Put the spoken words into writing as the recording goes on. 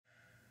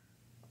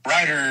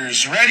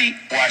Riders ready,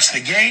 watch the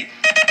gate.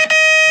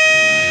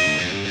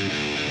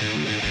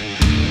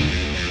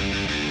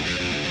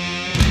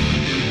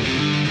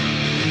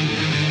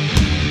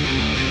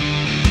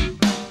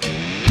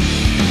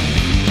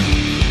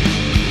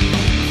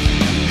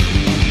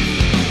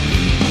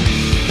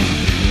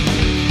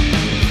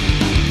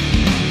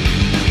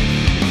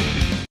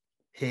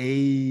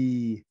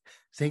 Hey,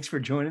 thanks for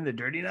joining the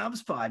Dirty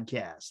Knobs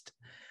podcast.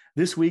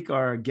 This week,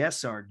 our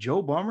guests are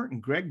Joe Baumert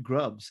and Greg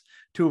Grubbs,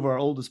 two of our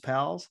oldest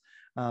pals.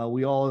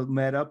 We all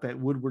met up at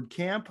Woodward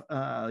Camp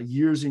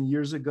years and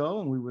years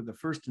ago, and we were the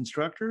first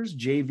instructors,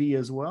 JV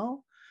as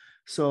well.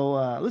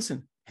 So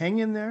listen, hang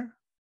in there.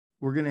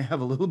 We're going to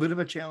have a little bit of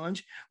a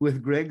challenge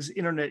with Greg's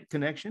internet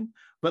connection,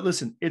 but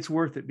listen, it's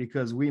worth it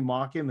because we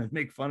mock him and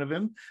make fun of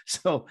him.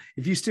 So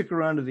if you stick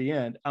around to the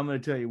end, I'm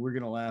going to tell you, we're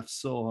going to laugh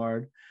so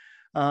hard.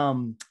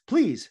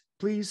 Please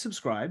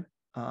subscribe.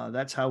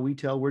 That's how we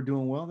tell we're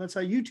doing well. That's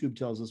how YouTube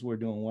tells us we're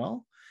doing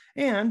well.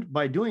 And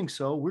by doing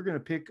so, we're going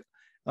to pick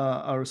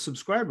our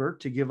subscriber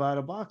to give out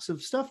a box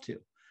of stuff to.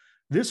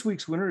 This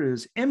week's winner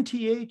is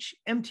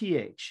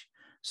MTH.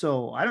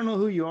 So I don't know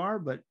who you are,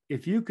 but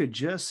if you could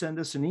just send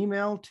us an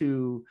email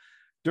to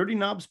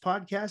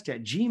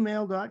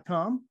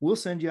dirtyknobspodcast@gmail.com, we'll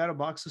send you out a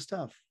box of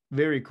stuff.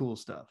 Very cool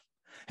stuff.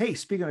 Hey,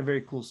 speaking of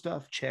very cool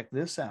stuff, check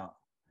this out.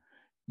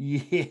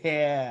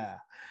 Yeah.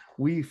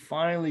 We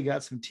finally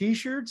got some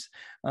t-shirts.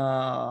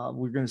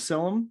 We're going to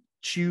sell them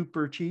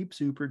super cheap.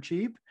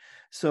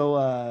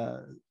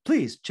 So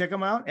please check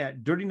them out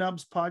at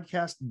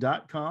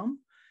dirtyknobspodcast.com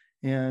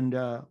and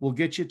we'll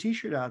get you a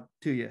t-shirt out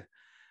to you.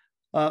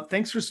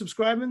 Thanks for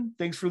subscribing.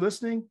 Thanks for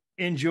listening.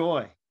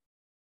 Enjoy.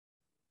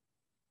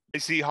 I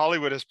see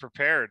Hollywood is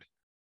prepared.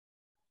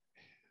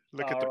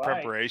 Look at the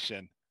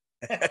preparation.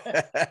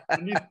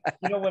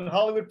 When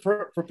Hollywood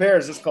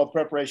prepares, it's called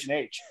Preparation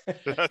H.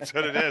 That's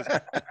what it is.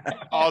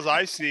 All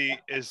I see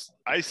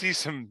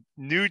some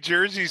New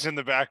Jerseys in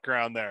the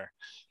background there.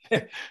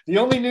 The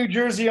only New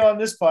Jersey on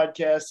this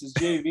podcast is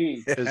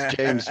JV. It's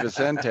James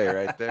Vicente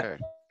right there.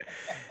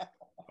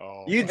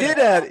 Oh, you did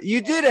add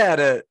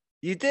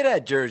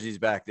jerseys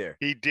back there.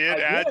 He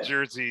did add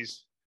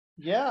jerseys.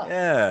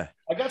 Yeah.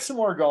 I got some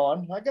more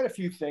going. I got a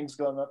few things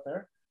going up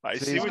there. I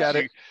see what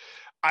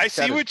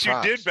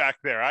you did back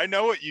there. I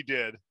know what you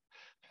did.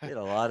 You did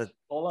a lot of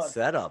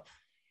setup.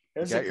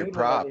 There's a good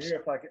one over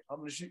here. I'm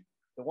going to shoot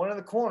the one in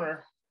the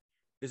corner.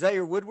 Is that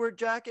your Woodward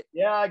jacket?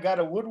 Yeah, I got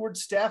a Woodward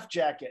staff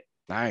jacket.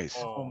 Nice.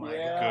 Oh my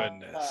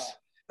goodness.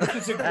 Which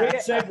is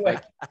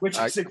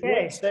a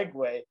great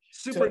segue.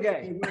 Super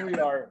gay. Here we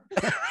are.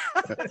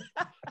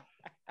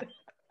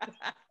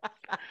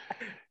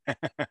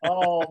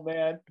 Oh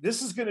man,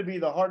 this is going to be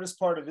the hardest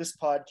part of this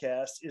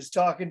podcast, is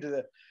talking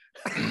to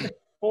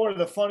four of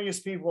the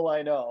funniest people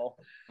I know.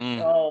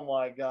 Oh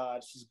my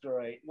gosh, this is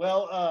great.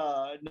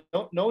 Well,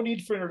 no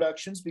need for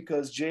introductions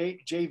because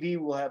JV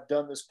will have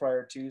done this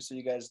prior to, so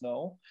you guys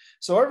know.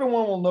 So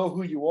everyone will know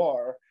who you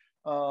are.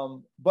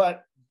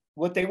 But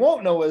what they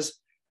won't know is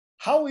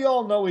how we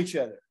all know each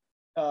other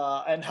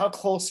and how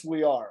close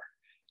we are.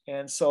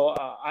 And so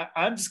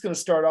I'm just going to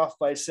start off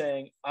by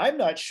saying I'm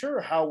not sure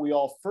how we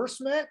all first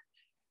met.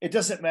 It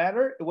doesn't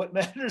matter. What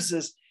matters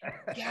is,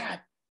 God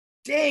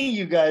dang,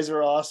 you guys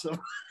are awesome.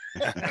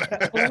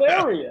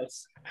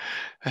 Hilarious.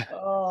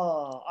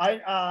 Oh,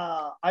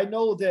 I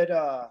know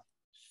that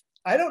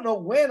I don't know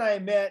when I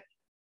met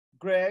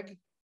Greg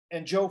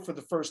and Joe for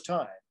the first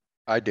time.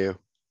 I do.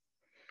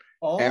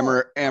 Oh,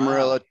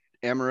 Amarillo,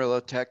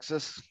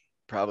 Texas,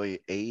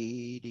 probably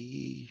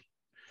 80.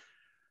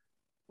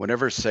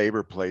 Whenever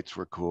saber plates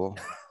were cool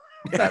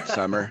that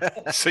summer.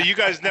 So you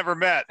guys never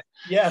met.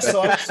 Yeah,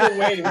 so I'm still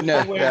waiting.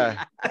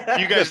 Yeah.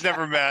 You guys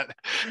never met.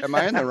 Am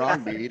I in the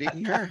wrong meeting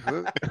here?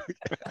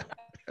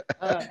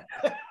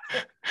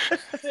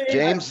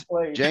 James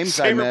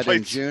I met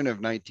in June of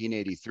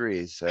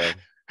 1983. So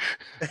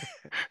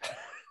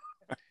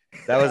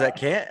that was at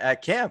camp,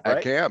 right?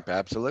 At camp,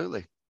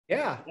 absolutely.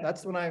 Yeah,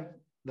 that's when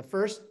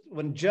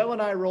Joe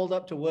and I rolled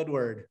up to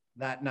Woodward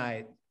that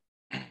night.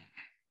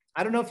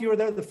 I don't know if you were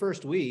there the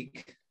first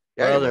week.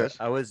 Yeah,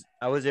 I was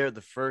there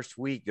the first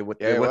week. There was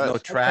no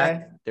track.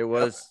 Okay. There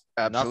was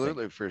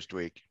absolutely nothing. First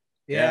week.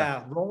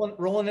 Yeah,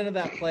 rolling into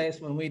that place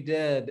when we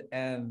did,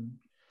 and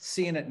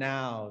seeing it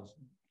now is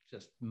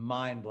just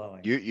mind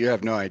blowing. You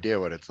have no idea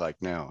what it's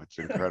like now. It's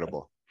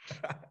incredible.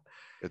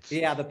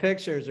 The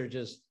pictures are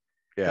just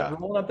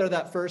rolling up there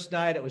that first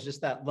night. It was just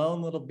that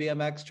lone little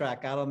BMX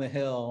track out on the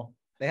hill.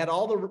 They had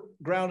all the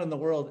ground in the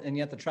world, and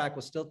yet the track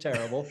was still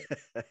terrible.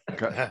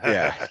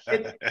 Yeah.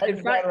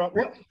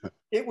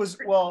 It was,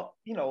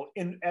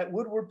 at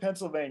Woodward,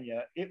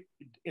 Pennsylvania,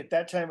 at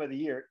that time of the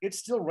year, it's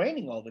still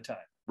raining all the time.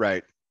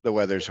 Right. The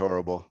weather's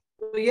horrible.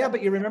 Well, yeah,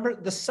 but you remember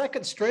the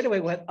second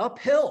straightaway went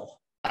uphill.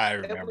 I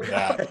remember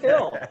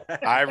that.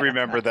 I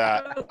remember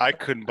that. I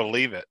couldn't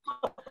believe it.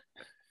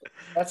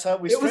 That's how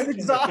we. It was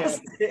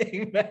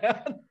exhausting,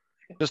 man.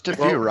 Just a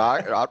few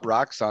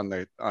rocks on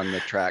the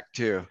track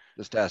too.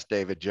 Just ask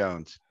David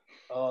Jones.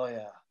 Oh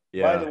yeah.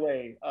 By the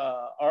way,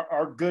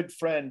 our good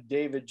friend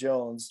David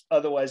Jones,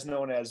 otherwise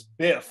known as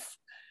Biff,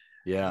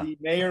 the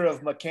mayor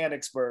of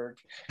Mechanicsburg.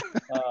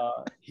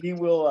 He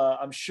will,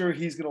 I'm sure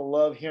he's going to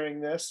love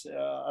hearing this.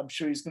 I'm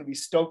sure he's going to be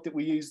stoked that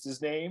we used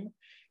his name,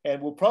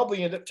 and we'll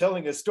probably end up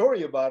telling a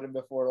story about him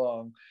before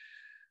long.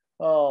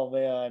 Oh,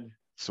 man.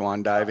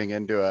 Swan diving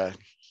into a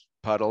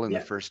puddle in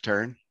the first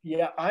turn.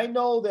 Yeah, I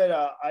know that.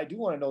 I do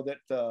want to know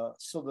that.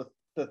 So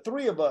the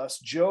three of us,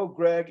 Joe,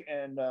 Greg,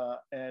 and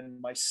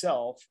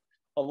myself,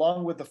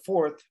 along with the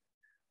fourth,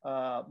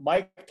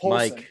 Mike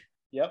Polson.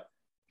 Yep,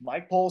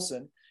 Mike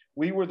Polson.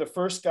 We were the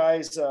first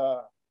guys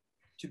to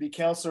be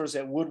counselors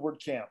at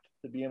Woodward Camp,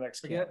 the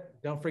BMX camp.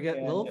 Don't forget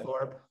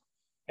Lilthorpe.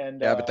 And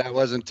but that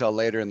wasn't until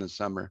later in the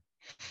summer.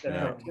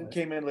 It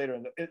came in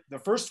later. The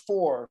first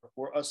four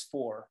were us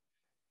four,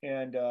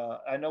 and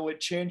I know it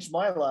changed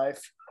my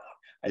life.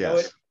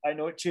 I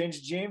know it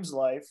changed James'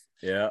 life.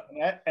 Yeah.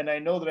 And I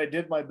know that I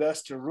did my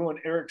best to ruin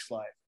Eric's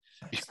life.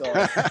 So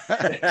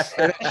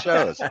it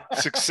shows.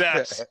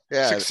 Success.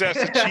 Success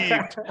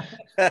achieved.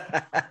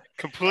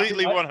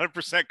 Completely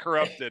 100%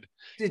 corrupted.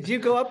 Did you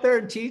go up there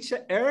and teach,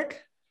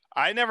 Eric?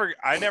 I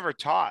never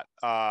taught.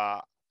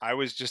 I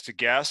was just a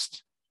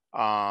guest.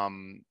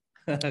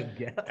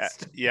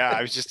 Guest. Yeah,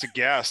 I was just a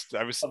guest.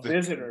 I was a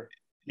visitor.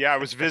 Yeah, I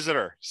was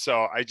visitor.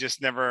 So I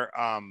just never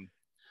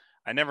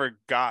I never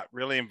got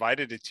really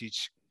invited to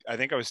teach. I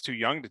think I was too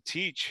young to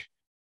teach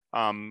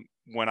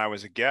when I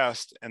was a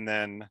guest, and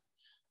then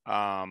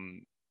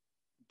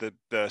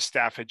the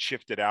staff had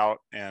shifted out,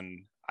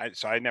 and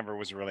I never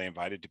was really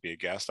invited to be a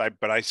guest.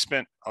 But I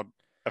spent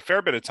a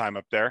fair bit of time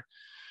up there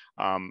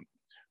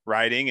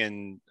riding,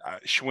 and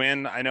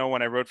Schwinn. I know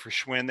when I rode for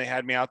Schwinn, they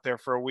had me out there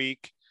for a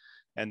week,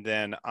 and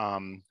then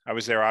I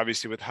was there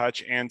obviously with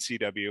Hutch and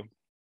CW,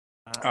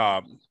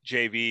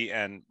 JV,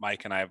 and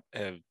Mike and I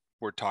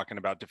were talking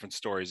about different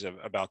stories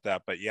about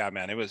that. But yeah,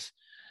 man,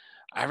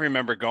 I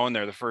remember going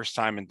there the first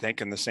time and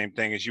thinking the same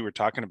thing as you were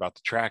talking about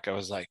the track. I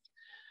was like,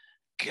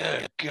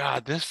 good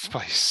God, this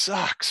place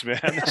sucks, man.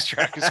 This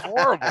track is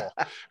horrible.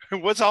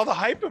 What's all the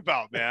hype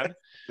about, man?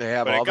 They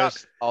have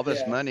all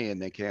this money,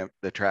 and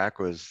the track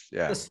was,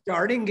 The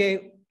starting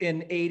gate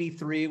in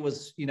 83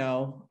 was,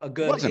 a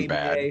good wasn't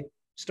bad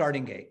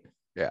starting gate.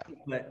 Yeah.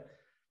 But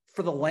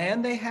for the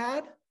land they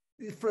had,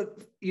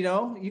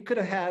 you could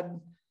have had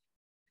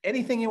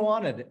anything you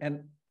wanted,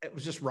 and it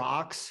was just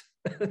rocks.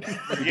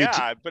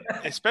 Yeah, but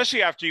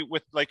especially after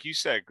like you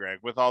said, Greg,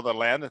 with all the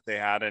land that they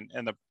had and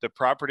the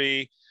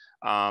property,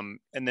 and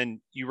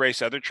then you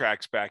race other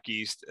tracks back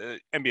east,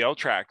 NBL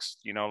tracks,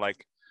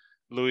 like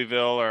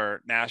Louisville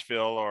or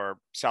Nashville or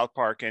South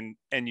Park, and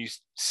you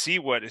see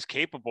what is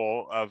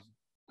capable of.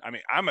 I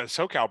mean, I'm a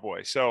SoCal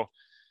boy, so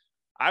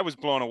I was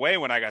blown away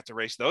when I got to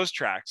race those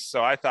tracks.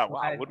 So I thought,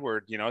 wow,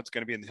 Woodward, it's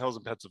going to be in the hills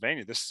of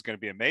Pennsylvania. This is going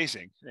to be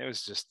amazing. It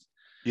was just.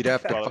 You'd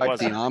have to fight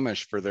the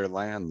Amish for their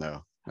land,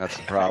 though. That's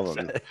the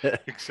problem.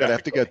 Exactly. You'd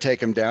have to go take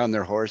them down,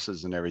 their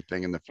horses and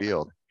everything in the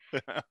field.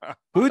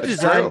 Who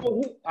designed?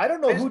 I don't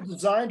know who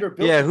designed or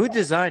built. Yeah, who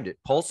designed it?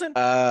 Polson?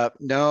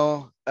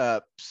 No. Yeah,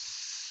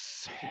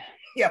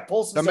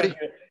 Polson. Somebody.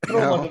 Throw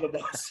him under the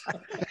bus.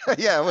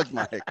 Yeah, it was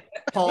Mike.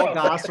 Paul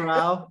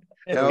Gossrow.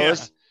 No,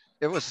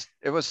 it was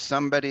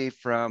somebody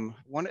from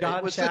one.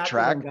 It was the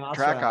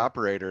track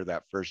operator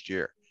that first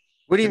year.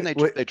 What do you?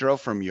 They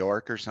drove from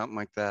York or something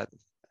like that.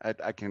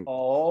 I can.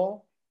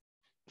 Oh.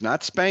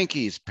 Not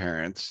Spanky's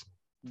parents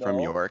from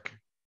York.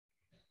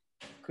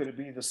 Could it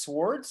be the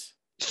Swartz?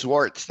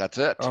 Swartz, that's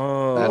it.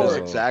 Oh, that is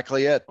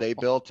exactly it. They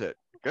built it.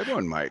 Good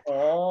one, Mike.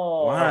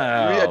 Oh,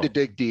 wow! You had to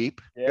dig deep.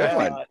 Yeah, good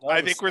one.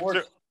 I think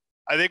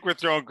we're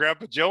throwing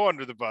Grandpa Joe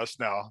under the bus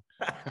now.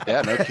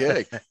 Yeah, no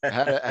kidding.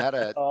 Had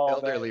an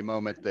elderly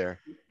moment there.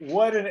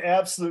 What an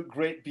absolute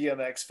great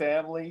BMX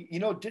family.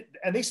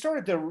 And they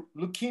started the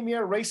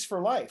Leukemia Race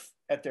for Life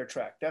at their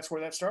track. That's where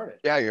that started.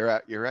 Yeah, you're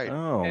right.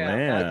 Oh,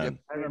 man.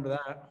 I remember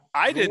that.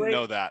 I didn't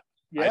know that.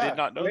 Yeah, I did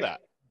not know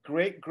that.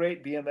 Great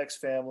BMX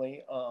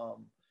family.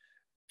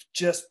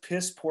 Just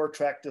piss poor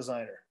track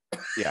designer.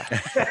 Yeah.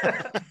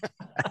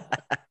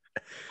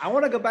 I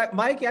want to go back.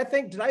 Mikey, I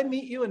think, did I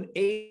meet you in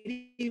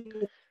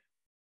 81?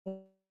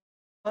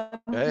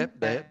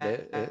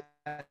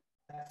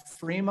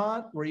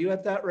 Fremont? Were you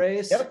at that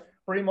race? Yep,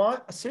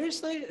 Fremont.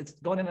 Seriously? It's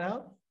going in and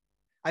out?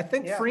 I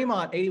think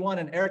Fremont, 81.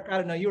 And Eric, I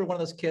don't know, you were one of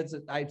those kids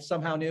that I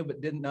somehow knew but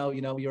didn't know.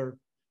 You're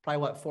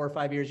probably, 4 or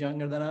 5 years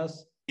younger than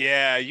us?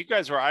 Yeah, you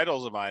guys were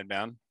idols of mine,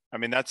 man. I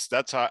mean, that's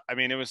how,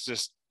 it was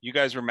just, you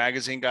guys were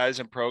magazine guys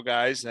and pro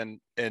guys, and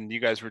you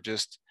guys were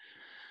guys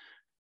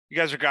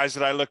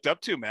that I looked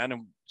up to, man,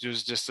 and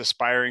was just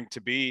aspiring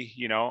to be,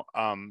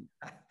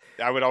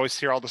 I would always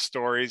hear all the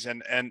stories,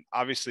 and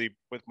obviously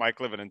with Mike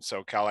living in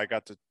SoCal, I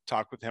got to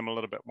talk with him a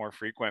little bit more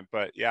frequent.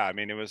 But yeah,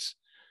 it was,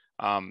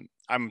 I'm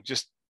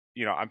just,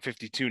 I'm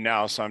 52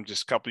 now, so I'm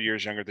just a couple of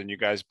years younger than you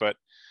guys. But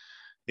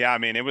yeah,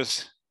 it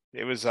was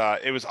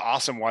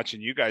awesome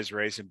watching you guys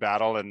race and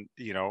battle, and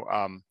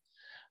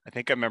I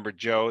think I remember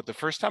Joe. The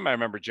first time I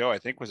remember Joe, I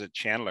think, was at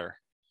Chandler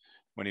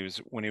when he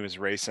was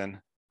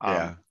racing.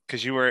 Yeah,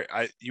 because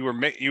I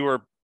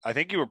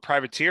think you were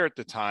privateer at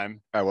the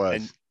time. I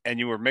was, and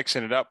you were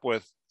mixing it up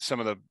with some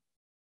of the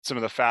some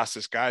of the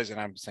fastest guys. And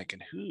I'm thinking,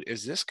 who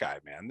is this guy,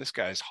 man? This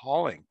guy's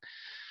hauling.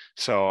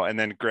 So, and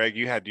then Greg,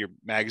 you had your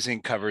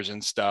magazine covers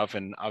and stuff.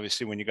 And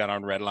obviously when you got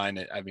on Redline,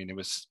 it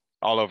was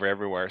all over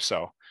everywhere.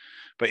 So,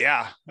 but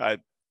yeah,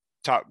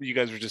 you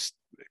guys were just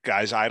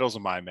guys, idols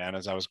of mine, man,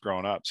 as I was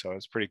growing up. So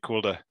it's pretty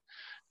cool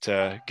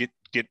to get,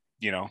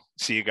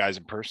 see you guys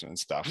in person and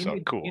stuff.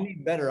 Cool. You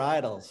need better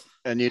idols.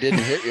 And you didn't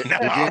hit your,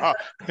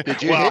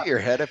 did you hit your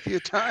head a few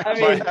times? I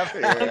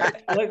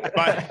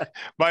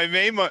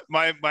mean,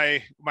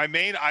 my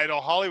main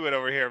idol, Hollywood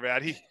over here,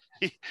 man,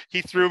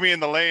 he threw me in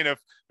the lane of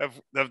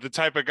the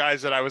type of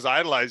guys that I was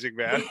idolizing,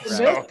 man.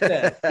 So.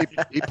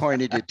 He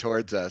pointed you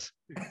towards us.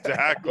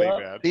 Exactly,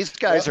 man. These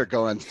guys are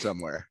going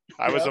somewhere.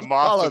 I was a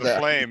moth to the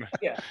flame.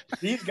 Yeah,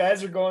 these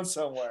guys are going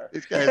somewhere.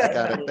 These guys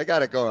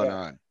got it going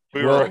on.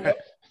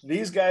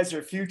 These guys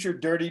are future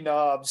dirty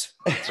knobs.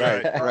 That's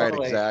right. Right,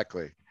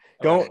 exactly.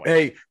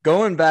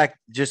 Going back,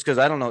 just because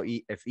I don't know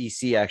if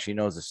EC actually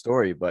knows the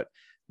story, but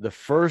the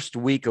first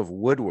week of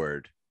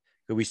Woodward,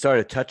 we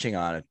started touching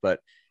on it,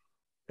 but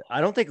I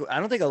don't think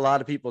a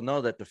lot of people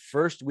know that the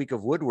first week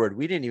of Woodward,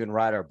 we didn't even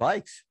ride our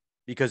bikes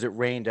because it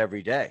rained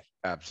every day.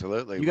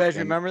 Absolutely. You guys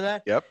remember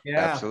that? Yep. Yeah.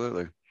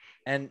 Absolutely.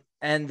 And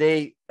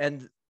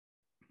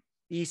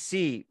EC,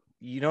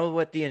 you know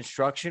what the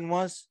instruction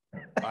was?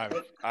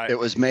 It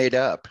was made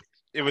up.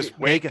 It was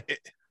Mike,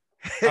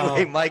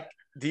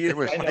 do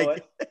you?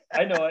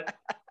 I know it.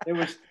 It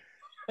was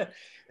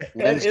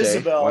Wednesday,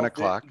 Isabel, 1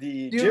 o'clock.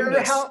 The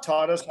gymnast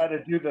taught us how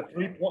to do the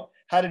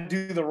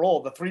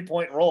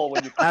 3-point roll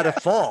when you how to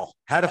fall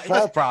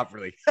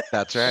properly.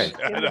 That's right.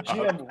 In the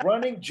gym,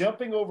 running,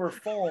 jumping over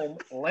foam,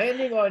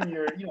 landing on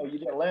your, you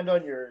land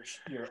on your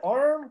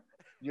arm,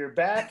 your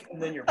back, and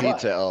then your butt.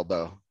 Pizza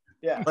elbow.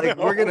 Yeah, like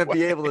we're gonna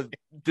be able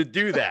to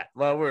do that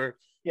while we're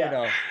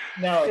Now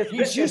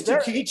he's used to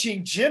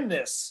teaching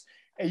gymnasts,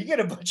 and you get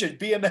a bunch of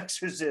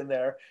BMXers in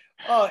there.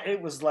 Oh,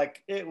 it was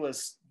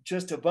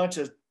just a bunch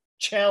of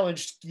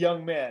challenged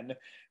young men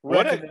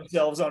wrecking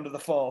themselves onto the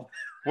foam.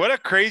 What a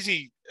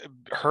crazy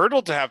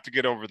hurdle to have to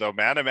get over, though,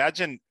 man.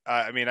 Imagine,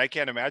 I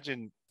can't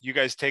imagine you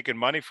guys taking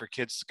money for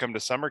kids to come to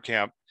summer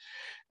camp,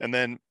 and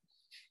then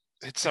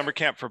it's summer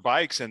camp for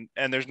bikes, and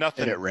there's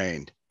nothing. And it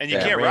rained, and you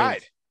can't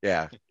ride.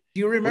 Yeah. Do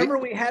you remember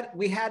we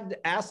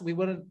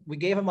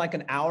gave him like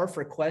an hour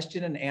for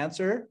question and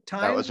answer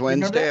time? That was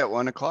Wednesday at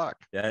 1 o'clock.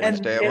 Yeah,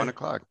 Wednesday at 1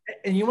 o'clock.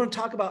 And you want to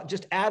talk about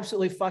just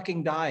absolutely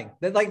fucking dying.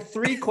 They're like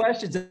 3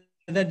 questions and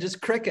then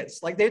just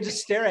crickets. Like they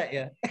just stare at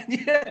you.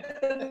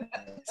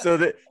 So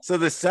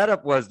the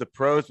setup was the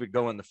pros would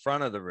go in the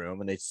front of the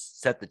room and they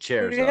set the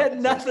chairs. We had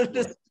nothing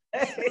to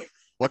say.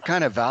 What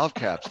kind of valve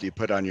caps do you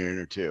put on your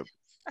inner tube?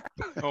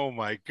 Oh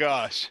my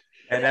gosh.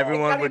 And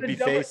everyone would be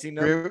facing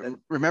them.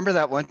 Remember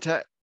that one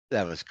time?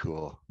 That was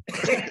cool.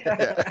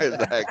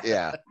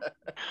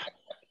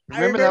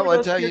 Remember that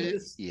one time you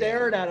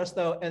stared at us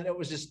though, and it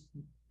was just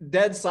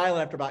dead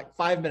silent after about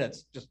 5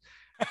 minutes. Just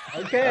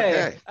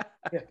okay.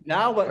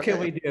 Now what can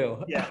we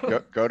do?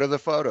 Yeah. Go to the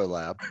photo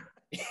lab.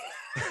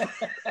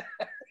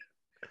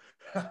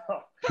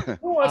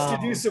 Who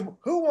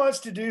wants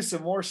to do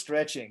some more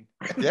stretching?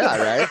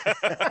 Yeah, right.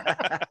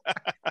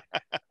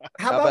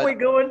 How about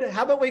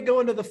we go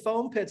into the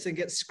foam pits and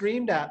get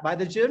screamed at by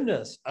the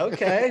gymnasts?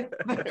 Okay.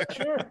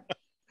 Sure.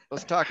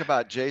 Let's talk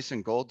about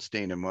Jason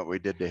Goldstein and what we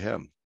did to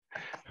him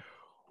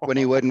when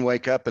he wouldn't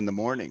wake up in the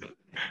morning.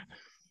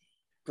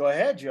 Go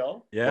ahead,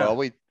 Joe. Yeah. Well,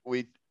 we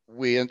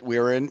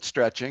were in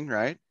stretching,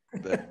 right?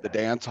 The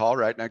dance hall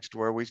right next to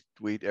where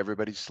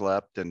everybody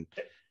slept, and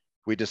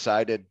we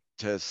decided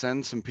to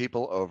send some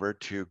people over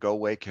to go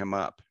wake him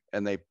up.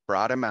 And they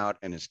brought him out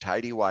in his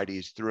tighty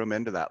whities, threw him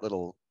into that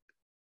little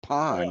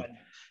pond,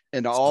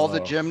 and all the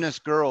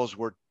gymnast girls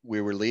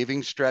we were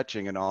leaving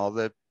stretching, and all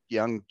the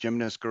young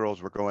gymnast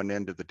girls were going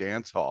into the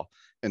dance hall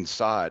and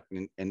saw it,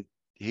 and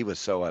he was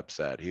so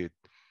upset.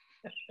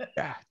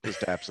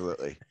 Just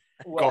absolutely.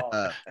 Well,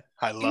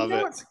 I love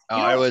it.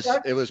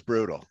 It was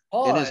brutal.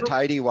 In his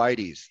tighty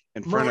whities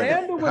in front of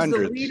hundreds. Miranda was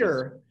the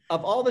leader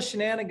of all the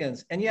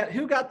shenanigans, and yet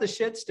who got the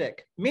shit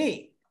stick?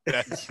 Me.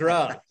 That's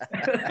Grubb.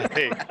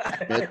 Hey.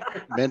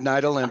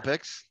 Midnight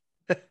Olympics.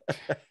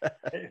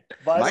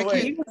 By the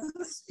way,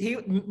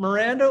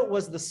 Miranda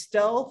was the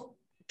stealth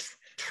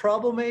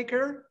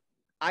troublemaker.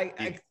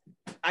 I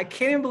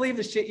can't even believe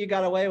the shit you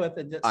got away with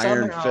it.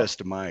 Iron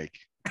Fist Mike.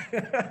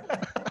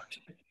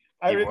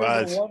 I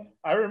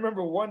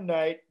remember one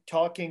night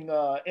talking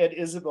Ed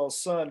Isabel's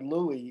son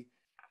Louis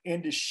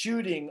into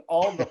shooting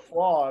all the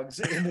frogs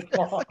in the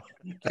pond.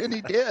 And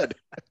he did.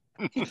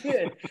 He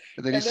did.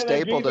 And then he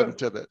stapled him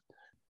to the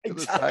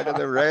side of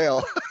the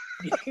rail.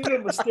 He gave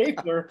him a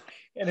stapler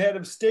and had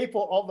him staple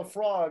all the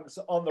frogs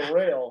on the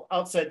rail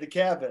outside the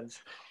cabins.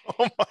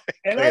 Oh my!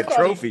 And like a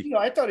trophy.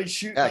 I thought he'd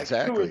shoot like 2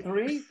 or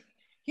 3.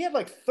 He had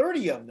like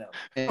 30 of them.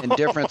 In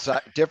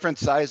different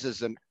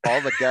sizes, and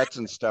all the guts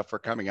and stuff were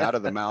coming out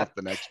of the mouth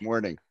the next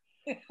morning.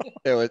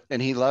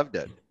 And he loved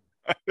it.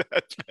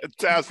 That's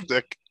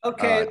fantastic.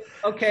 Okay.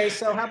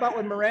 So how about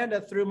when Miranda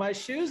threw my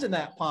shoes in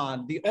that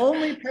pond? The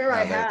only pair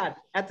I had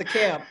at the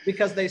camp,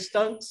 because they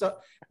stunk. So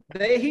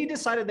he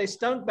decided they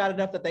stunk bad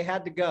enough that they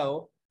had to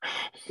go.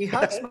 He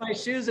hucks my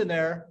shoes in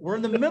there. We're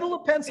in the middle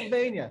of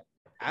Pennsylvania.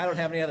 I don't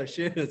have any other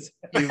shoes.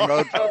 You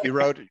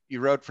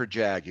rode for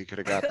Jag. You could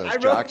have got those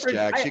Jocks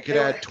Jags. You could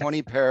have had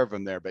 20 pair of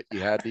them there, but you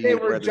had to they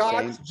wear were the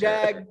Jocks same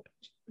Jag. pair.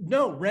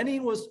 No, Rennie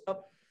was.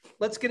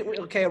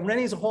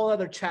 Rennie's a whole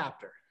other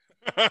chapter.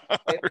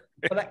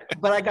 But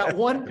I got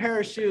one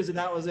pair of shoes and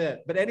that was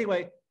it. But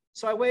anyway,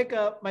 so I wake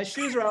up. My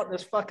shoes are out in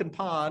this fucking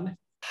pond.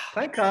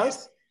 Can I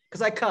cuss?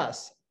 Because I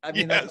cuss. I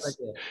mean, yes. That's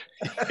what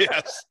I did.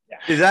 Yes.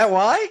 Is that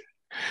why?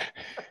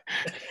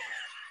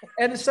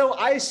 And so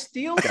I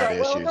steal.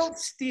 Don't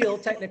steal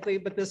technically,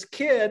 but this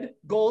kid,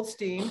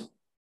 Goldstein,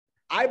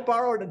 I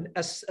borrowed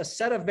a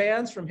set of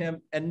Vans from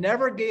him and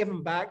never gave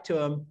them back to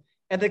him.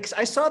 And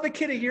I saw the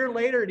kid a year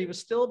later and he was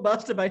still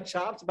busting my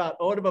chops about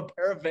owing him a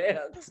pair of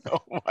Vans. Oh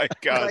my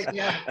God.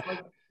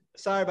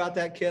 Sorry about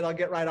that, kid. I'll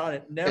get right on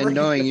it. Never. And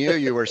knowing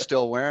you were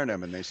still wearing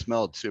them and they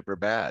smelled super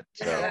bad.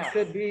 So that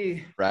could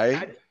be.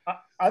 Right?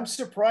 I'm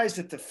surprised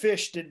that the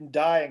fish didn't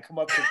die and come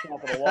up to the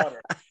top of the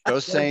water.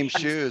 Those same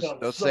shoes,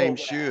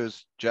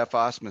 shoes, Jeff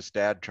Osmus'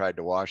 dad tried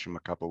to wash them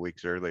a couple of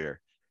weeks earlier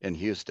in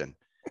Houston.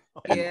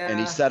 And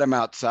he set them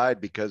outside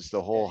because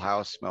the whole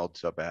house smelled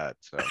so bad.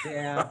 So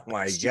yeah, oh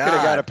my God, you could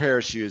have got a pair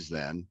of shoes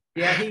then.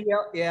 Yeah, he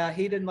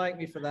didn't like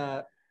me for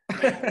that.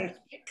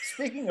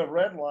 Speaking of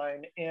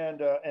Redline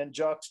and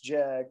Jocks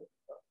Jag,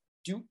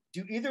 do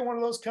either one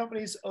of those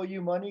companies owe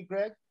you money,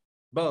 Greg?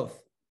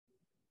 Both.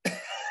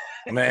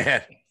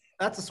 Man,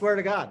 that's a swear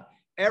to God.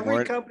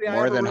 Every company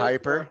more than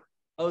Hyper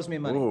owes me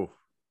money. Ooh.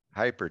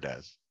 Hyper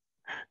does.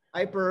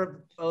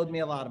 Hyper owed me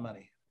a lot of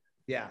money.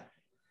 Yeah.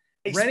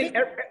 Rennie,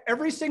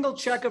 every single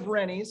check of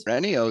Rennie's.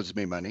 Rennie owes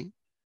me money.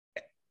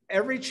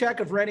 Every check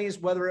of Rennie's,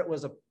 whether it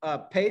was a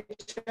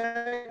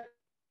paycheck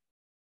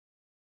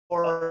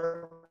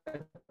or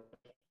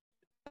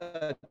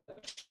a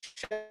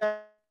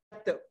check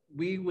that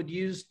we would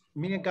use,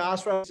 me and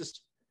Gosrow,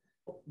 just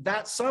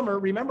that summer.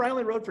 Remember, I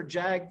only rode for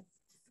Jag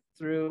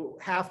through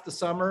half the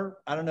summer.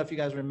 I don't know if you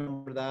guys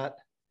remember that.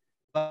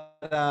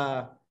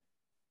 But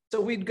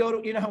so we'd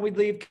go to, how we'd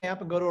leave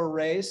camp and go to a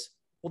race.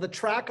 Well, the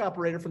track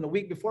operator from the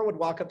week before would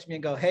walk up to me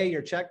and go, "Hey,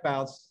 your check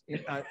bounced."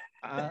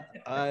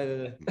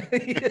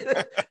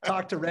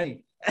 Talk to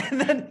Rennie. And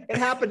then it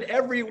happened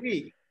every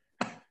week.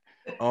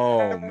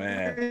 Oh,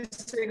 man. Every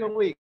single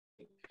week.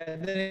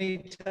 And then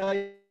he'd tell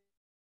you,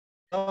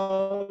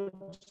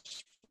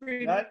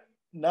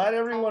 not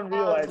everyone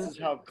realizes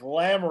how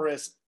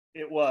glamorous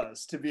it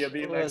was to be a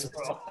BMX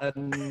pro. A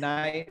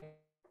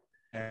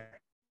nightmare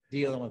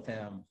dealing with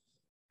him.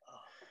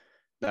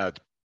 No,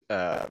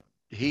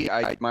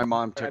 my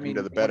mom took him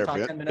to the Better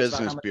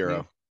Business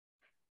Bureau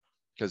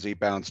because he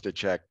bounced a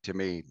check to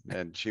me,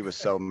 and she was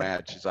so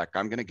mad. She's like,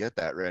 "I'm gonna get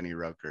that Rennie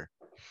Roker."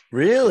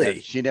 Really?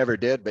 And she never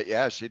did, but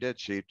yeah, she did.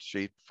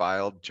 She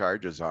filed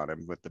charges on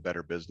him with the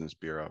Better Business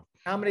Bureau.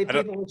 How many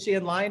people was she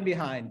in line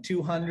behind?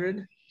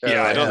 200?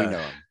 Yeah,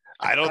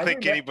 I don't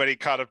think anybody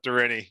caught up to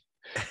Rennie.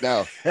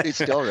 No, he's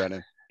still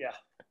running. Yeah,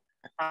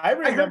 I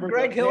remember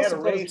Greg Hill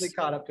supposedly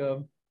caught up to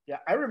him. Yeah,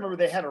 I remember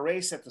they had a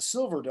race at the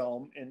Silver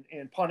Dome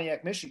in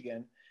Pontiac,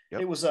 Michigan.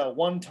 Yep. It was a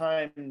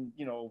one-time,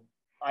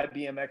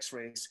 IBMX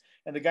race,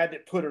 and the guy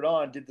that put it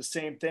on did the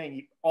same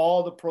thing.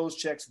 All the pros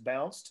checks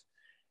bounced,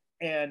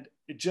 and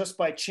just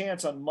by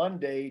chance on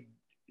Monday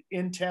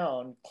in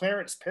town,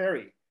 Clarence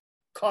Perry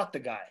caught the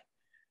guy.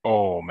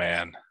 Oh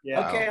man!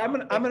 Yeah. Okay, I'm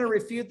gonna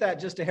refute that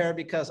just a hair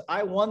because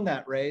I won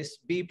that race,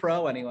 B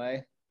Pro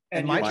anyway,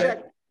 and my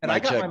check. And my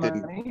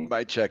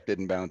check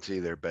didn't bounce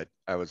either, but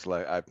I was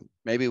like,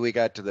 maybe we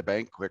got to the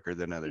bank quicker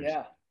than others.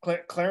 Yeah,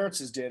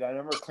 Clarence's did. I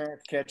remember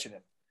Clarence catching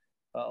it.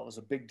 It was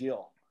a big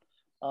deal.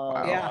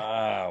 Wow. Yeah.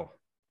 Wow.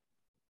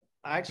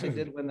 I actually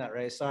did win that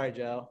race. Sorry,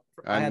 Joe.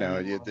 I know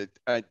you did.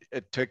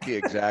 It took you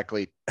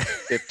exactly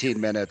 15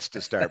 minutes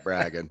to start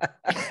bragging.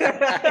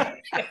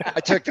 I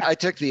took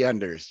the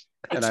unders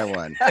and I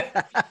won. So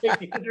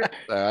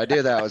I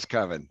knew that was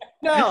coming.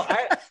 No,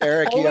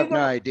 Eric, you have no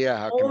idea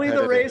how only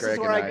the races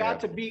where I got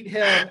to beat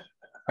him.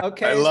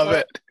 Okay, I love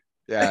it.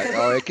 Yeah.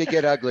 Oh, it could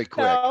get ugly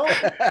quick.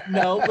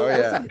 No. Oh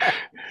yeah.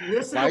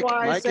 Listen to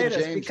why I say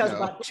this because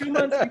about 2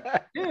 months,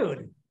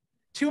 dude.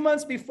 2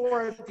 months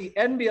before the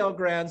NBL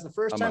Grands, the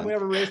first time we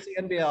ever raced the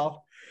NBL,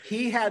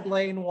 he had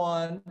lane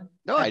 1.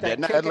 No, I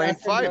didn't. I had lane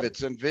 5.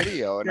 It's in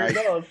video, and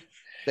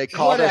they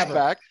called us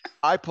back.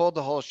 I pulled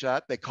the whole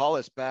shot. They call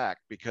us back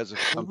because of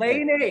something.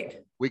 Lane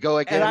 8. We go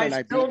again, and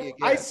I beat you again.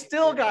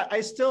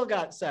 I still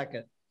got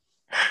second.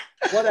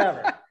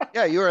 Whatever.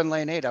 Yeah, you were in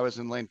lane 8. I was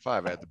in lane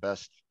 5. I had the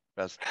best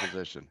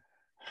position.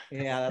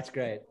 Yeah, that's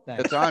great.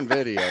 Thanks. It's on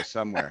video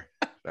somewhere.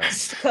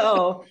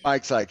 So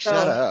Mike's like,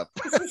 shut up.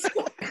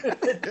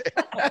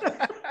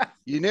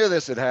 You knew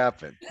this had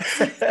happened.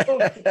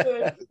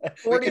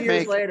 40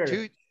 years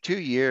later. 2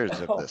 years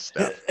of this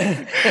stuff.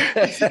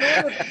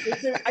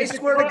 I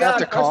swear to God. I have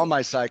to call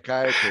my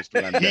psychiatrist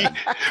when I'm done.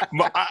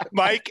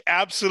 Mike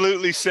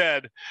absolutely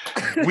said,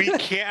 we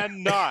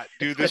cannot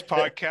do this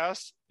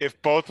podcast if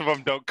both of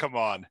them don't come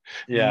on.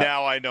 Yeah.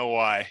 Now I know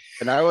why.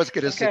 And I was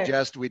going to Okay.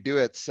 suggest we do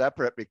it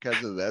separate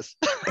because of this.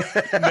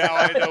 Now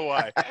I know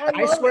why.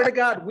 I swear to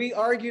God, we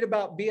argued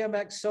about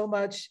BMX so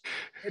much.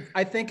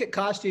 I think it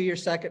cost you your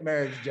second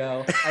marriage,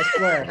 Joe. I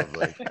swear.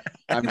 Probably.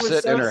 I'm was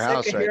sitting so in her sick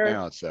house of right hearing-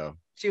 now. So,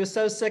 She was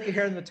so sick of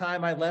hearing the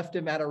time I left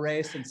him at a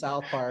race in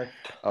South Park.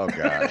 oh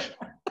gosh.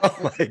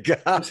 Oh my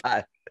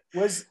God.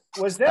 Was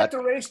that the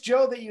race,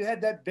 Joe, that you had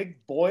that big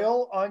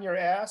boil on your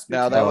ass?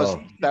 No, because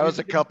that was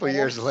you a couple didn't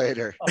years fall?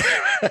 later.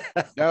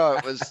 No,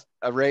 it was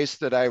a race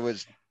that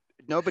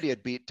nobody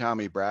had beat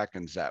Tommy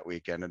Brackens that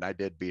weekend. And I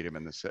did beat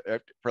him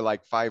for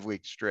like 5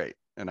 weeks straight.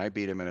 And I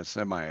beat him in a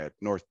semi at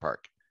North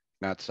Park,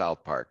 not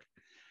South Park.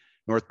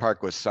 North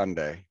Park was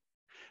Sunday,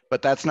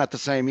 but that's not the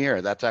same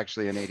year. That's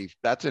actually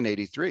that's in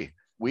 83.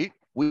 We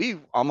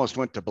almost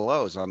went to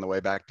blows on the way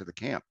back to the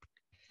camp.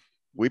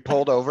 We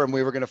pulled over and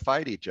we were going to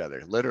fight each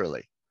other,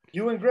 literally,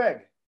 You and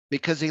Greg.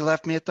 because he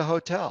left me at the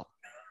hotel.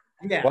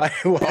 Yeah. Why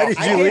did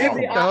I you gave leave him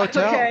him? the The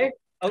hotel.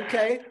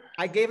 Okay.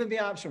 I gave him the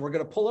option. We're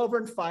going to pull over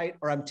and fight,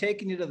 or I'm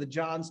taking you to the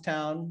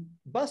Johnstown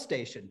bus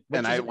station.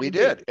 We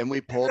did. And we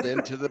pulled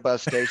into the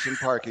bus station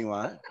parking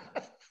lot.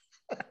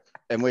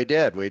 And we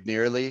did. We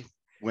nearly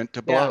went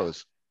to Yeah.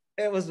 blows.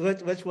 It was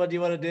which one do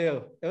you want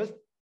to do?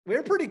 We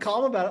were pretty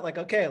calm about it. Like,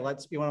 okay,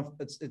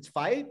 it's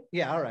fight.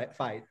 Yeah, all right,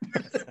 fight.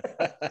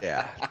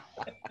 Yeah.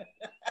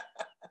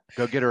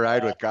 Go get a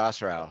ride with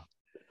Gosrow.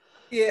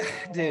 Yeah,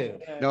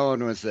 dude. No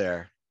one was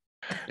there.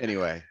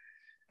 Anyway.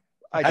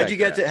 How'd you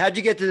get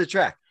to the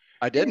track?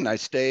 I didn't. I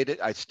stayed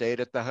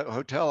at the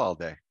hotel all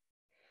day.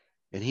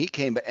 And he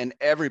came, and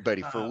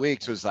everybody for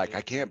weeks was like,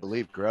 I can't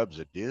believe Grubbs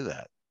would do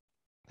that.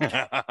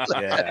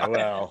 Yeah,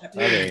 well,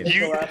 I mean,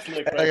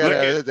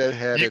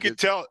 You could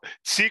tell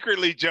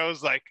secretly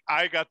Joe's like,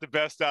 I got the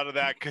best out of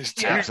that because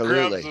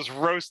Absolutely. Grubbs was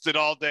roasted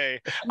all day.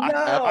 No. I'm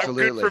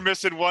Absolutely. good for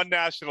missing one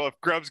national if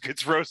Grubbs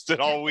gets roasted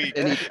all week.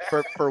 And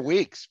for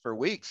weeks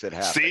it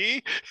happened.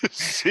 See?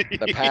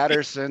 The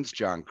Pattersons,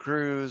 John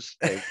Cruz,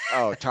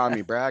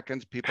 Tommy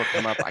Brackens, people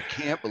come up. I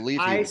can't believe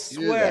he I would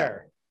do that.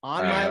 swear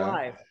on my Uh-huh.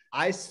 life,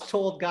 I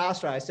told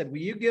Gosra, I said, will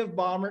you give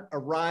Baumert a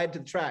ride to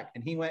the track?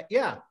 And he went,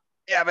 yeah.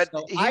 Yeah, but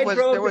So I drove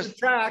there to was the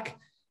track,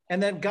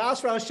 and then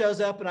Gosrow shows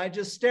up, and I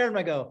just stared and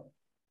I go,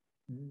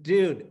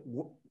 dude,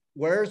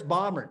 where's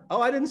Baumert?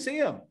 Oh, I didn't see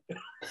him.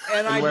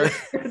 And I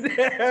just stood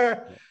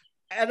there,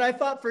 and I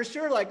thought for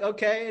sure, like,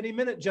 okay, any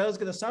minute Joe's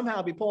going to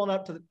somehow be pulling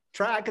up to the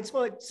track. It's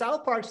like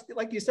South Park's,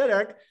 like you said,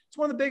 Eric, it's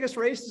one of the biggest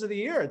races of the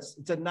year. It's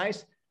a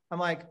nice, I'm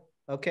like,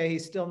 okay,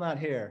 he's still not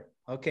here.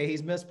 Okay,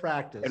 he's missed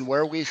practice. and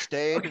where we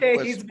stayed Okay,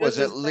 was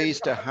at he's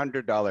least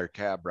 $100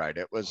 cab ride.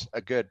 It was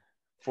a good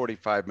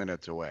 45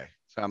 minutes away.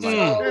 So I'm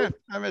like,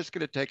 I'm just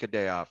going to take a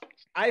day off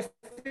I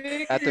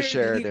figured at the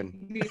Sheridan.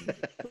 he'd be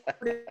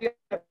pretty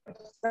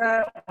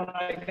upset when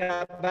I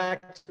got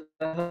back to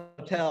the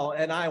hotel,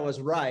 and I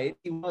was right.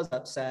 He was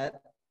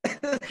upset.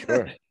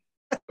 sure.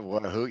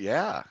 Well,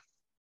 yeah.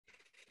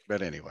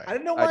 But anyway, I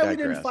don't know why we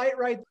didn't digress. fight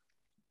right.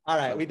 All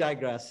right, we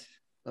digress.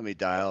 Let me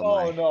dial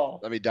Oh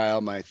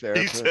my He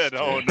therapist. said,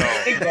 oh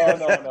no.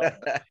 no,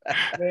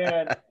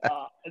 man.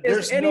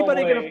 Is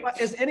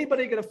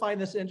anybody gonna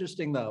find this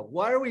interesting though?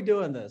 Why are we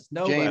doing this?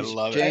 Nobody. James, I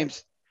love it.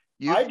 James,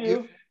 I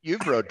do.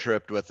 You've road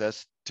tripped with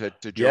us to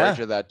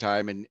Georgia that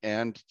time,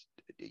 and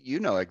you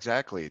know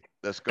exactly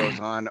this goes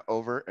on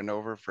over and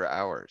over for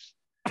hours.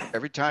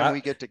 Every time we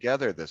get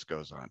together, this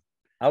goes on.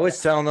 I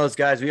was telling those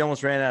guys we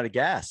almost ran out of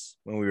gas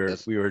when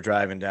we were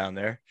driving down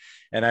there,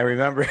 and I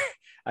remember,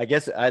 I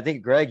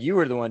think Greg, you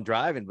were the one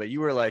driving, but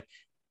you were like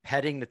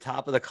petting the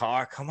top of the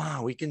car. Come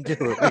on, we can do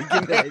it. We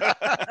can do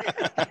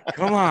it.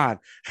 Come on.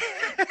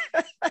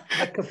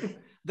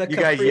 The You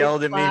guys Capri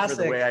yelled at me for the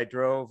Classic. way I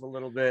drove a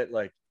little bit,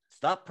 like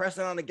stop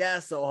pressing on the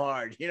gas so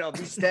hard. You know,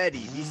 be steady,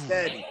 be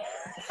steady.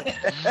 Yeah,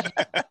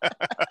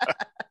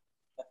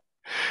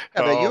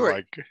 but Oh,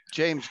 my God.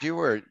 James,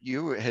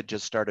 you had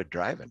just started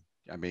driving.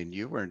 I mean,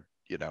 you weren't,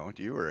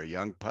 you were a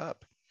young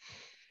pup.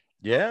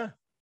 Yeah,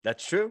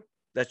 that's true.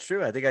 That's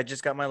true. I think I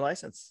just got my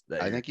license.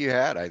 I think you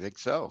had. I think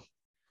so.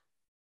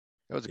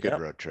 It was a good Yep.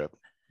 road trip.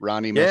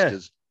 Ronnie Yeah.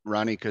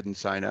 Ronnie couldn't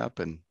sign up,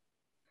 and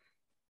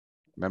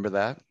remember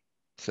that?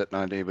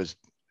 He was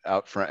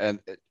out front, and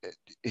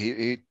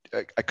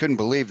I couldn't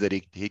believe that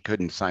he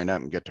couldn't sign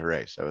up and get to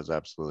race. That was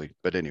absolutely.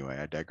 But anyway,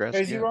 I digress.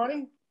 Crazy again.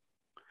 Ronnie?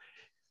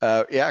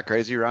 Yeah,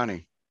 Crazy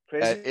Ronnie.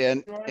 Crazy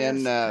in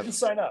didn't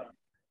sign up.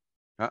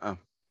 No,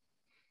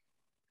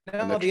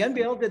 the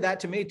NBL did that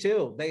to me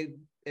too.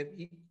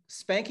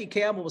 Spanky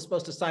Campbell was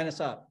supposed to sign us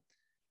up,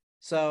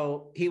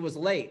 so he was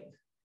late,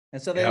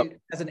 and so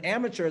as an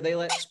amateur, they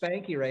let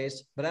Spanky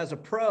race, but as a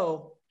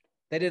pro,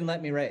 they didn't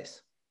let me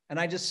race. And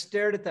I just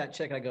stared at that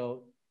chick. I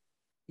go,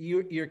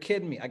 "You're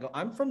kidding me." I go,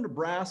 "I'm from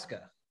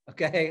Nebraska.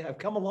 Okay, I've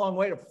come a long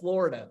way to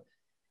Florida."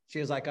 She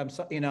was like, "I'm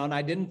so," and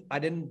I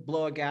didn't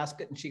blow a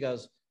gasket, and she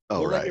goes,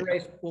 Oh, We'll right.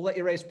 let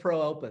you race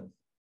pro open."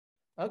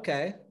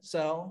 Okay,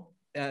 so.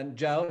 And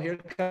Joe, here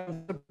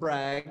comes the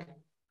brag.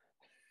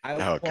 I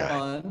Okay.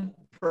 won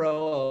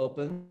pro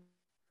open.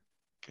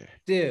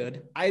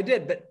 Dude, I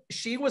did, but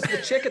she was the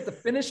chick at the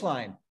finish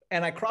line,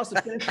 and I crossed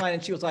the finish line,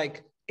 and she was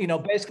like,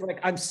 basically like,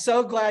 I'm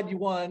so glad you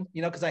won,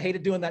 because I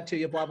hated doing that to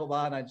you, blah blah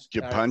blah. And I just,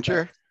 Did you punch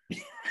her?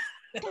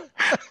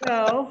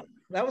 No,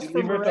 that was from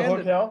Leave her at the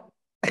hotel.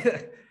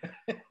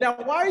 Now,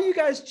 why are you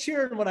guys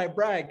cheering when I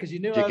brag? Because you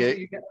knew I was.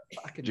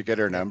 Did you get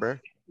her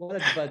number? What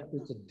a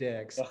bunch of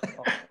dicks.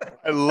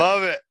 I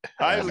love it.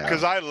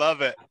 Because I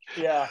love it.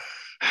 Yeah.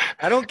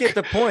 I don't get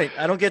the point.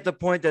 I don't get the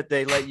point that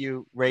they let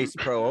you race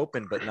pro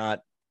open, but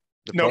not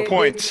no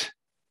points.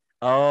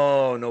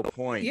 Oh, no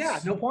points. Yeah,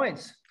 no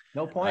points.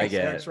 No points. I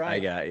get That's it. right. I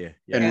got you.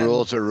 Yeah. And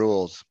rules are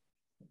rules.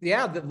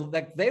 Yeah,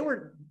 they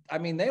were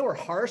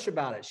harsh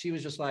about it. She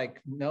was just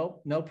like,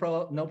 nope, no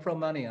pro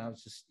money. I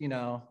was just,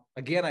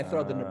 again, I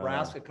throw the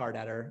Nebraska card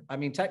at her. I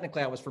mean,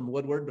 technically I was from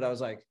Woodward, but I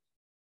was like,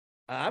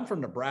 I'm from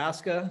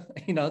Nebraska.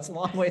 It's a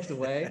long ways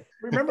away.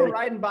 Remember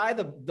riding by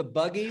the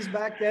buggies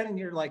back then? And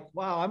you're like,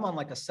 wow, I'm on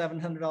like a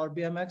 $700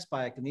 BMX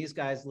bike. And these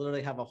guys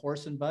literally have a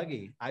horse and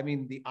buggy. I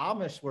mean, the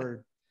Amish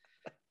were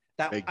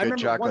that. Make good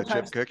chocolate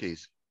chip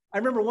cookies. I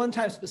remember one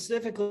time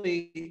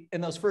specifically in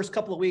those first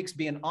couple of weeks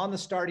being on the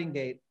starting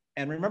gate,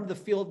 and remember the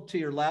field to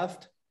your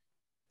left,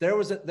 there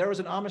was an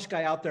Amish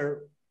guy out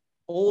there,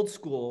 old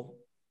school,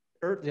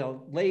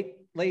 late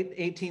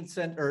 18th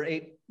century or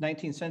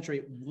 19th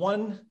century.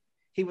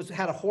 He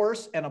had a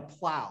horse and a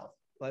plow,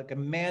 like a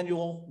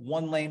manual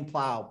 1-lane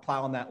plow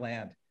plowing that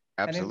land.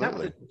 Absolutely. And that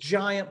was a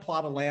giant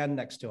plot of land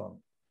next to him.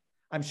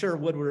 I'm sure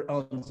Woodward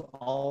owns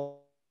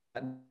all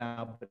that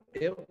now, but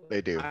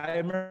they do. I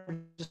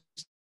remember just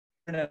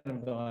at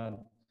him going,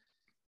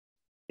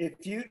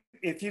 if you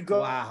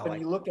go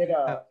and you look at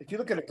a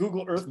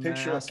Google Earth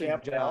picture of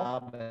Camp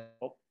Job,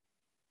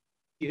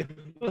 it's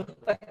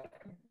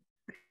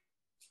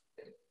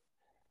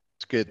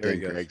a good thing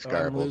Greg's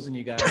garbled. I'm losing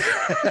you guys.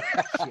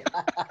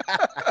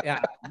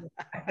 Yeah.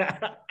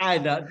 I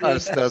know.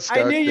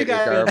 I knew you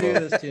guys would do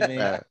this to me.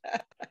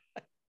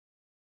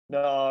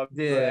 No,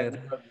 dude.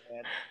 Man,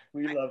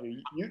 we love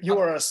you. You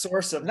are a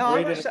source of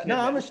great entertainment.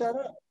 I'm gonna shut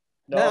up.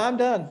 No, I'm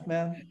done,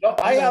 man. No,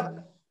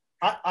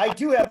 I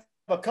do have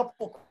a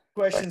couple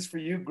questions for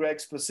you, Greg,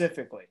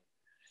 specifically.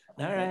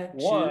 All right.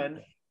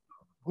 One,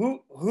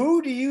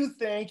 who do you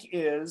think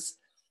is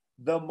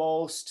the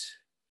most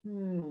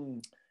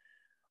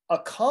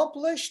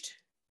accomplished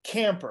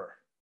camper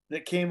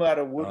that came out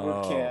of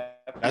Woodward Camp?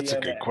 That's a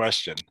good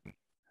question.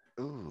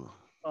 Ooh.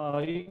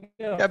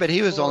 Yeah, but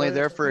he was only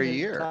there for a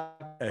year.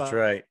 That's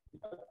right.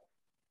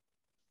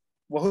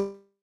 Well, who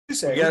do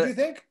you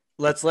think?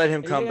 Let's let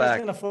him come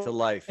back to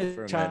life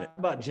for a minute.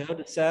 About Joe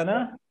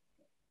DeSena.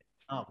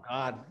 Oh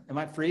God, am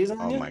I freezing?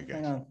 Oh my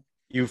God,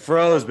 you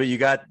froze, but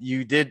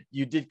you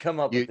did come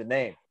up with the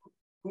name.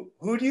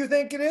 Who do you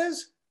think it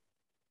is?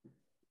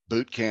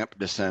 Boot Camp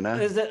DeSena.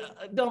 Is it?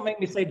 Don't make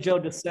me say Joe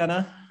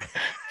DeSena.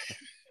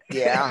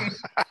 Yeah.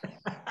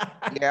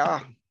 Yeah.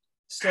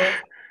 So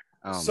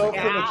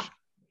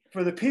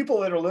for the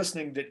people that are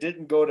listening that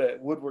didn't go to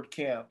Woodward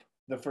Camp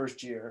the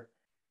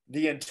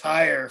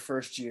entire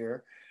first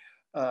year,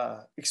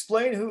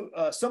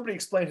 somebody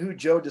explain who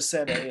Joe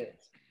DeSena is.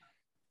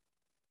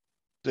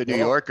 The New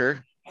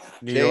Yorker.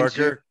 New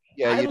Yorker.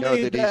 You know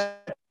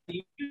that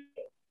he's.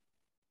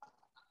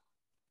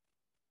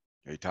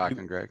 Are you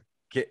talking, Greg?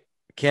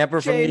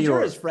 Camper from New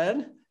York. His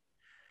friend.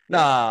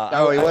 Nah.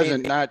 No, he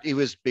wasn't. He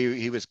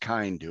was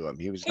kind to him.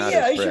 He was not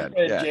his friend.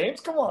 James,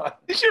 come on.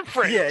 He's your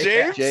friend,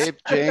 James.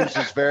 James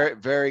is very,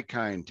 very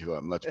kind to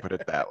him. Let's put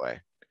it that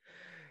way.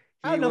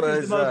 I don't know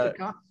if he's the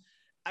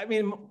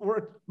most.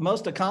 We're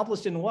most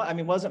accomplished in what?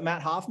 Wasn't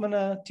Matt Hoffman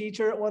a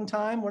teacher at one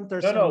time? Weren't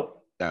there? No.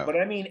 But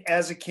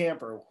as a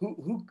camper,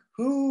 who?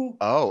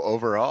 Oh,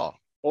 overall.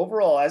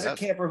 Overall, as a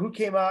camper, who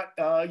came out,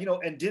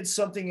 and did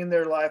something in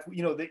their life,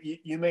 that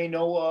you may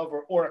know of,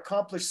 or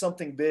accomplished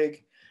something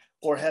big,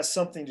 or has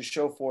something to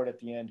show for it at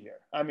the end here.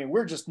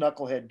 We're just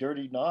knucklehead,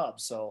 dirty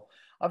knobs. So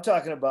I'm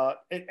talking about,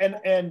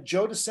 and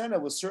Joe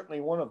DeSena was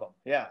certainly one of them.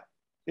 Yeah,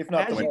 if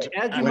not the one.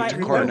 As you might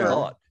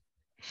remember,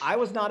 I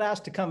was not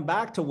asked to come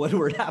back to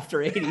Woodward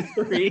after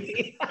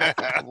 '83.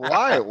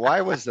 Why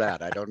was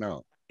that? I don't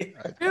know.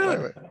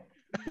 Dude.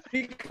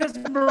 Because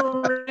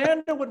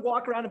Miranda would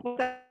walk around and put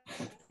that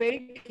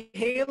fake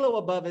halo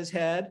above his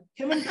head.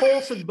 Him and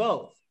Polson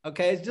both.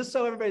 Okay, just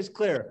so everybody's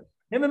clear.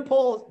 Him and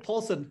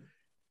Polson,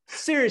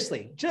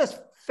 seriously,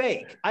 just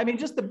fake.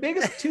 Just the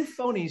biggest two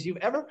phonies you've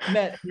ever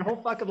met in your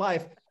whole fucking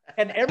life.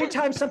 And every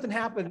time something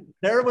happened,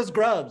 there was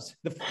Grubbs,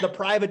 the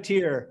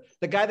privateer,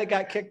 the guy that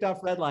got kicked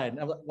off Red Line.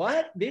 I'm like,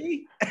 what?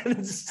 Me?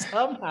 And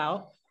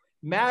somehow,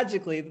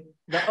 magically,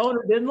 the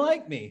owner didn't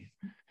like me.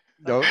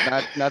 No,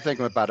 nothing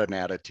about an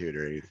attitude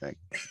or anything.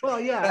 Well,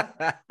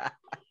 yeah.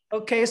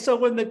 Okay, so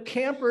when the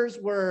campers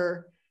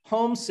were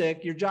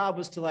homesick, your job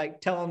was to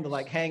tell them to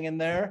hang in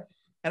there.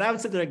 And I would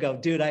sit there and go,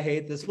 dude, I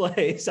hate this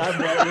place. I'm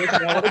right with you.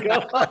 I want to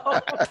go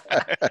home.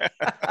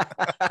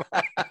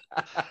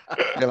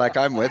 You're like,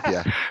 I'm with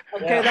you.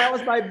 Okay, that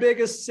was my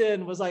biggest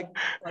sin was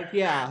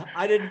yeah,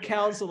 I didn't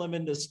counsel him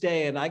into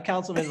staying. I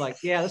counseled him in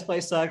yeah, this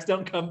place sucks.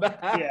 Don't come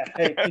back. Yeah.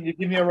 Hey, can you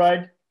give me a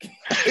ride?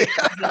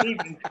 Can you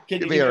Give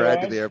give me a a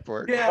ride to the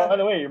airport. Yeah. By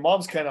the way, your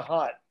mom's kind of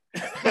hot.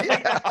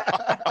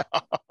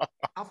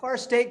 How far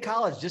State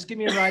College? Just give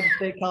me a ride to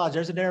State College.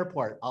 There's an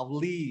airport. I'll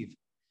leave.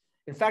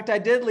 In fact, I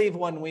did leave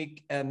one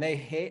week, and they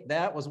hate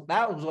that was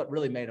what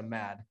really made them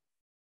mad.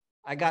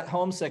 I got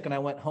homesick, and I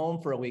went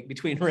home for a week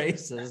between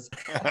races.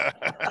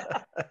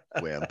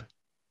 Wimp.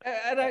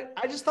 And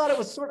I just thought it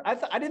was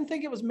I didn't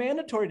think it was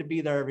mandatory to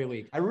be there every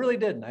week. I really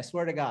didn't. I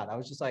swear to God. I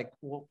was just like,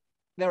 well,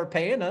 they were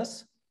paying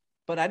us,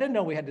 but I didn't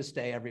know we had to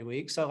stay every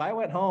week. So I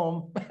went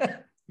home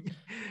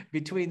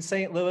between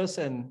St. Louis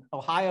and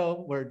Ohio,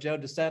 where Joe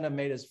DeSena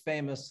made his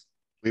famous.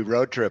 We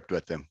road tripped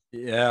with him.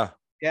 Yeah.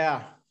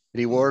 Yeah.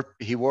 He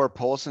wore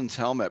Polson's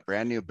helmet,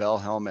 brand new Bell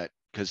helmet,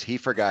 because he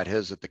forgot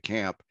his at the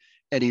camp,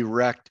 and he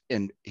wrecked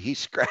and he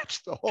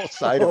scratched the whole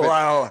side of it.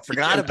 Wow, I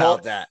forgot And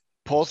about that.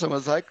 Polson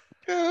was like,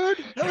 dude,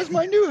 that was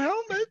my new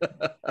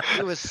helmet.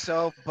 He was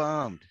so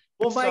bummed.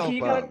 Well, Mike,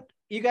 So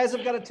you guys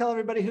have got to tell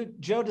everybody who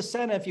Joe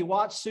DeSena, if you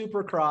watch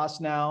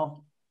Supercross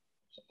now,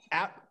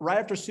 right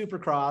after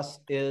Supercross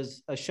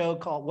is a show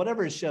called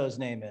whatever his show's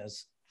name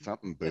is.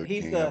 something boot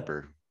he's camp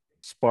or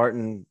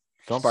Spartan.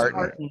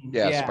 Spartan.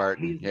 Yeah,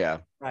 Spartan. Yeah.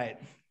 Right.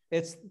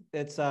 It's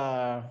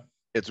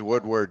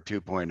Woodward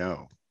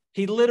 2.0.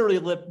 he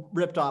literally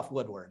ripped off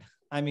Woodward.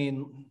 I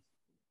mean,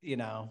 you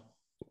know.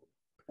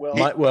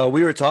 Well,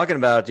 We were talking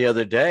about it the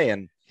other day,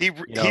 and He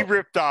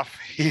ripped off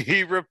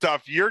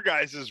your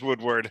guys'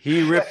 Woodward.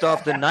 he ripped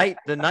off the night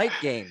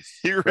games.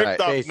 He ripped Right,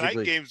 off basically.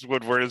 night games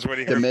Woodward is what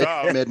he The ripped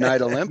off.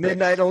 Midnight Olympics.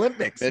 Midnight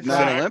Olympics. Midnight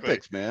Exactly.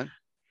 Olympics, man.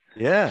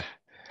 Yeah.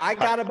 I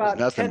got There's about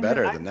nothing 10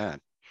 better minutes. than that.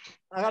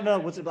 I don't know.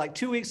 Was it like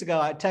 2 weeks ago?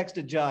 I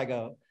texted Joe. I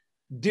go,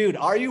 dude,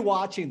 are you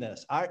watching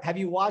this? Have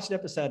you watched an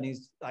episode? And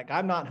he's like,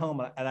 I'm not home.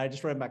 And I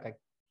just wrote him back like,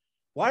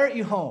 why aren't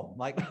you home?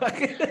 Like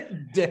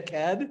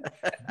dickhead,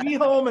 be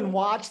home and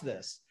watch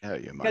this. Hell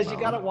yeah, my Because you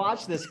mom. got to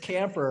watch this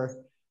camper.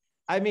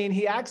 I mean,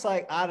 he acts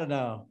like, I don't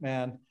know,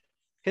 man.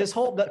 His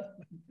whole,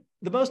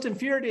 the most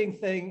infuriating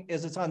thing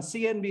is it's on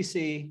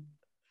CNBC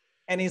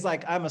and he's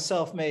like, I'm a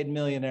self-made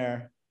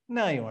millionaire.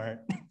 No, you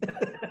weren't.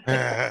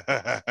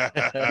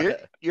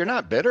 You're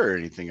not bitter or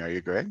anything, are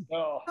you, Greg?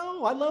 no.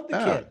 No, I love the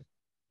Oh. kid.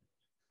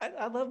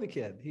 I love the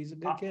kid. He's a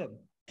good kid.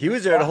 He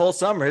was there the whole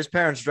summer. His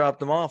parents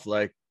dropped him off,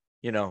 like,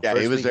 Yeah,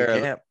 first he was week of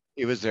there. camp.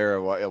 He was there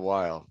a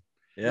while.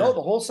 Yeah. No,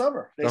 the whole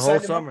summer. They The signed whole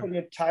him up summer. for the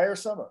entire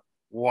summer.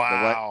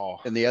 Wow.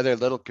 And the other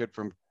little kid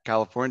from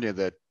California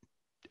that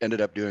ended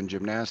up doing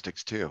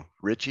gymnastics too.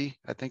 Richie,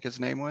 I think his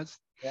name was.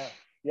 Yeah.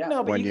 Yeah. No,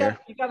 but 1 you year.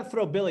 got to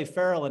throw Billy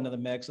Farrell into the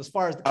mix as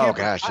far as the Oh camper.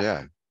 gosh,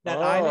 yeah.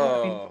 I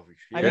know.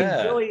 I mean,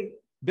 yeah.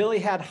 Billy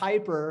had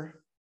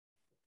hyper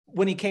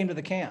when he came to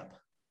the camp.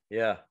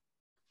 Yeah.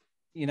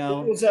 You It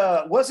know, was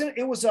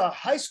a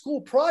high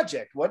school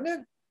project, wasn't it?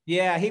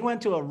 yeah, he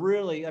went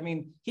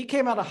to he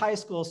came out of high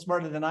school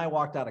smarter than I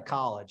walked out of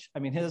college. I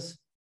mean, his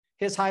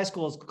high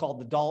school is called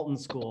the Dalton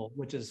School,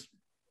 which is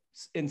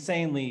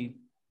insanely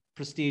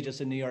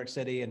prestigious in New York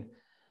City. And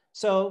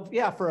so,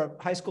 yeah, for a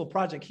high school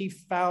project, he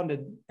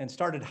founded and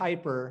started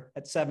Hyper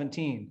at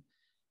 17.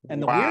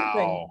 And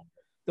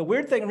the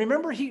weird thing,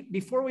 remember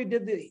before we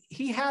did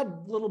he had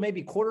little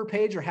maybe quarter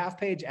page or half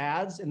page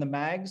ads in the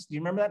mags. Do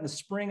you remember that in the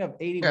spring of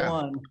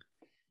 81? Yeah.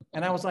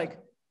 And I was like,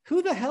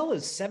 who the hell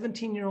is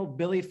 17-year-old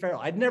Billy Farrell?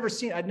 I'd never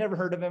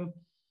heard of him.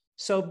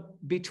 So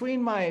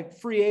between my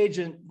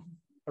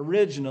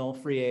original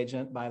free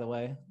agent, by the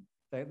way,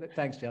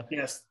 thanks, Joe.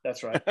 Yes,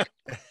 that's right.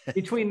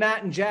 Between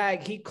that and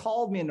Jag, he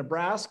called me in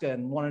Nebraska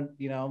and wanted,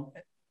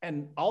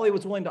 and all he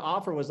was willing to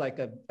offer was like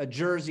a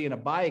jersey and a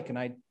bike. And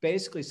I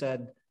basically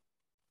said,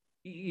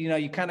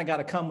 you kind of got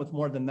to come with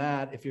more than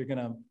that if you're going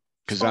to.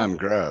 Because I'm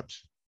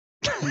Grubbs.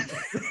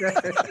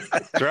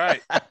 That's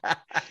right.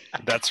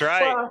 That's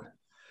right.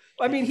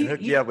 Well, I mean, He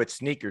hooked you up with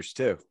sneakers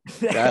too.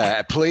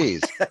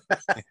 Please.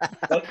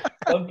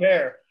 One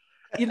pair.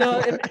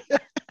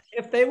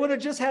 If they would have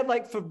just had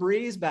like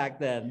Febreze back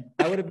then,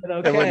 I would have been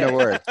okay. It wouldn't have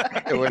worked.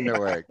 It wouldn't have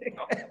worked.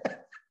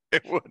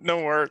 It wouldn't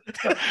have worked.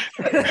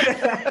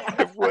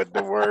 It wouldn't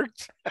have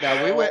worked.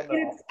 Now we went.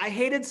 I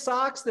hated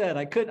socks then.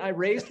 I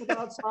raced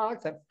without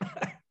socks.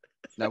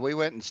 Now we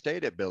went and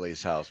stayed at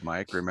Billy's house,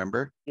 Mike.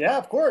 Remember? Yeah,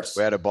 of course.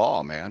 We had a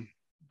ball, man.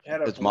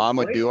 His mom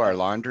would do our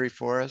laundry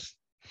for us.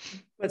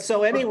 But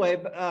so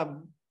anyway,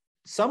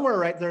 somewhere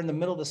right there in the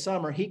middle of the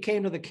summer, he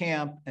came to the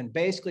camp and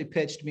basically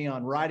pitched me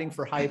on riding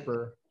for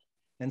Hyper,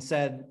 and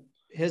said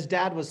his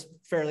dad was a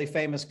fairly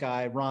famous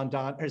guy,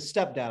 his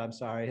stepdad, I'm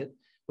sorry,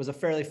 was a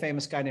fairly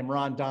famous guy named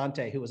Ron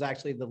Dante, who was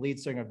actually the lead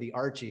singer of the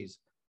Archies.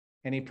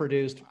 And he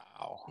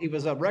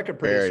was a record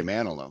producer. Barry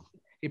Manilow.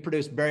 He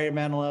produced Barry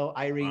Manilow,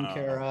 Irene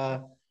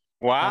Cara.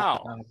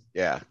 Wow.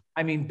 Yeah.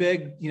 I mean,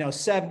 big,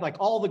 7, like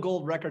all the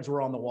gold records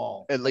were on the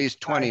wall. At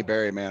least 20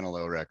 Barry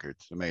Manilow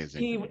records.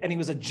 Amazing. He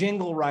was a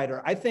jingle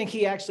writer. I think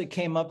he actually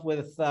came up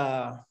with,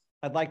 I'd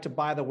like to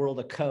buy the world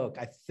a Coke.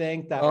 I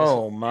think that was.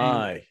 Oh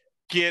my.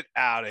 Get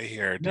out of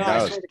here, dude.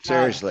 No,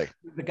 seriously.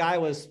 The guy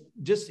was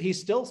he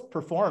still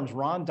performs,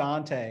 Ron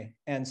Dante.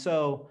 And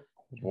so,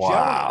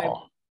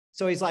 wow.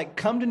 So he's like,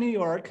 come to New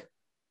York,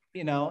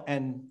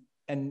 and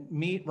and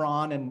meet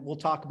Ron, and we'll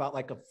talk about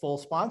like a full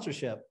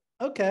sponsorship.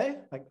 Okay.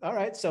 Like, all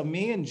right. So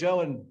me and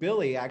Joe and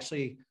Billy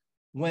actually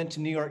went to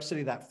New York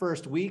City that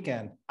first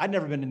weekend. I'd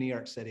never been to New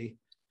York City.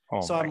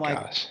 Oh So my I'm like,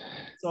 gosh.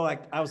 so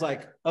like, I was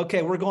like,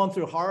 okay, we're going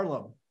through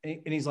Harlem. And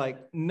he's like,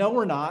 no,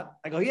 we're not.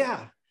 I go,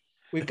 yeah,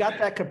 we've got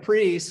that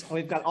Caprice.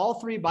 We've got all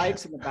 3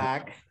 bikes in the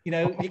back, you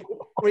know,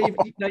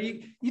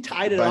 you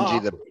tied it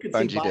off. You could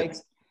see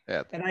bikes.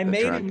 Yeah, and I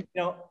made him,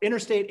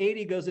 Interstate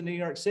 80 goes to New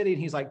York City,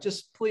 and he's like,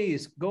 just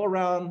please go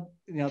around,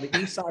 the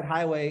East Side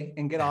Highway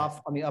and get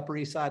off on the Upper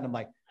East Side. And I'm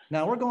like,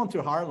 no, we're going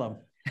through Harlem.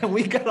 And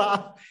we got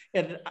off,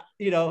 and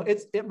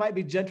it might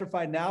be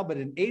gentrified now, but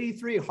in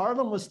 '83,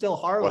 Harlem was still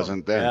Harlem.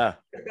 Wasn't then. Yeah.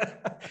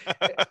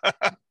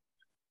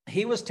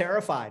 He was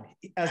terrified.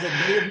 As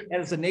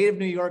a native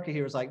New Yorker,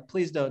 he was like,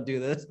 please don't do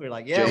this. We're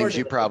like, yeah. James,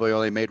 you probably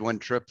only made 1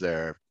 trip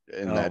there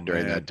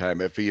during that time,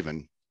 if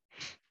even.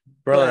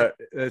 Brother,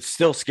 it's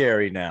still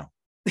scary now.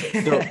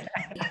 So,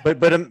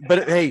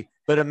 but hey,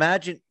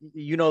 imagine,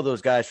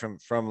 those guys from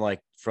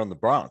the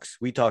Bronx.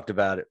 We talked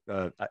about it.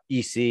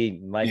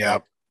 EC, Mike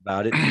talked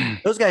about it.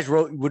 Those guys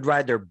would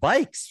ride their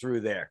bikes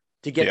through there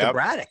to get to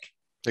Braddock.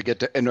 To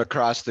get to and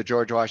across the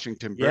George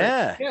Washington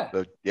Bridge.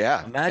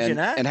 Yeah. Imagine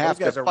that. And have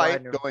to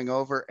fight going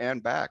over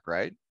and back,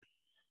 right?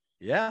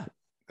 Yeah.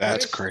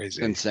 That's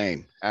crazy.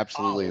 Insane.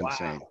 Absolutely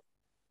insane.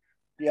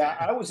 Yeah,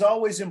 I was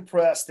always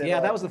impressed.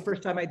 That was the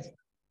first time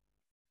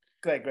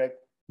Go ahead, Greg.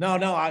 No,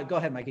 go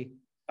ahead, Mikey.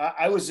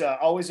 I was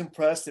always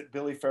impressed that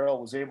Billy Farrell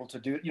was able to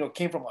do,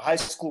 came from a high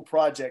school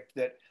project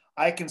that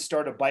I can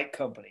start a bike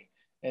company,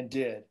 and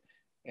did.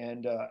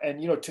 And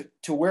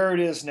to where it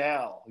is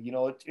now,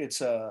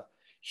 it's a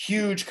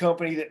huge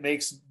company that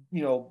makes,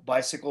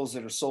 bicycles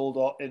that are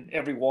sold in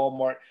every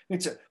Walmart.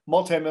 It's a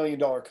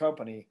multi-million-dollar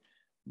company,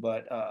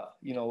 but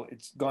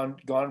it's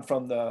gone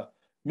from the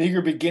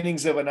meager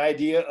beginnings of an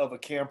idea of a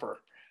camper.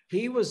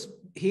 He was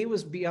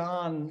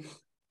beyond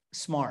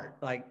smart.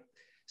 Like,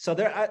 so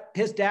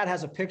his dad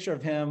has a picture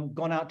of him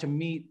going out to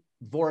meet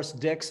Boris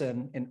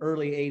Dixon in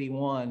early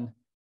 '81,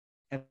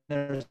 and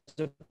there's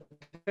a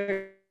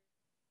picture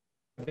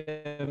of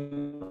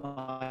him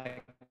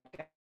like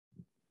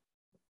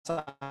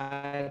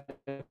outside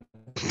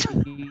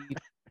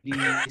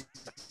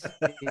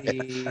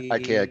I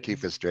can't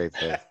keep a straight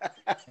face.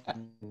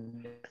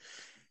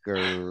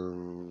 Greg.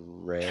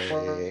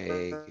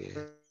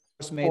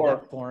 Made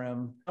that for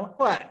him.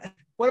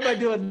 What am I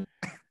doing?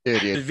 So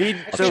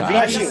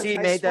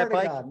VDC made that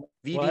bike?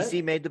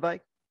 VDC made the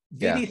bike?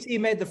 VDC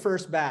made the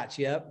first batch.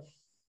 Yep.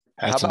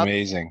 That's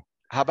amazing.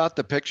 How about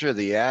the picture of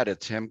the ad?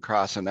 It's him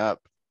crossing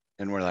up,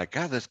 and we're like,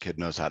 God, this kid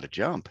knows how to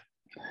jump.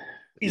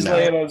 He's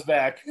laying on his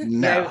back.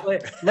 No.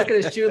 Look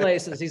at his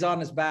shoelaces. He's on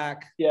his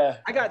back. Yeah.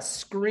 I got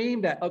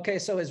screamed at. Okay,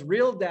 so his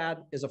real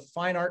dad is a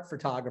fine art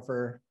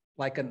photographer,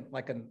 like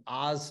an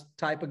Oz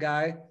type of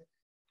guy.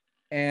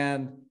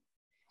 And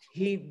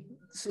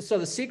so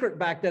the secret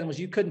back then was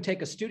you couldn't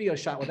take a studio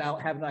shot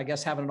without having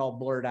it all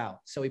blurred out.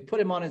 So he put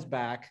him on his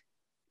back,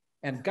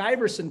 and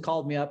Guyverson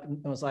called me up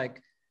and was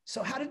like,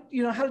 so how did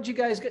you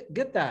guys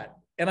get that?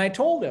 And I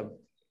told him.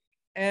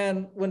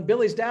 And when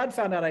Billy's dad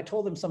found out, I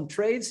told him some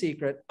trade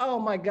secret. Oh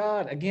my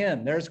God.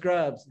 Again, there's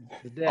Grubbs.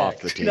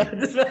 Off the team. Off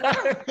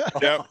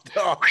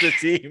the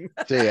team.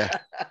 See ya.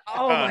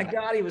 Oh my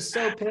God. He was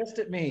so pissed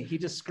at me. He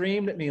just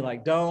screamed at me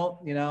like,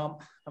 don't,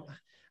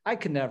 I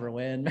could never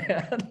win,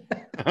 man.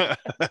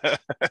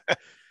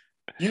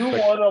 You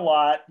won a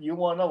lot.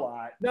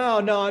 No,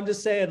 I'm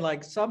just saying,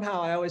 like,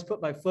 somehow I always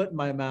put my foot in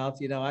my mouth.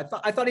 I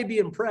thought he'd be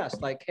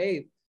impressed. Like,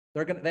 hey,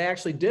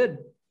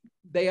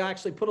 they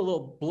actually put a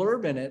little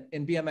blurb in it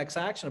in BMX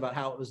Action about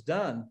how it was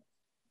done.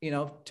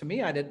 To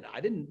me, I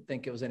didn't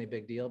think it was any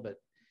big deal, but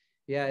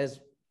yeah,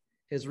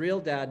 his real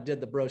dad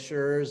did the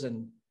brochures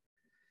and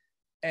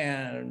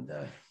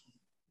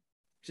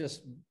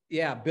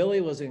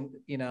Billy was in,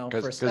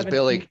 because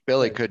Billy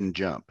couldn't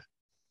jump.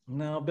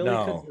 No, Billy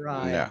couldn't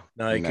ride.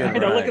 No, he couldn't.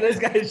 Look at this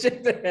guy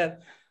shaking their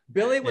head.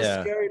 Billy was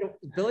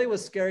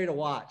scary to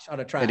watch on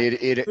a track. And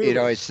he'd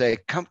always say,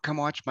 come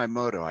watch my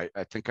moto. I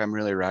think I'm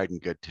really riding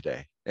good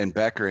today. And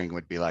Beckering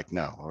would be like,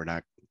 no, we're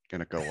not going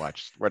to go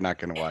watch. We're not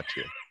going to watch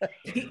you.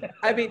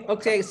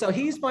 Okay. So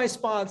he's my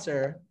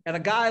sponsor and a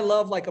guy I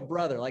love like a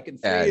brother, like in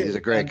 3 years. He's a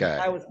great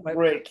guy.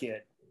 Great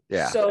kid.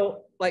 Yeah.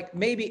 So like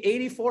maybe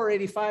 84,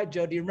 85,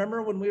 Joe, do you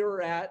remember when we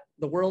were at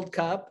the World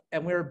Cup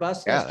and we were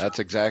busting? Yeah, that's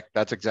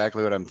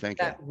exactly what I'm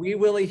thinking. That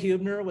Willie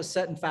Hubner was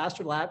setting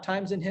faster lap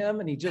times than him,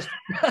 and he just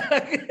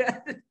but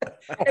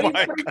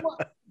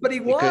he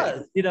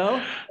was,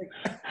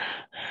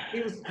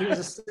 he was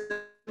a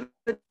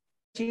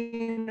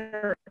 17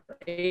 or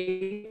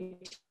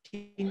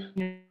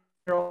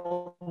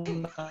 18-year-old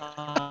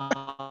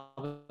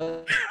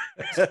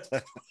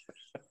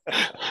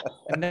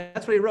and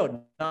that's what he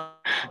wrote.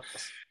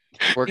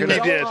 We're gonna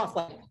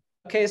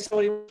okay, so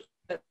we're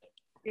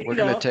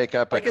gonna take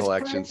up a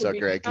collection so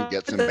Greg can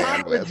get some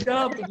bandwidth.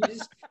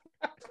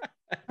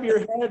 Your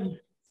head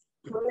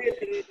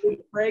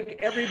break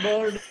every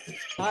bone,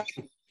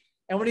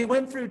 and when he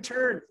went through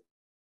turns,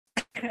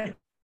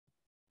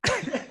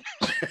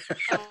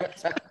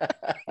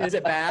 Is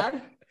it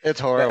bad? It's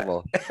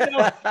horrible.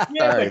 Yeah,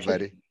 Sorry, but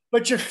buddy.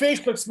 But your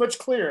face looks much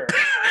clearer.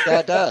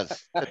 That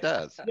does. It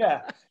does.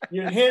 Yeah,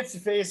 your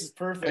handsome face is And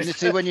perfect. you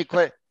see,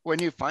 when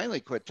you finally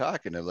quit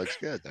talking, it looks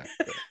good. Then.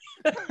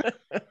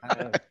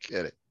 I'm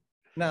kidding.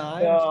 No.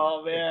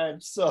 Oh man,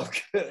 so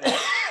good.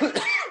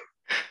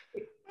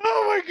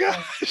 Oh my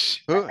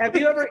gosh. Who- Have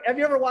you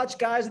ever watched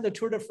guys in the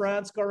Tour de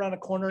France go around a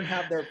corner and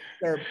have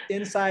their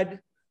inside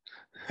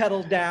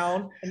pedal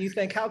down, and you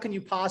think, how can you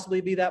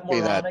possibly be that Be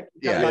that- moronic?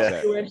 yeah, About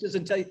exactly. 2 inches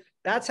and tell you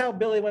that's how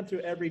Billy went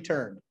through every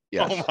turn.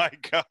 Yes. Oh my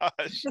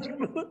gosh.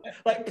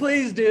 Like,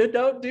 please, dude,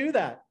 don't do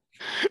that.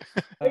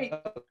 Hey,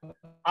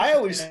 I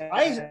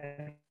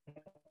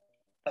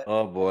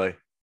Oh boy.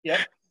 yep.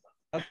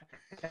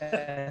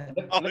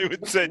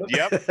 Hollywood said,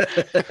 "Yep."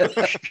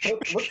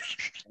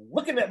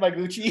 Looking at my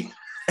Gucci.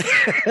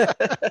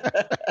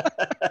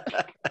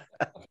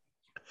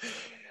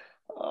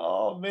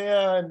 Oh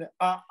man,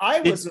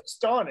 I was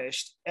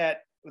astonished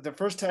at the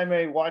first time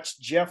I watched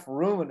Jeff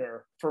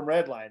Ruiner from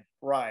Redline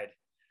ride.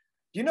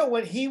 You know,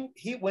 when he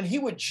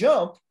would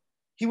jump,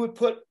 he would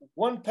put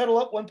one pedal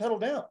up, one pedal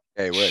down.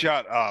 Hey, would.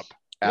 Shut up.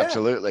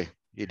 Absolutely.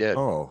 He did.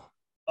 Oh.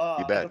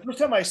 You bet. The first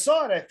time I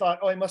saw it, I thought,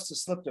 oh, I must have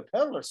slipped a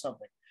pedal or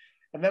something.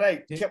 And then I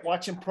kept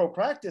watching pro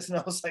practice, and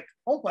I was like,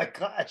 oh my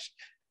gosh,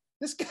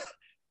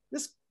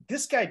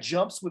 this guy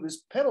jumps with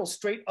his pedals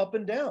straight up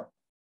and down.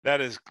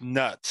 That is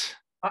nuts.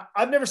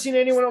 I've never seen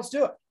anyone else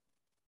do it.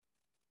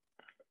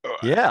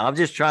 Yeah, I'm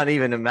just trying to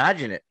even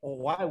imagine it. Well,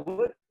 why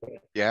would?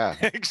 Yeah.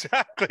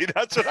 Exactly.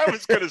 That's what I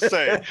was going to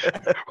say.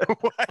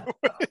 Why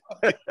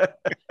would-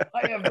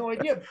 I have no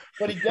idea,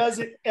 but he does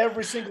it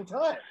every single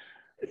time.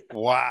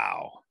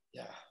 Wow.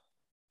 Yeah,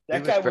 He that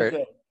was guy was very-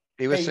 good.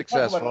 He was Hey, you talk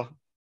about successful.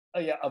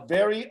 Yeah, a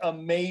very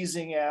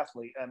amazing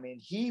athlete. I mean,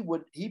 he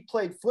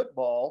played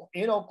football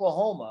in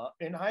Oklahoma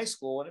in high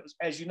school, and it was,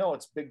 as you know,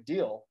 it's a big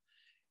deal.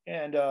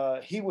 And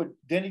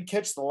he'd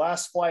catch the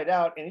last flight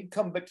out, and he'd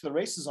come back to the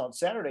races on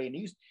Saturday,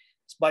 and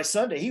by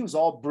Sunday he was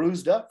all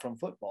bruised up from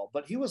football.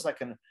 But he was like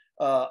an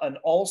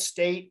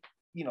all-state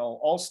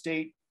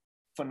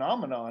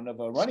phenomenon of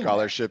a running back.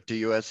 Scholarship to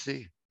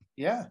USC.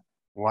 Yeah,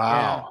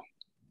 Wow.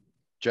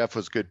 Jeff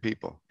was good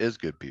people. Is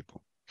good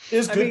people.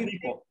 is I good mean-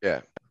 people.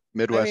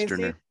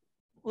 Midwesterner.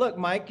 Look,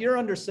 Mike, you're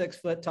under 6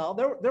 foot tall.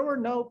 There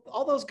were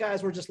all those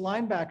guys were just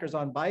linebackers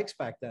on bikes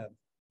back then.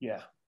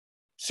 Yeah,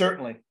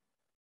 certainly.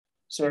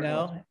 You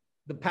know,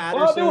 the Well,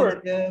 Pattersons, there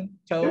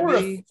were a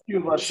Toby. few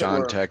of us that Sean,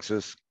 were-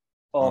 Texas.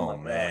 Oh, my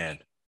man.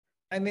 gosh.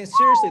 I mean,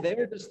 seriously,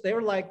 they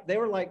were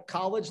like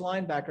college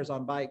linebackers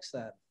on bikes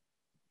then.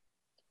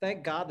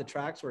 Thank God the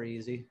tracks were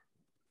easy.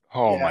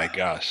 Oh Yeah. my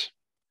gosh.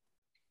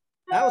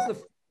 That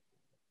was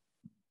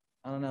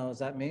I don't know. Is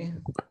that me?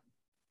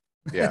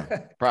 Yeah, Could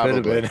have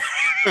probably. been.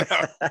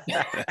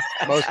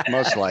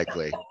 Most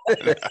likely.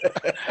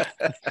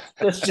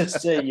 Let's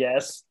just say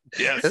yes.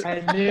 Yes. I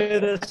knew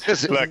this.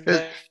 His, Look,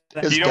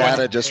 his you know what-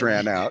 data just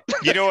ran out.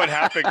 You know what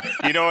happened?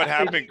 You know what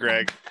happened,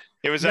 Greg?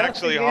 It was Nothing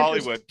actually interesting.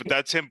 Hollywood, but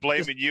that's him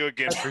blaming you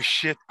again for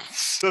shit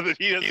so that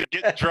he doesn't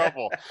get in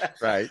trouble.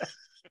 Right.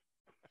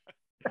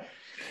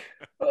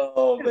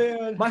 Oh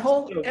man, My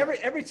whole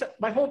every time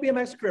my whole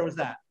BMX career was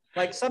that.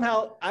 Like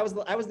somehow I was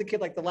the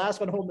kid, like the last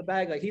one holding the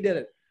bag, like he did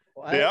it.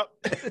 What? Yep.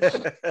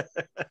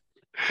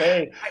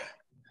 Hey,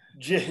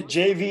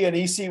 JV and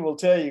EC will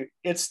tell you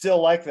it's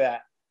still like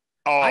that.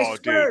 I Oh,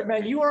 swear, dude.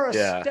 man, you are a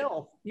Yeah.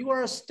 stealth. You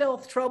are a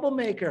stealth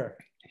troublemaker.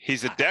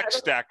 He's a deck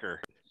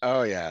stacker.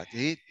 Oh yeah.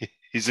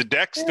 He's a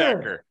deck Yeah.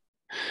 stacker.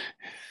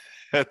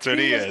 That's what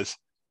he He was- is.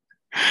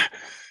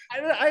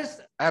 I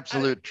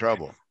Absolute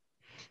trouble.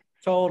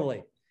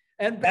 totally.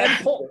 And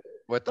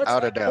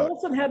Without a doubt.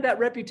 Olson had that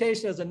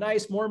reputation as a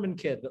nice Mormon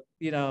kid,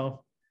 you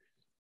know.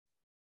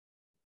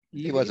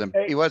 He wasn't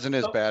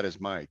as bad as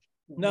Mike.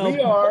 No,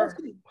 We are-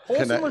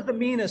 Olson was the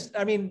meanest.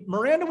 I mean,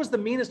 Miranda was the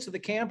meanest to the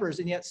campers,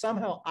 and yet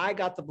somehow I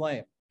got the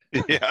blame.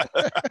 Yeah.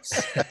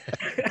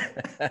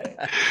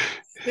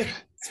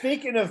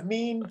 Speaking of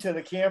mean to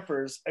the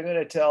campers, I'm going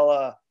to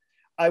tell.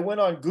 I went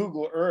on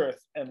Google Earth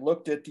and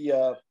looked at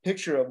the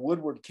picture of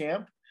Woodward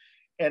Camp,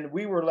 and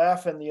we were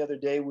laughing the other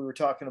day. We were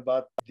talking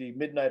about the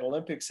Midnight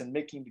Olympics and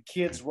making the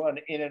kids run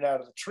in and out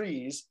of the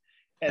trees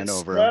and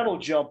over 'em. straddle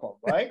jump them,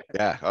 right?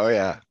 Yeah. Oh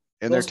yeah.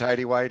 In their Those-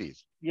 tidy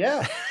whities.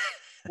 Yeah.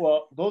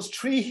 Well, those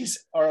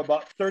trees are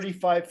about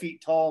 35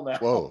 feet tall now.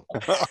 Whoa.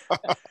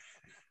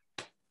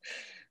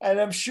 And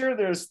I'm sure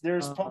there's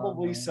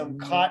probably some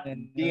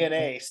cotton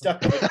DNA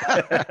stuck in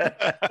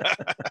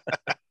it.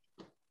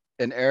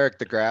 And Eric,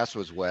 the grass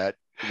was wet.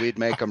 We'd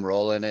make them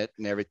roll in it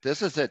and everything.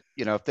 This is it.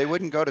 You know, if they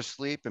wouldn't go to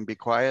sleep and be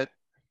quiet,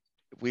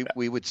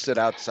 we would sit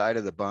outside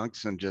of the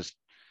bunks and just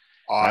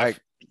all right,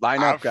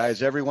 line up,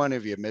 guys. Every one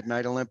of you,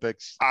 Midnight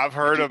Olympics. I've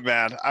heard them,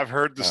 man. I've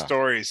heard the Oh.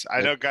 stories.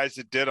 I know guys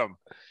that did them.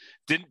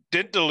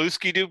 Didn't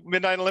Deluski do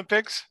Midnight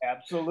Olympics?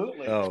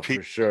 Absolutely. Oh,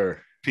 for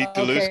sure. Pete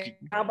Deluski. Okay,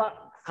 how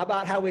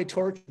about how we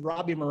tortured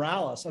Robbie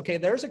Morales? Okay,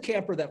 there's a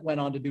camper that went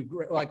on to do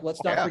great. Like,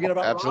 let's not Yeah, forget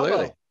about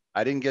absolutely. Robbo.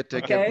 I didn't get to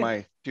Okay. give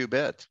my 2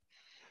 bits.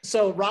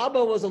 So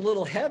Robbo was a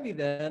little heavy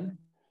then.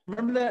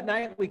 remember that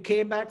night we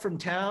came back from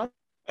town?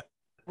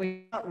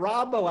 We got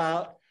Robbo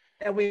out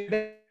and we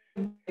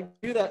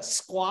do that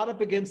squat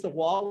up against the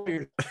wall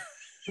where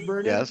you're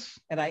burning. Yes.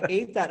 And I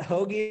ate that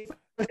hoagie.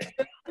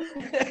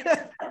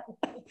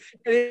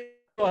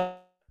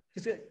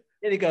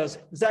 And he goes,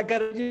 "Is that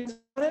got onions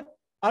on it?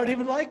 I don't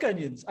even like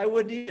onions. I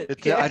wouldn't eat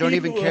it." I don't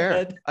even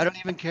care. I don't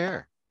even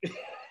care.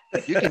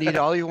 You can eat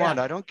all you want.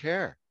 I don't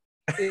care.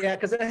 Yeah,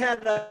 because it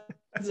had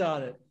onions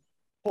on it.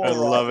 I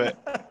love it.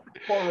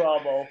 Poor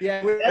Robbo.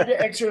 Yeah, We had to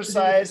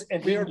exercise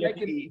and we we were were making.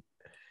 making. Eat.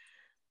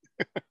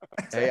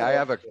 Hey, I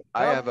have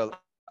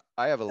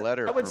a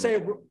letter. I would from-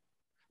 say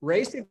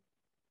racing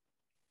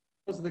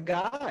was the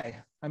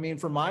guy. I mean,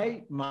 for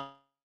my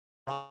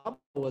Rob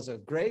was a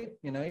great,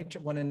 he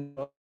went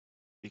into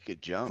he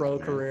could jump. pro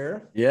man.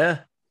 career. Yeah.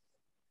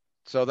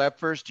 So that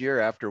first year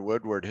after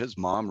Woodward, his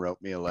mom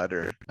wrote me a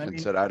letter and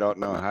said, "I don't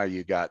know how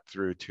you got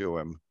through to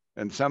him."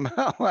 And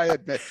somehow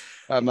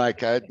I'm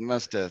like, I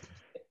must have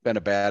been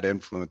a bad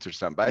influence or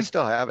something. But I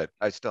still have it.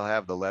 I still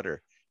have the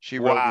letter. She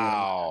wrote me.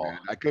 Wow.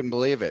 I couldn't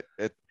believe it.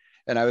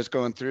 And I was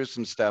going through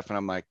some stuff, and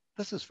I'm like,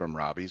 "This is from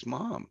Robbie's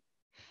mom."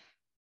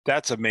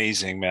 That's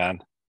amazing,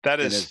 man.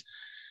 That And is.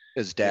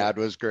 his dad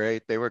was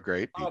great. They were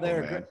great people, Oh, they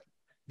were man. great.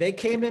 They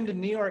came into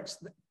New York.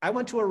 I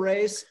went to a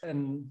race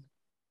in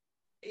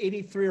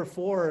 83 or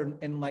 4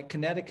 in like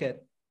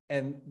Connecticut,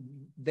 and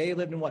they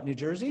lived in what, New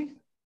Jersey?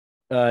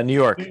 New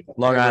York,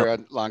 Long They were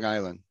Island. at Long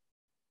Island.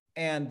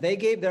 And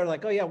they're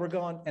like, "Oh yeah, we're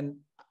going." And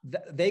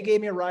they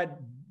gave me a ride.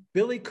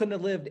 Billy couldn't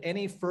have lived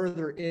any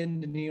further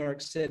into New York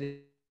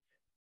City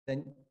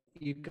than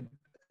you could.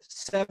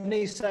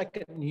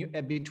 72nd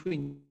and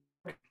between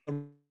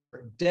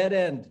dead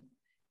end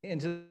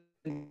into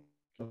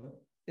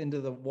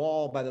the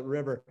wall by the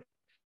river.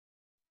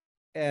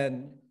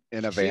 And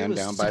In a she van was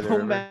down by the so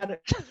river. mad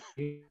at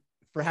me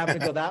for having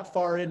to go that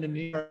far into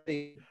New York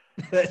City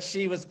that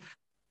she was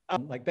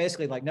like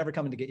basically like never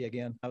coming to get you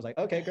again. I was like,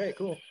 okay, great,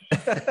 cool.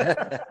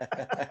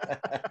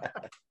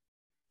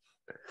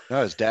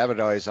 No, his dad would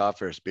always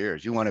offer us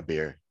beers. You want a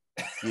beer?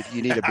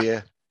 You need a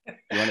beer?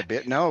 You want a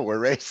beer? No, we're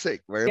racing.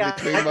 We're in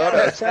between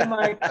motos.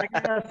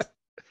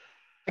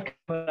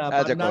 I'm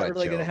How's it not going,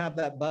 really going to Joe? have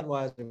that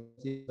Budweiser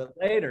with you, but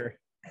later.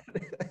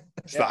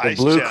 It's the The ice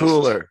blue chest.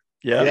 cooler.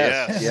 Yeah.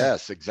 Yes.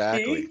 Yes,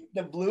 exactly. See?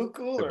 The blue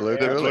cooler. blue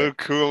The man. cooler. blue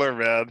cooler,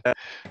 man.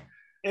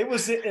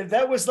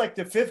 That was like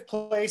the 5th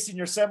place in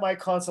your semi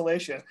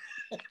consolation.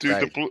 Dude,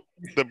 Right.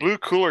 the blue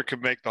cooler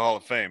could make the Hall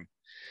of Fame.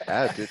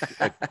 Yeah,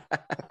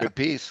 good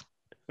piece.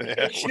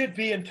 It should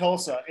be in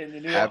Tulsa in the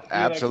New York.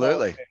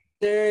 Absolutely.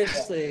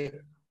 Seriously.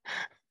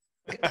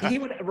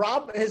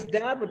 His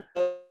dad would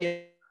go,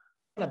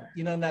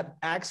 in that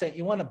accent,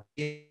 you want to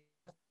be,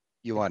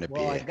 You want a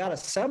well, I beer? got a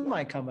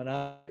semi coming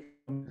up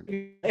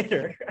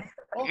later.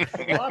 I'll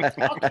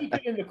keep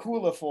it in the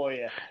cooler for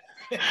you.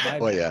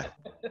 Oh yeah.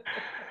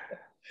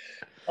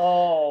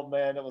 Oh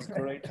man, that was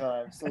great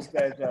times. Those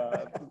guys,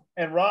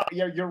 and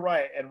you're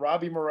right. And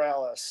Robbie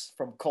Morales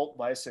from Colt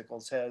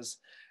Bicycles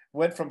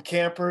went from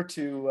camper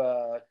to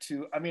a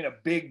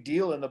big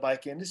deal in the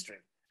bike industry.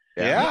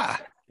 Yeah.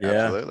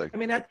 Absolutely. I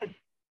mean, at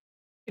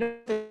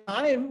the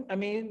time,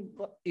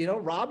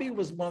 Robbie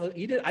was one of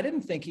the, I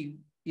didn't think he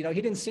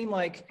didn't seem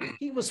like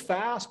he was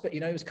fast, but he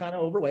was kind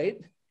of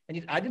overweight.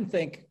 And I didn't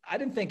think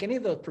any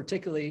of those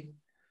particularly.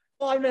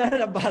 Well, I'm not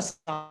gonna bust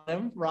on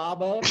him,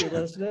 Robbo, if you're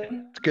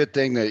listening. It's a good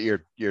thing that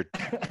you're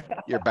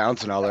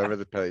bouncing all over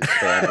the place,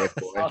 bandwidth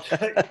boy.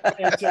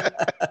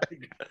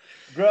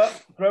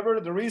 Grubber,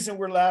 the reason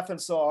we're laughing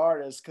so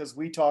hard is because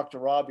we talked to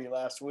Robbie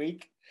last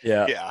week,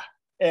 Yeah. Yeah.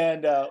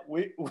 and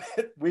we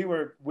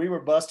were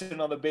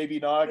busting on the baby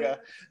Naga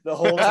the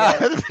whole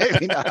time.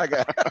 Baby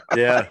Naga.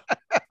 Yeah.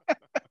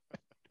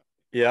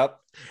 Yep.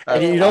 That's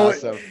And you know,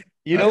 awesome.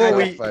 you know That's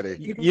what so we,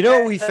 funny. you know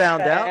what we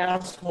found out?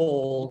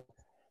 Asshole.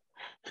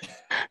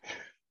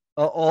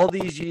 All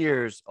these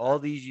years,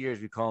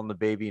 we call him the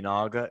baby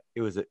Naga.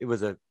 It was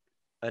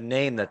a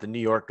name that the New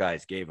York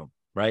guys gave him,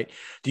 right?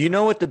 Do you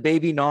know what the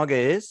baby Naga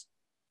is?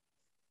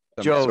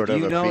 Some Joe, sort do of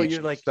you a know? beach-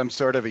 You're like, some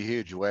sort of a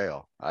huge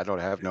whale. I don't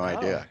have no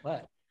idea.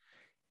 What?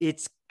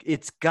 it's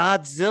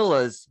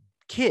Godzilla's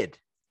kid,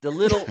 the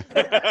little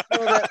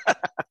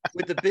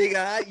with the big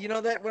eye. You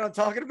know that what I'm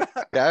talking about?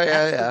 Yeah,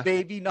 That's yeah. the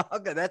baby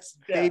Naga. That's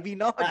Yeah. baby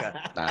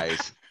Naga.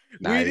 Nice.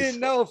 We Nice. didn't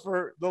know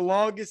for the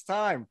longest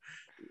time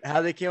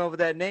how they came up with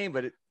that name,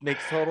 but it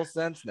makes total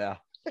sense now.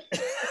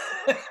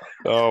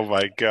 Oh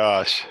my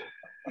gosh.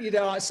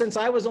 Since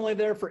I was only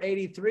there for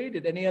 83,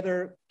 did any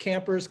other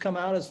campers come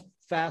out as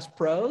fast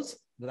pros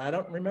that I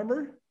don't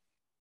remember?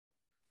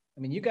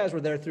 I mean, you guys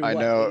were there through I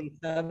what, know.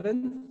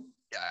 87?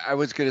 I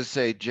was gonna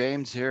say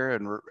James here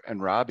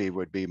and Robbie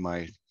would be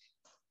my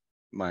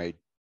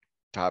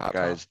top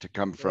guys to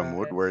come from Right.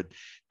 Woodward.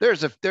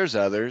 There's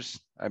others.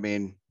 I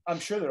mean, I'm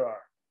sure there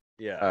are.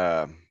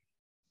 Yeah.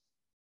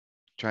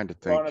 trying to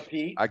think. Ron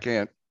Pete. I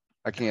can't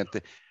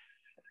think.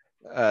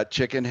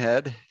 Chicken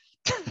Head,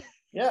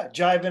 Yeah,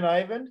 Jivin'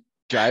 Ivan,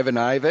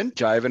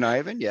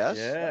 yes.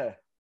 Yeah.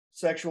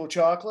 Sexual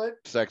Chocolate.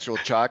 Sexual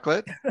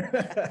Chocolate,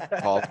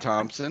 Paul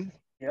Thompson.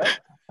 Yeah.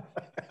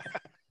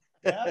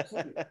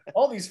 Absolutely.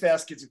 All these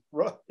fast kids.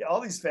 Romeo.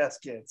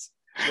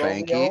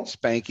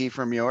 Spanky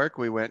from York.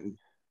 We went and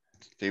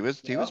he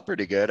was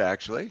pretty good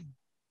actually.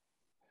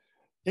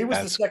 He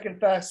was the second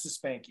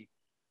fastest Spanky.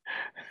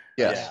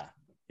 Yes.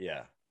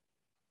 Yeah.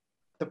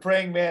 The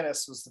praying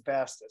mantis was the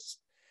fastest.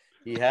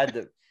 He had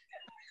the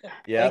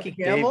yeah.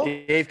 Campbell?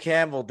 Dave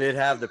Campbell did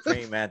have the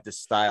praying mantis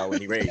style when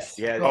he raced.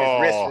 Yeah,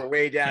 his wrists were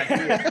way down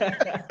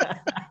here.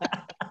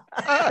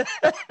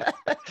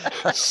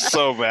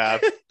 So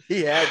bad.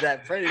 He had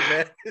that praying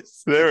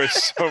mantis. They were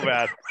so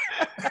bad.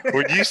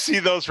 When you see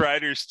those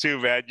riders too,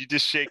 man, you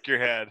just shake your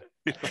head.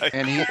 You're like,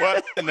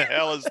 what in the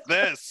hell is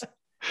this?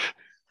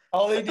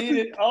 All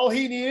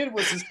he needed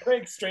was his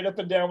crank straight up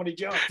and down when he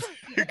jumped.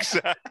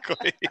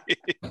 Exactly.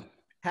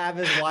 Have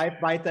his wife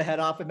bite the head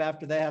off him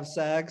after they have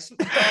sex.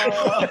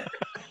 I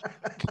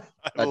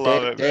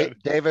love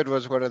it, David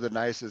was one of the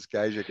nicest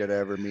guys you could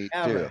ever meet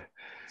too.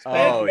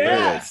 Oh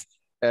yeah.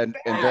 And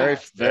very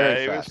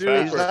Yeah, fast.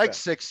 He's like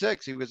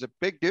 6'6". He was a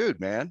big dude,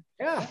 man.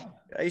 Yeah.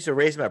 I used to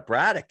race him at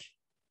Braddock.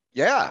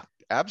 Yeah,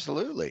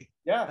 absolutely.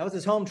 Yeah. That was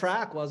his home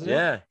track, wasn't it?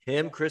 Yeah,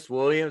 him, Chris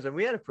Williams, and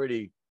we had a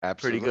pretty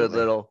good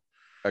little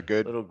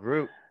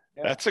group.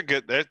 Yeah. That's a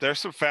good. There's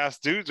some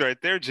fast dudes right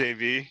there,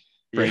 JV.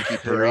 Frankie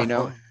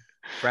Perino.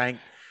 Frank.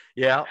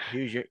 Yeah,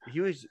 he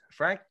was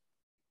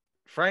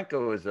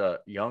Franco was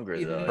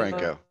younger though.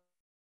 Franco.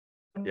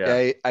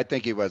 Yeah. I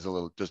think he was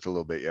just a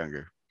little bit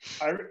younger.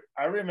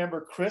 I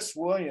remember Chris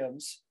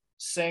Williams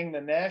sang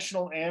the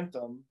national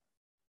anthem.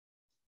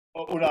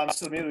 Oh no,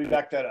 let me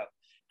back that up.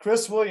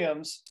 Chris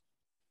Williams.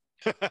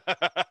 I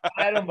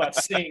don't know about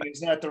sing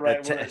is not the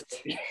right word.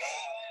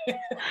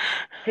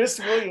 Chris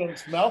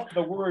Williams mouthed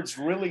the words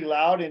really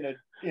loud in a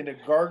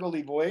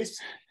gargly voice.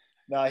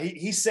 Now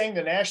he sang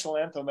the national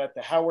anthem at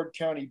the Howard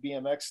County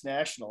BMX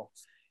National,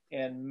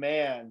 and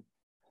man,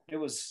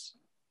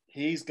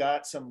 he's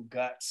got some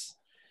guts.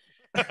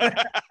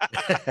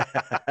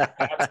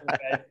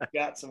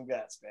 got some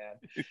guts, man.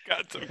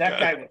 That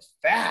guy was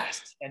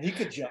fast, and he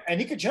could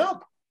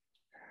jump.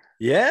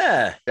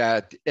 Yeah.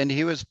 Yeah, and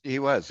he was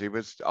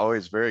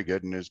always very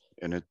good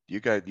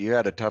you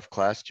had a tough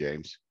class,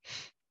 James.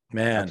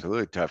 Man,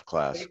 absolutely tough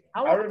class.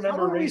 How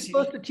are we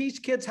supposed to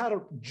teach kids how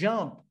to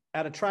jump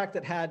at a track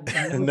that had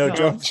no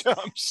jumps?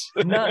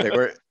 None.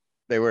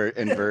 They were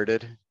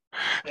inverted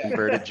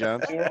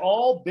jumps. They were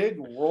all big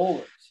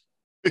rollers.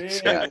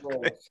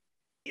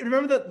 You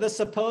remember the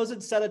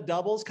supposed set of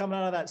doubles coming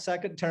out of that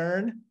second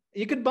turn?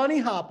 You could bunny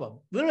hop them.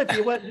 Literally, if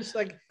you went you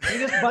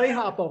just bunny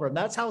hop over them.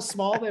 That's how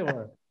small they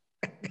were.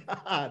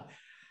 God,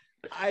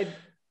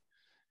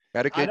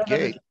 had a good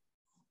gate.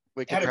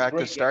 We could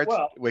practice starts.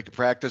 We could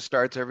practice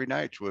starts every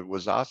night. It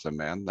was awesome,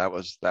 man. That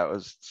was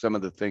some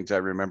of the things I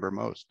remember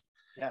most.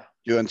 Yeah,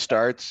 doing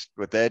starts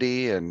with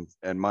Eddie and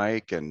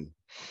Mike and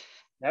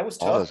that was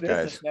all tough those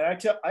business, guys.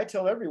 man. I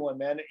tell everyone,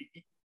 man,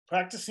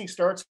 practicing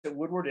starts at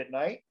Woodward at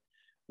night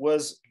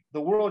was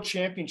the World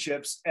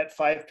Championships at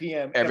 5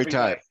 p.m. every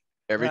time. night.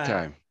 Every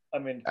time. I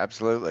mean,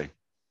 absolutely.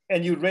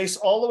 And you'd race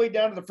all the way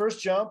down to the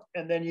first jump,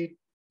 and then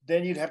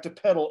you'd have to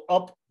pedal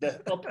up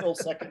the uphill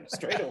second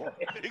straightaway.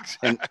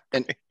 Exactly.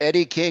 And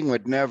Eddie King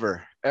would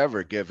never,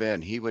 ever give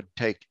in. He would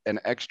take an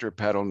extra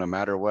pedal no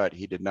matter what.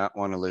 He did not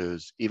want to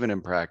lose, even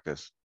in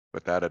practice,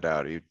 without a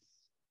doubt. It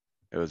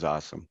was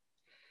awesome.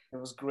 It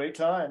was great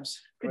times.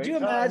 Could you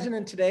imagine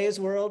in today's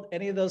world,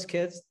 any of those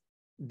kids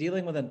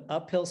dealing with an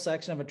uphill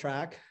section of a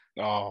track?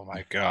 Oh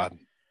my God.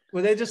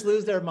 Would they just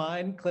lose their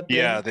mind?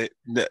 Yeah,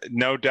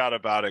 no doubt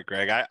about it,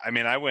 Greg.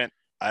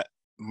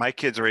 My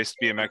kids raced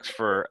BMX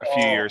for a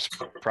few years,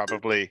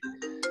 probably.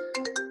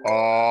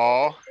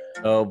 Oh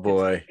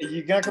boy.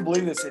 You're not gonna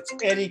believe this. It's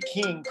Eddie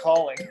King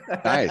calling.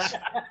 Nice.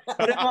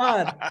 Put it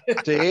on.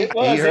 See, it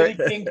was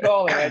Eddie King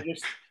calling.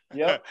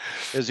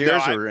 His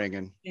ears are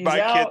ringing.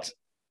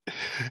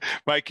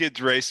 My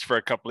kids raced for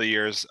a couple of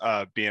years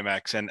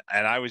BMX, and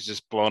I was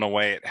just blown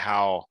away at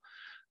how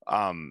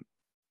I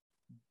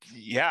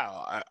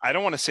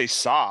don't want to say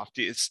soft.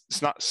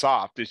 It's not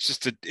soft. It's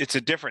just it's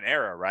a different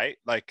era, right?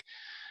 Like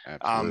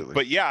absolutely.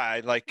 But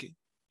yeah, like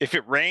if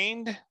it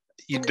rained,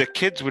 the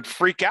kids would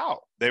freak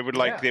out. They would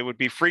they would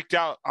be freaked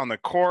out on the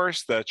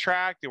course, the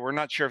track. They were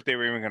not sure if they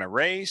were even going to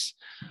race.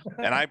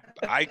 And I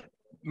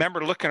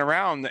remember looking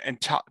around and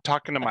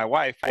talking to my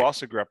wife, who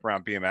also grew up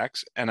around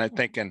BMX, and I'm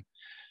thinking,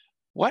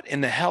 what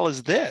in the hell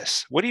is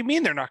this? What do you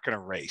mean they're not going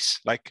to race?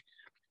 Like,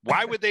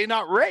 why would they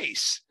not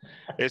race?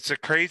 It's the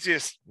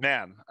craziest,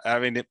 man. I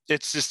mean,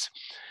 it's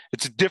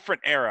a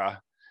different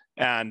era,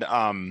 and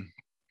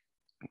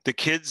the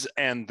kids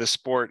and the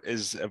sport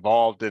is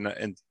evolved in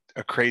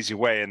a crazy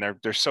way, and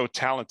they're so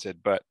talented.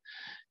 But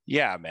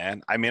yeah,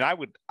 man, I mean, I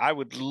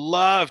would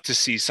love to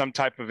see some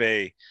type of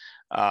a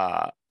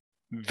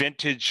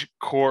vintage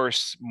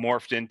course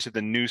morphed into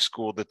the new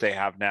school that they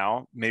have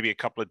now. Maybe a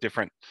couple of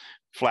different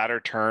flatter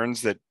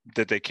turns that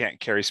they can't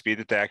carry speed,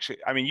 that they actually,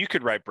 I mean, you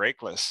could ride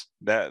brakeless.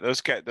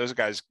 Those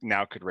guys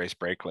now could race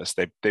brakeless.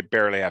 They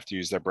barely have to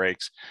use their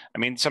brakes. I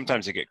mean,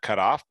 sometimes they get cut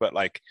off, but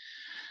like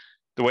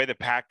the way the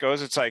pack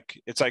goes, it's like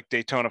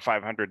Daytona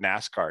 500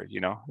 NASCAR, you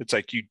know, it's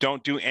like you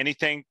don't do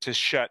anything to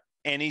shut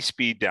any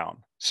speed down.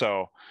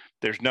 So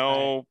there's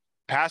no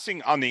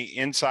passing on the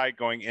inside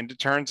going into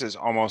turns is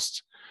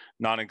almost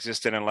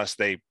non-existent unless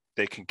they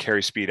can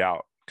carry speed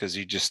out, because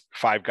you just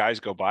 5 guys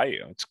go by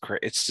you.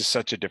 It's just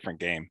such a different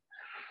game.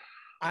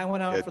 I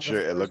went out for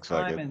the first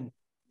time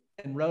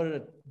and rode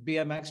a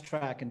BMX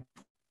track in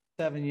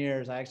 7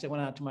 years. I actually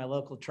went out to my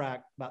local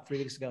track about 3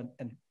 weeks ago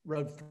and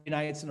rode 3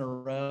 nights in a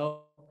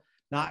row,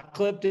 not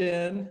clipped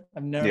in.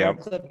 I've never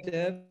clipped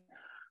in.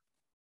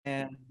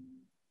 And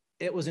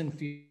it was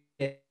infuriating.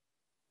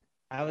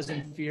 I was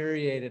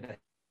infuriated.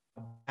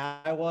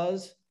 I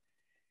was.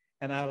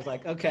 And I was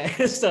like,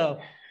 okay, so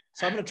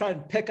I'm going to try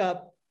and pick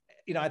up,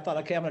 you know, I thought,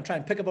 okay, I'm going to try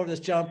and pick up over this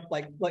jump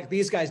like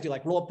these guys do,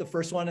 like roll up the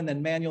first one and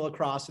then manual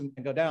across and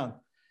go down.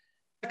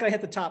 I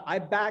hit the top. I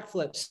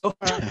backflipped so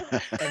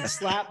hard and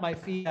slapped my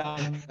feet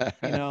down.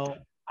 You know,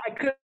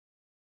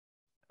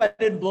 I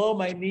didn't blow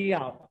my knee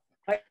out.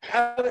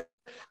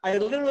 I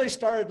literally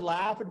started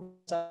laughing.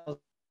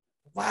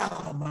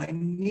 Wow, my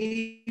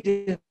knee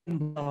didn't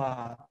blow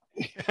out.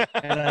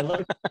 And I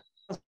looked,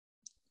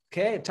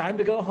 okay, time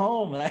to go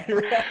home. And I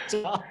wrapped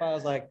it off. I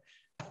was like,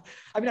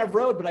 I mean, I've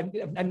rode, but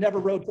I've never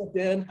rode flipped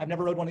in. I've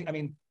never rode one. I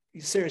mean,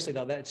 seriously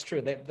though, that's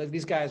true.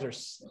 These guys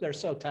they're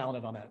so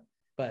talented on that,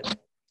 but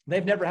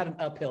they've never had an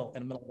uphill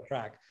in the middle of the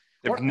track.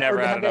 They've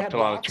never had an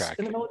uphill on the track.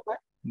 In the middle of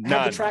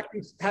the track.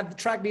 Have the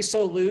track be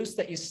so loose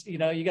that you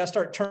got to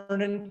start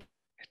turning.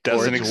 It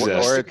doesn't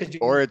exist.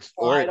 Or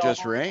it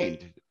just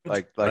rained.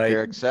 Like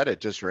Eric said, it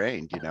just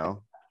rained. You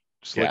know,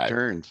 slick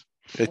turns.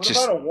 What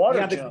about a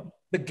water jump?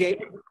 The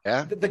gate.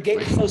 Yeah. The gate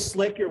was so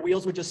slick, your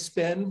wheels would just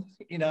spin.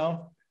 You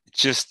know.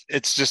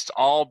 It's just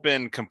all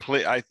been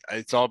complete.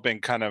 It's all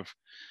been kind of,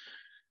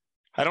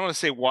 I don't want to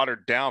say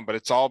watered down, but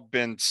it's all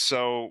been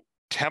so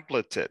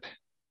templated.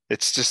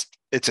 It's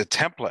a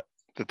template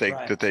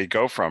that they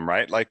go from,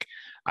 right? Like,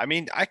 I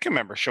mean, I can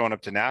remember showing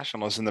up to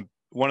nationals, and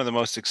one of the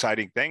most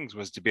exciting things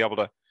was to be able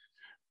to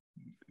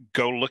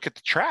go look at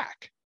the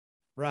track.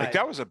 Right. Like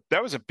that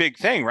was a big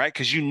thing, right?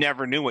 Because you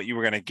never knew what you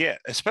were going to get,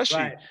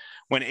 especially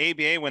when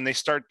when they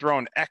start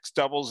throwing X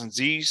doubles and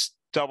Z's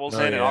doubles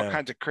and all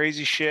kinds of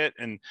crazy shit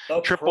and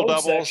triple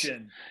doubles.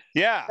 Section.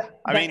 Yeah.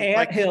 I mean,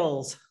 ant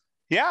hills.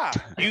 Yeah,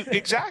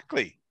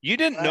 exactly. You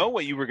didn't know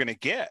what you were going to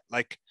get.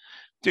 Like,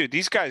 dude,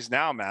 these guys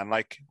now, man,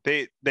 like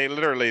the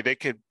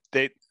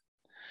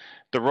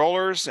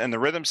rollers and the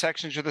rhythm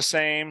sections are the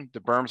same. The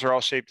berms are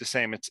all shaped the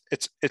same. It's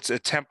a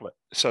template.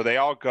 So they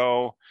all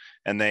go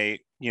and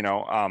they, you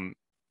know,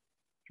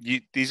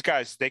 these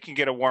guys, they can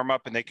get a warm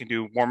up and they can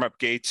do warm up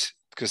gates,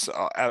 because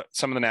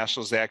some of the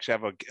nationals, they actually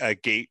have a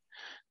gate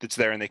that's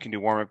there and they can do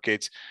warm up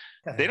gates.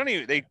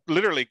 They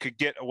literally could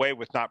get away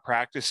with not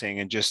practicing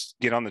and just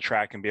get on the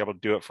track and be able to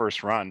do it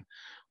first run,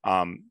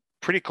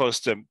 pretty close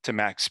to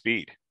max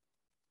speed.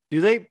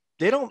 Do they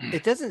don't,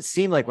 it doesn't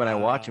seem like when I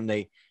watch them,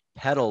 they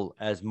pedal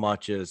as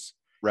much as,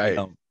 right.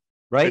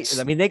 Right.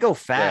 I mean, they go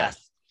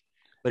fast,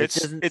 but it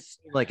doesn't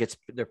seem like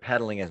they're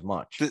pedaling as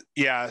much.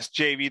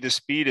 JV,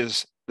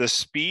 the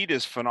speed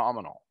is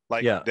phenomenal.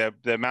 Like the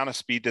amount of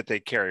speed that they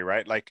carry,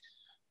 right? Like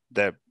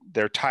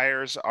their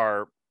tires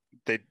are,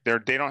 they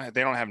don't have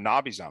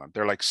knobbies on them.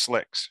 They're like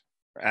slicks.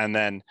 And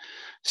then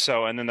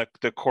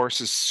the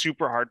course is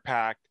super hard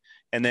packed.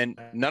 And then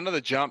none of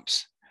the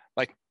jumps,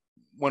 like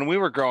when we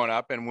were growing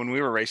up and when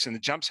we were racing, the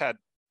jumps had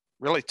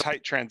really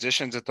tight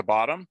transitions at the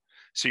bottom.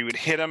 So you would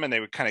hit them and they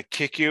would kind of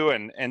kick you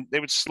and they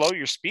would slow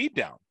your speed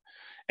down.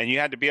 And you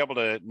had to be able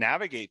to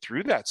navigate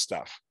through that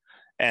stuff.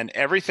 And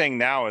everything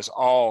now is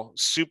all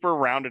super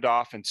rounded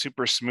off and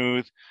super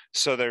smooth.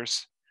 So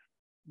there's,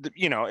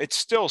 you know, it's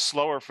still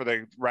slower for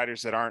the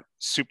riders that aren't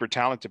super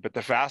talented, but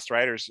the fast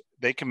riders,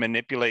 they can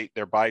manipulate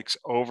their bikes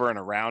over and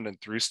around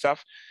and through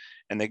stuff.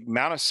 And the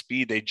amount of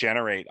speed they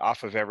generate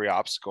off of every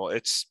obstacle,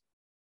 it's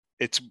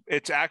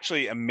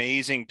actually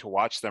amazing to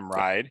watch them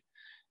ride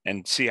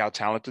and see how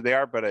talented they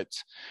are. But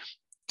it's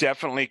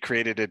definitely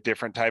created a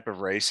different type of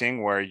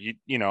racing where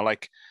you know,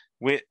 like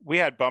we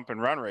had bump and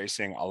run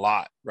racing a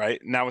lot, right?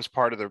 And that was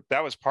part of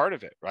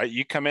it, right?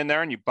 You come in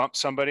there and you bump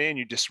somebody and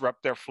you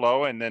disrupt their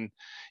flow, and then,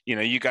 you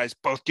know, you guys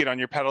both get on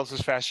your pedals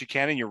as fast as you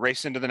can and you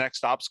race into the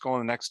next obstacle in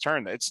the next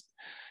turn. It's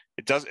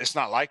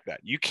not like that.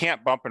 You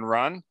can't bump and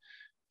run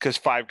because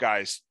 5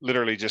 guys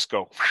literally just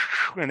go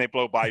and they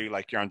blow by you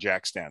like you're on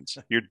jack stands.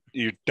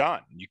 You're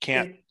done. You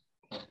can't.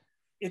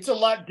 It's a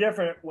lot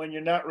different when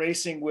you're not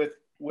racing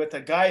with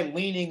a guy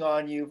leaning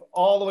on you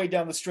all the way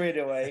down the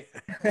straightaway,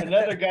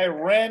 another guy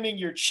ramming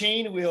your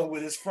chain wheel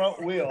with his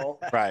front wheel,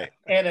 right?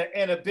 And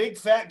a big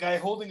fat guy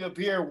holding a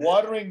beer,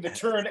 watering the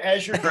turn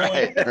as you're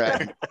going.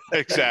 Right.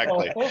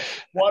 Exactly.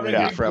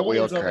 Watering the front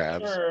wheel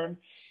crabs. Turn,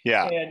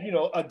 yeah. And, you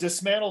know, a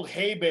dismantled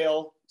hay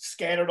bale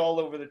scattered all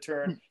over the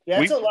turn. Yeah,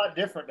 it's a lot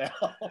different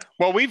now.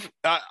 Well,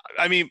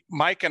 I mean,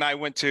 Mike and I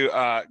went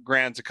to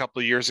Grands a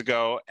couple of years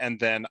ago, and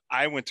then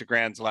I went to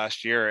Grands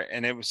last year,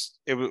 and it was,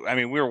 I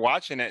mean, we were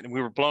watching it and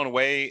we were blown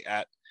away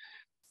at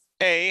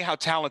how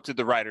talented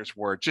the riders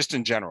were just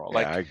in general.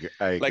 Like,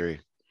 I agree.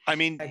 I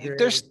mean, I agree,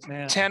 there's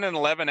man. 10 and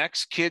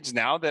 11X kids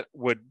now that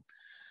would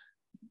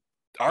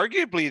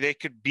arguably they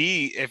could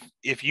be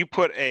if you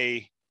put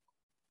an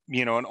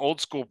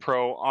old school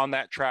pro on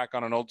that track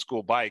on an old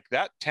school bike,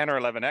 that 10 or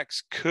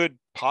 11X could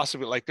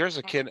possibly, like, there's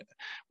a kid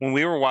when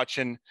we were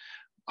watching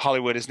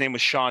Hollywood, his name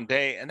was Sean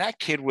Day, and that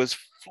kid was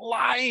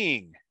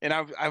flying. And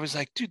I was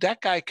like, dude,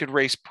 that guy could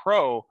race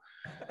pro,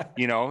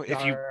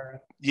 if you,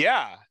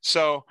 yeah.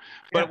 So,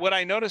 but what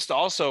I noticed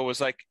also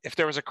was, like, if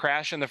there was a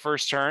crash in the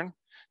first turn,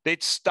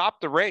 they'd stop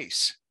the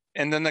race.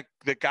 And then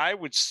the guy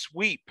would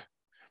sweep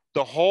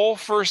the whole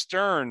first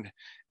turn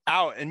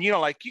out. And,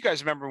 like, you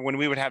guys remember when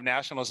we would have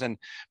nationals, and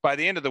by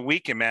the end of the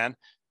weekend, man,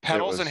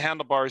 pedals and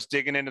handlebars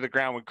digging into the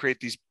ground would create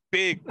these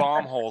big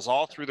bomb holes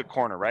all through the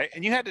corner, right?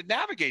 And you had to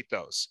navigate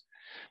those.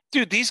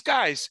 Dude, these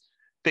guys,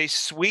 they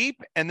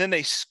sweep and then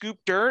they scoop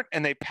dirt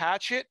and they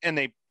patch it, and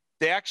they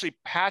actually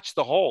patch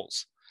the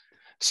holes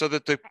so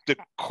that the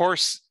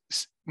course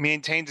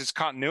maintains its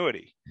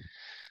continuity.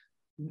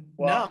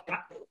 Well, no.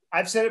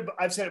 I've said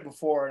it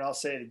before, and I'll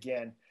say it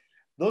again.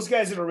 Those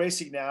guys that are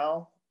racing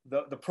now,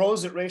 the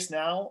pros that race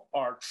now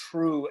are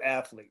true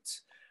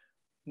athletes.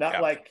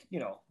 Not like, you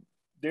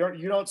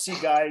don't see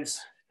guys,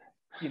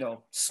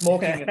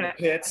 smoking in the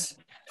pits.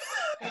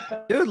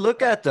 Dude,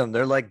 look at them.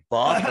 They're like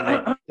buff,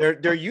 and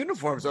their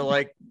uniforms are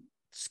like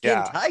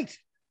skin tight.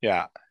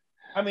 Yeah.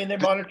 I mean, they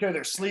monitor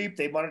their sleep.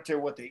 They monitor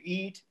what they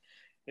eat.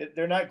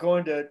 They're not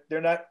going to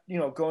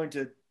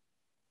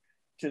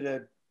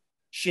the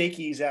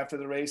Shakey's after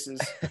the races,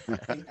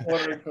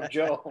 ordering from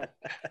Joe.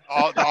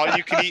 All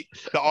you can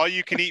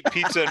eat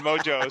pizza and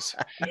Mojo's.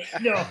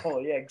 No,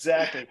 yeah,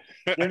 exactly.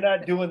 They're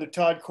not doing the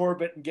Todd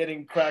Corbett and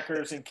getting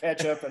crackers and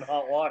ketchup and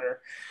hot water.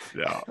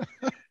 No.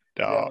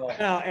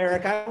 Now,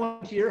 Eric, I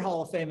went to your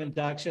Hall of Fame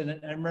induction,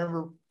 and I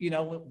remember,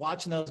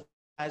 watching those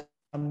guys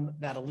on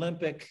that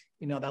Olympic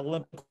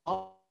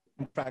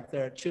track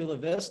there at Chula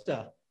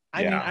Vista.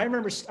 I mean, I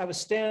remember I was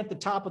standing at the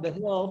top of the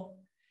hill,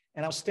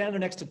 and I was standing there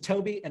next to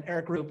Toby and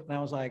Eric Roop, and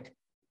I was like,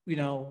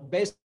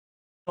 basically,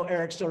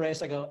 Eric still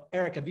raced. I go,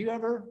 Eric, have you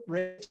ever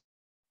raced?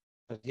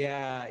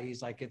 Yeah.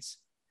 He's like,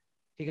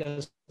 he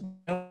goes,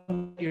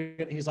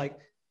 he's like,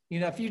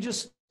 if you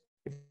just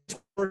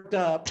worked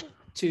up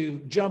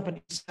to jump an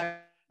each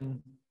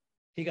second,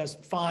 he goes,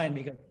 fine.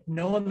 He goes,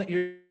 knowing that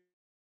you're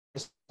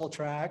full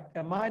track,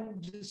 am I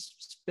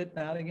just spitting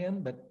out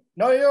again? But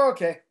no, you're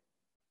okay.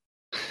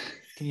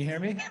 Can you hear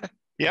me?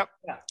 Yep.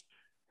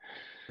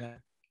 Yeah.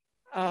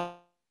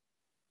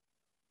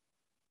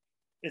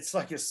 It's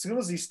like as soon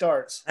as he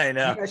starts, I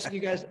know. You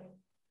guys.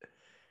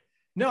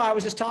 No, I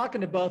was just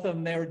talking to both of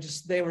them. They were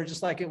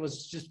just like, it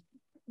was just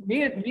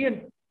me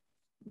and.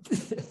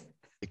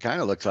 It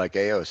kind of looks like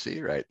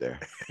AOC right there.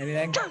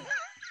 Anything?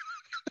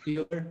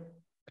 Bueller.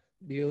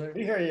 We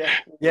hear you.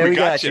 Yeah, we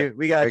got you.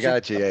 We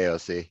got you,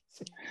 AOC.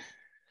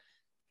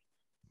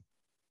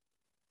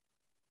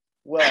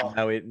 Well,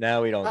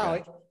 now we don't.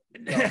 No.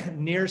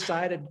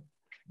 Nearsighted.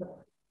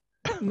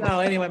 No,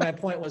 anyway, my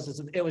point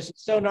was it was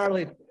so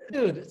gnarly,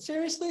 dude.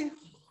 Seriously?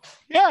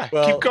 Yeah.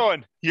 Keep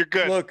going. You're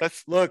good.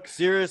 Look.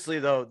 Seriously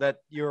though, that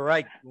you're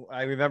right.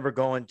 I remember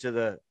going to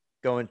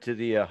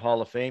the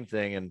Hall of Fame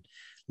thing and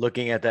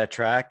looking at that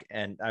track,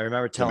 and I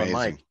remember telling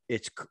Mike,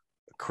 it's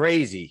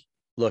crazy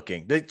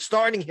looking. The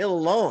starting hill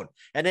alone,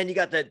 and then you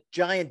got that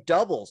giant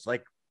doubles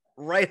like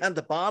right on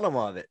the bottom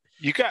of it.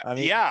 You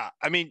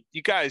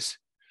guys,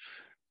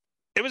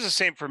 it was the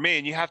same for me.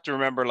 And you have to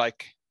remember,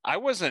 like, I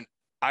wasn't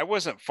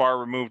far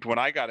removed when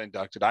I got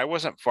inducted. I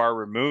wasn't far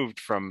removed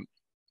from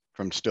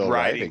still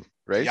riding.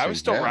 Racing, I was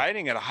still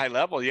riding at a high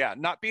level. Yeah.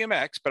 Not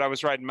BMX, but I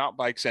was riding mountain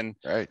bikes, and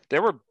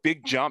there were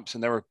big jumps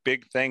and there were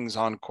big things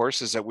on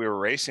courses that we were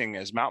racing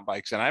as mountain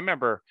bikes. And I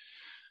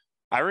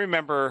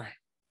remember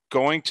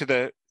going to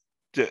the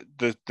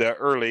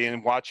early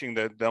and watching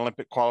the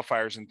Olympic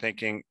qualifiers and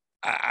thinking,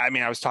 I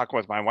was talking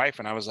with my wife,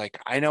 and I was like,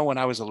 I know when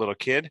I was a little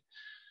kid,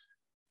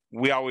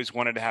 we always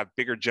wanted to have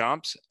bigger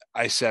jumps.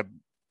 I said,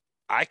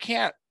 I'm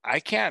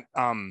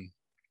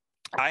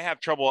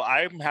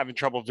having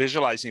trouble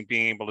visualizing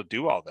being able to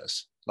do all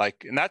this.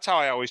 Like, and that's how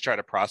I always try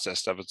to process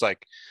stuff. It's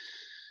like,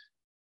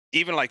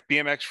 even like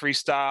BMX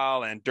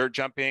freestyle and dirt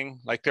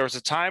jumping, like there was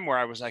a time where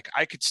I was like,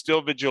 I could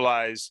still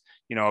visualize,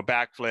 a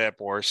backflip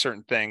or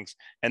certain things.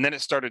 And then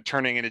it started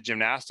turning into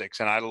gymnastics,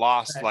 and I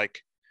lost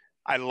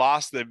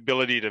the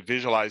ability to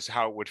visualize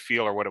how it would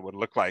feel or what it would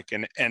look like.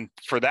 And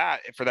for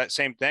that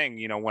same thing,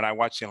 when I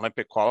watched the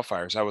Olympic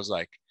qualifiers, I was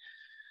like,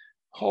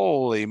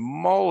 holy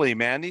moly,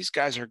 man, these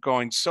guys are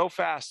going so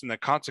fast, and the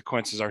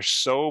consequences are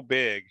so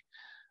big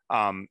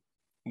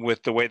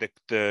with the way that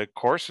the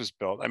course was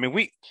built. I mean,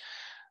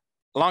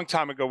 a long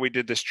time ago, we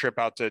did this trip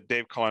out to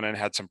Dave Cullinan,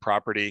 had some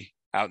property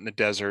out in the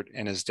desert,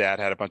 and his dad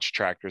had a bunch of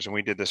tractors, and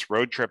we did this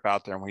road trip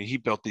out there, and he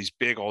built these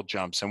big old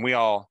jumps, and we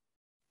all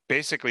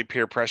basically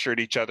peer pressured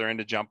each other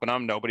into jumping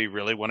them. Nobody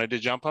really wanted to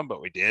jump them,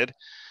 but we did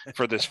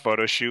for this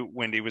photo shoot.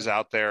 Wendy was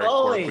out there.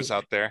 Corp was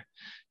out there.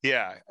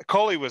 Yeah.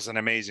 Coley was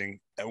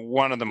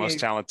one of the most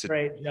talented.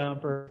 Great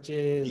jumper.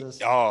 Jesus.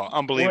 Oh,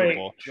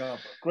 unbelievable. Great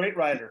jumper. Great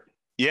rider.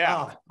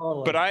 Yeah.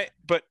 Oh, totally.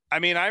 But I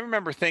mean, I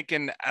remember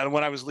thinking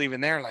when I was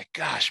leaving there, like,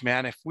 gosh,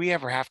 man, if we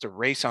ever have to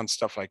race on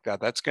stuff like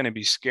that, that's going to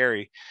be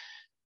scary.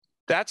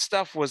 That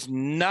stuff was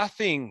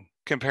nothing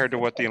compared to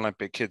what the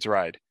Olympic kids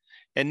ride.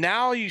 And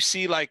now you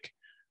see like,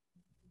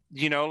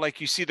 like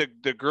you see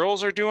the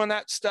girls are doing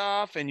that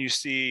stuff, and you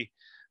see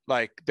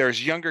like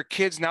there's younger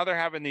kids. Now they're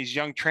having these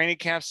young training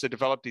camps to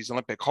develop these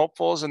Olympic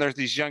hopefuls, and there's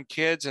these young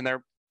kids and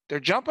they're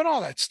jumping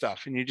all that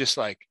stuff. And you just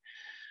like,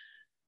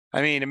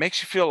 I mean, it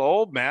makes you feel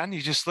old, man.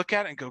 You just look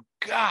at it and go,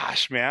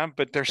 gosh, man,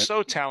 but they're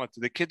so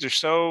talented. The kids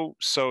are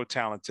so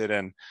talented.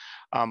 And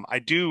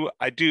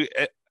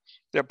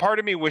there part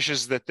of me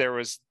wishes that there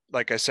was,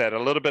 like I said, a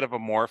little bit of a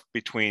morph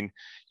between,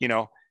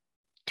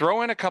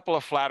 throw in a couple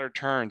of flatter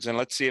turns and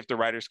let's see if the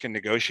riders can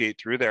negotiate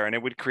through there. And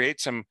it would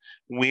create some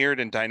weird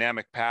and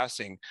dynamic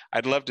passing.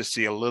 I'd love to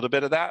see a little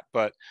bit of that,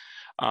 but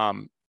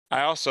I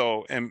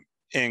also am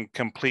in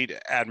complete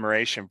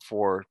admiration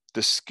for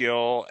the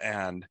skill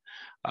and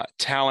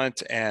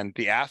talent and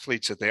the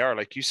athletes that they are.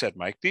 Like you said,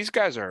 Mike, these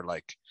guys are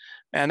like,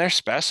 man, they're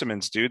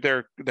specimens, dude.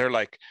 They're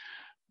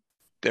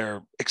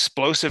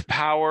explosive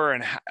power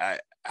and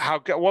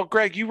well,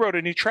 Greg, you rode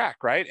a new track,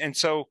 right? And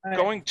so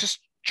just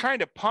trying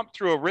to pump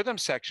through a rhythm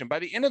section, by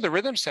the end of the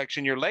rhythm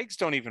section, your legs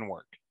don't even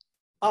work.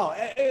 Oh,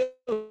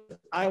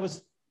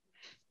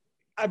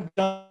 I'm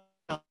done.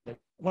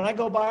 When I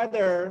go by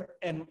there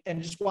and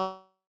just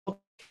walk,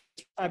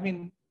 I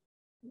mean,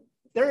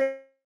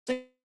 there is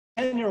a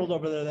 10-year-old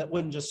over there that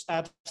wouldn't just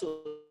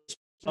absolutely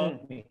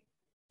stun me.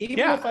 Even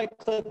if I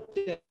clipped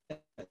it.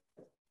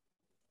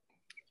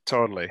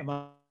 Totally.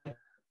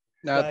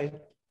 I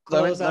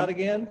close out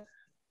again?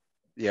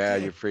 Yeah,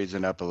 you're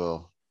freezing up a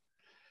little.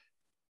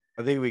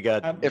 I think we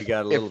got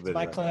a little bit.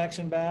 My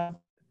connection bad?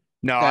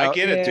 No, I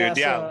get it, dude.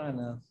 Yeah. I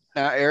know.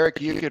 Now,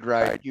 Eric, you could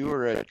ride. You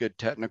were a good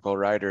technical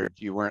rider.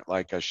 You weren't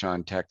like a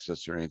Sean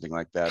Texas or anything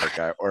like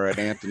that, or an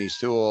Anthony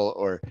Sewell,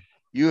 or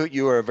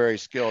you were very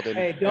skilled.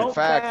 Hey, don't in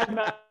fact,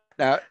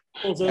 now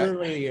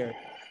early here.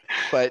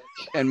 But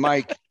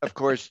Mike, of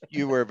course,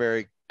 you were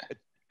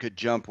could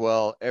jump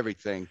well,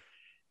 everything.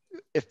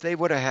 If they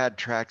would have had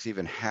tracks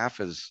even half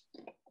as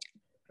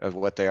of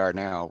what they are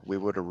now, we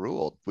would have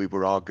ruled. We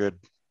were all good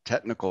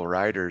technical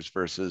riders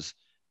versus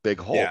big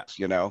hulks,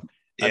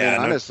 I mean,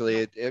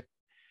 honestly,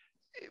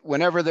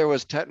 whenever there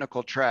was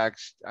technical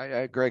tracks,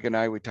 Greg and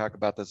I, we talk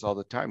about this all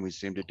the time. We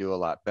seem to do a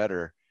lot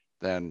better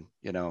than,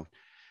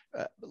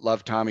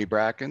 love Tommy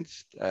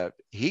Brackens.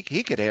 He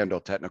could handle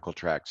technical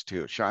tracks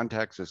too. Sean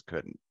Texas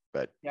couldn't,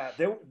 but yeah,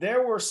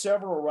 there were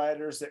several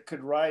riders that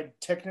could ride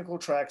technical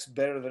tracks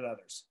better than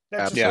others.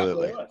 That's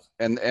absolutely.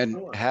 And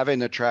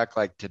having a track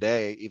like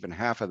today, even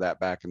half of that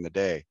back in the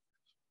day,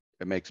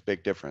 it makes a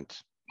big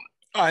difference.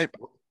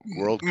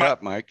 World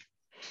Cup, Mike.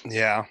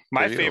 Yeah,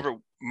 my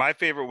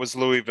favorite was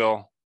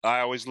Louisville.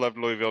 I always loved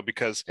Louisville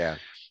because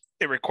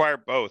it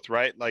required both,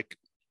 right? Like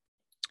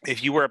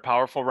if you were a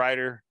powerful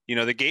rider,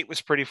 the gate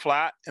was pretty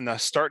flat and the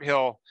start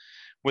hill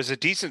was a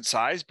decent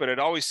size, but it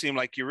always seemed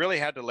like you really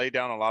had to lay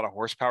down a lot of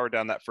horsepower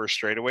down that first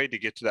straightaway to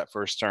get to that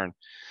first turn.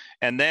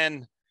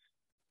 But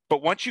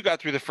once you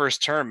got through the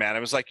first turn, man, it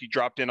was like you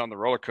dropped in on the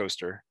roller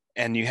coaster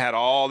and you had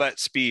all that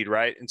speed,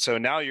 right? And so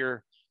now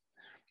you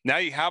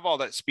have all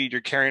that speed, you're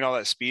carrying all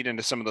that speed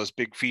into some of those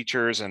big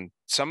features, and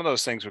some of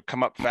those things would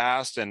come up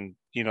fast, and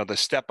the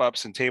step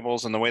ups and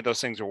tables and the way those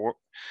things are,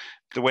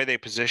 the way they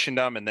positioned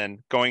them, and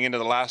then going into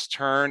the last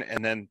turn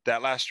and then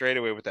that last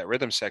straightaway with that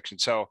rhythm section.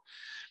 So,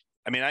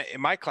 I mean, in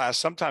my class,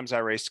 sometimes I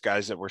raced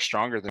guys that were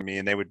stronger than me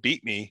and they would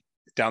beat me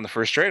down the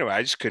first straightaway.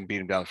 I just couldn't beat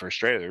them down the first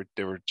straightaway.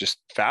 They were just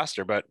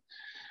faster, but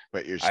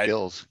your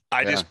skills.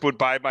 I just would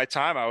bide my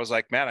time. I was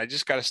like, man, I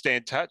just got to stay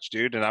in touch,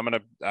 dude. And I'm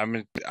gonna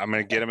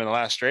get him in the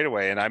last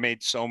straightaway. And I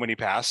made so many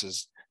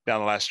passes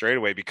down the last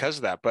straightaway because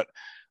of that. But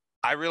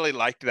I really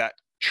liked that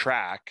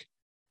track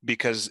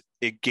because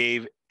it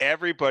gave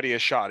everybody a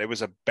shot. It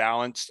was a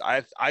balanced.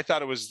 I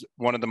thought it was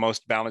one of the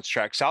most balanced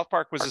tracks. South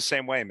Park was the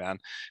same way, man,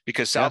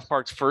 because South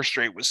Park's first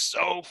straight was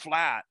so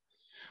flat.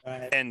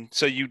 Right. And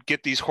so you'd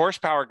get these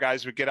horsepower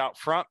guys would get out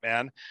front,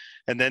 man,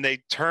 and then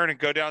they turn and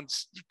go down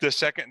the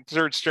second and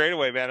third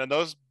straightaway, man. And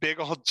those big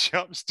old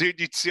jumps,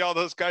 dude, you'd see all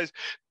those guys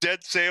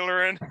dead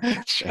sailoring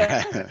onto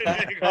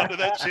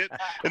that shit.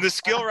 And the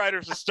skill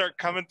riders would start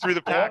coming through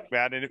the pack,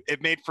 man. And it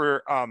made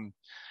for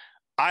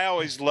I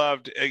always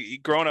loved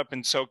growing up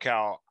in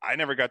SoCal. I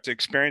never got to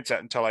experience that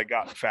until I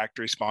got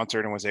factory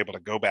sponsored and was able to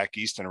go back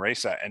east and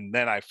race that. And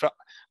then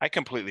I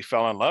completely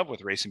fell in love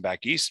with racing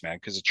back east, man,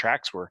 because the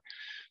tracks were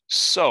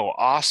so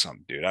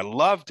awesome, dude. I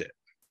loved it.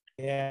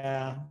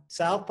 Yeah.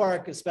 South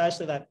Park,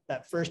 especially that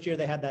first year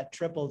they had that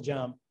triple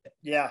jump.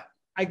 Yeah.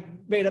 I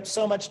made up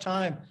so much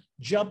time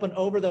jumping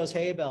over those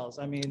hay bales.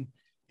 I mean,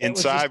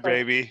 inside,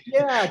 baby.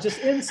 Yeah, just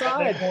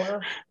inside.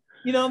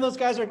 And those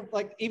guys are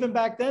like, even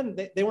back then,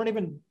 they weren't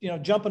even,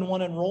 jumping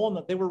one and rolling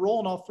them. They were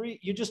rolling all three.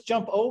 You just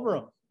jump over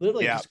them.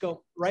 Literally just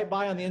go right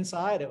by on the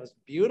inside. It was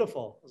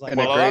beautiful. It was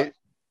like,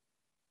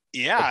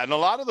 yeah, and a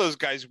lot of those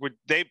guys would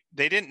they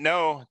didn't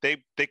know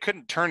they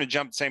couldn't turn and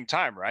jump at the same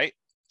time, right?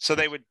 So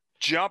they would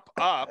jump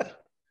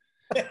up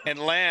and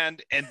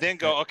land and then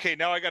go, okay,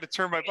 now I got to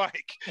turn my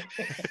bike.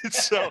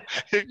 So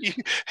if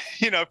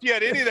if you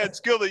had any of that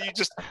skill that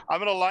I'm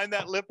going to line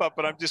that lip up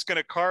and I'm just going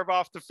to carve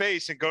off the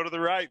face and go to the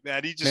right,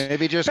 man.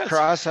 Maybe just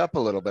cross up a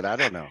little bit. I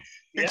don't know.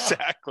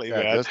 Exactly,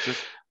 yeah, man.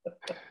 just...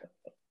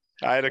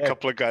 I had a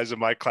couple of guys in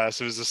my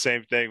class. It was the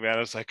same thing, man. I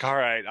was like, all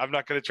right, I'm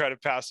not going to try to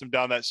pass him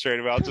down that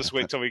straightaway. I'll just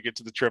wait till we get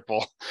to the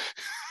triple.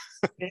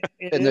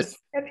 Even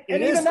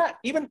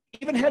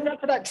heading up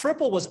to that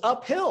triple was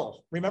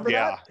uphill. Remember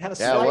that? It had a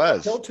slight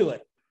uphill to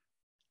it.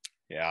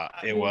 Yeah,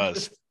 it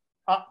was.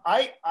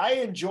 I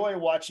enjoy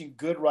watching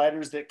good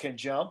riders that can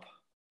jump,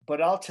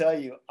 but I'll tell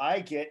you,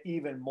 I get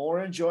even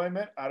more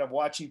enjoyment out of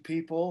watching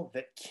people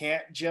that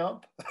can't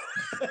jump.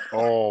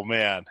 Oh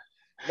man.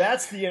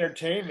 That's the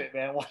entertainment,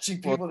 man. Watching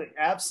people that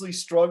absolutely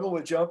struggle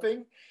with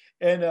jumping.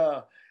 And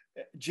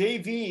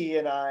JV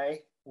and I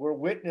were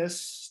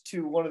witness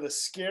to one of the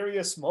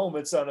scariest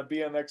moments on a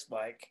BMX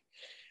bike.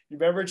 You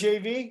remember,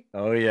 JV?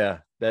 Oh yeah,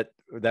 that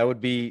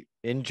would be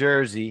in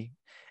Jersey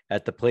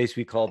at the place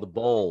we call the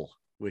Bowl,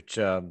 which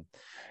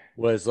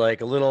was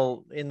like a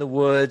little in the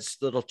woods,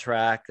 little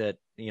track that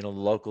the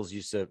locals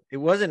used to. It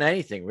wasn't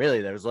anything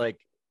really. There was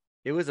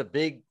it was a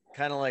big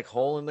kind of like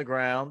hole in the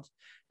ground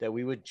that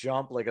we would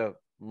jump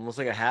almost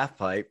like a half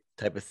pipe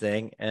type of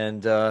thing,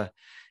 and a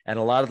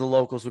lot of the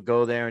locals would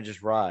go there and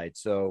just ride.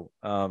 So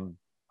I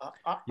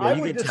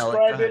would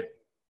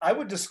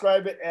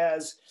describe it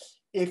as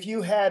if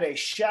you had a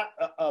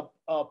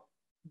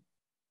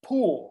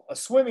pool, a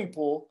swimming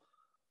pool,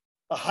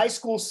 a high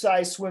school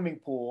size swimming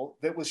pool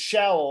that was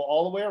shallow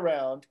all the way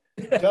around,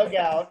 dug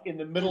out in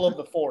the middle of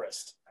the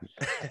forest.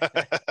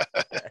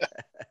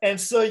 And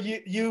so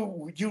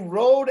you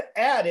rode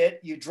at it,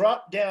 you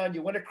dropped down,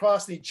 you went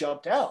across, and you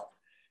jumped out,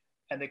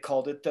 and they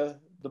called it the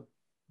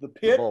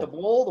pit, the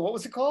bowl. What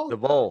was it called? The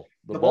bowl.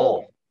 The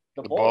bowl.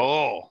 The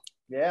bowl.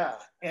 Yeah,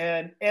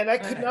 and I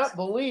could not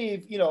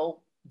believe,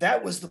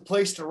 that was the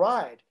place to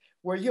ride.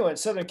 Where in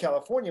Southern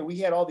California, we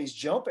had all these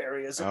jump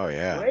areas. Oh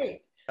yeah,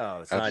 great. Oh,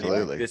 it's absolutely.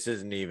 Not even. This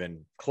isn't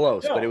even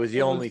close. No, but it was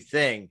the only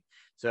thing.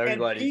 So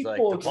everybody's like,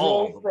 people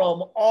drove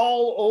from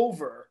all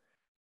over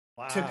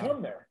to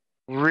come there.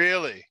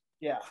 Really?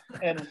 Yeah,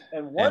 and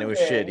one it was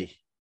day, shitty.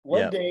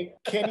 One day,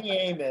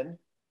 Kenny Amon.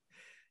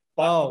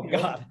 Oh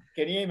God,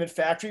 Kenny Amon,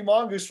 factory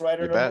mongoose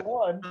rider number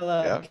one.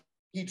 Yeah.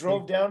 He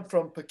drove down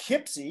from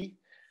Poughkeepsie,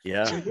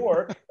 New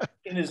York,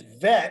 in his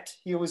vet.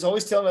 He was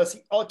always telling us.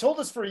 He told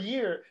us for a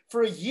year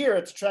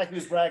at the track. He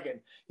was bragging.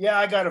 Yeah,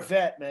 I got a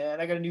vet,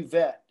 man. I got a new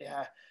vet.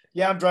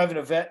 Yeah, I'm driving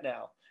a vet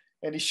now.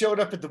 And he showed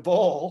up at the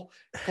bowl,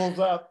 pulled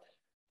up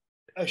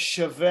a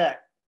Chevette.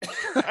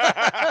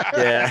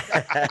 Yeah.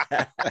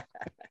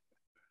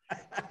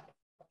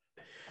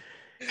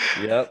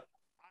 Yep.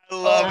 I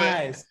love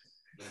it.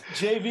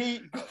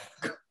 JV,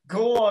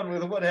 go on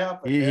with what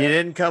happened. He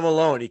didn't come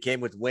alone. He came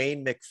with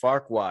Wayne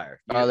McFarquhar.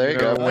 Oh, there you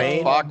go.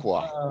 Wayne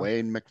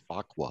Wayne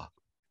McFarquar.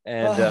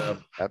 And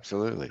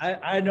absolutely.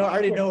 I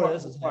already know where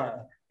this is heading.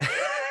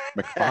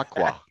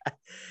 McFarquar.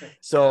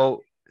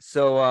 So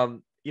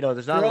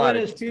there's not a lot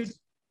of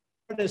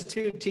his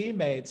two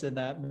teammates in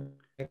that.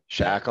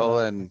 Shackle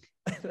and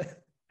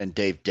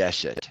Dave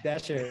Deschet.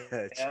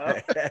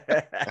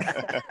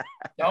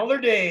 Dollar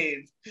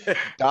Dave.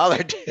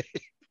 Dollar Dave.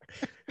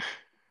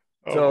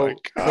 So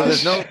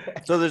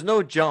there's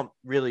no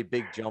really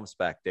big jumps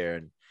back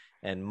there.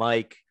 And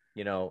Mike,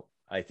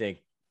 I think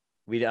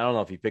I don't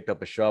know if he picked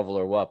up a shovel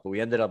or what, but we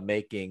ended up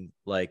making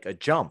like a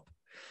jump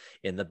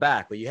in the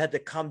back, but you had to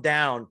come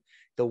down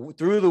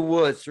through the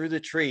woods, through the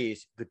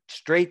trees,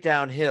 straight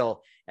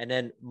downhill. And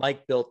then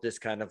Mike built this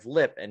kind of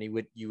lip, and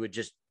you would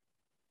just,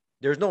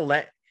 there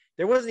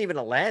wasn't even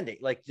a landing.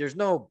 Like there's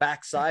no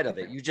backside of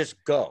it. You just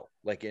go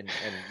and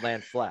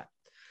land flat.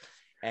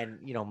 And,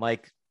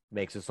 Mike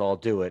makes us all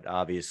do it.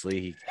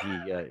 Obviously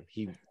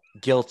he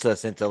guilts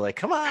us into like,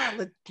 come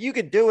on, you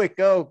can do it.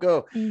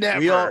 Go.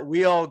 Never.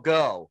 We all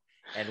go.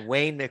 And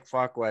Wayne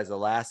McFarquhar is the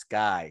last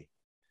guy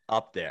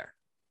up there.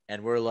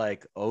 And we're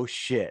like, oh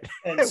shit,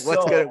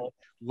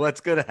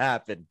 what's going to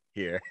happen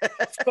here?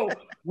 So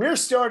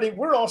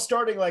we're all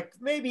starting like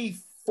maybe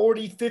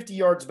 40, 50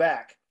 yards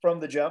back from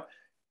the jump.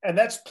 And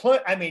that's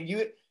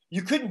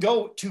you couldn't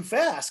go too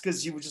fast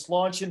because you would just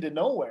launch into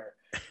nowhere.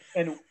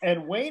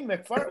 And Wayne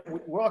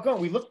McFarquhar, we're all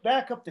going, we looked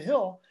back up the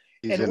hill.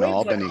 He's in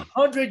Albany. Like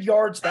 100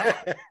 yards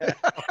back.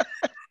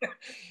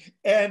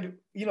 And,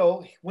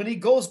 when he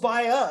goes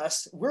by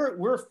us,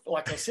 we're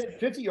like I said,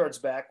 50 yards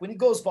back. When he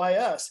goes by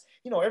us,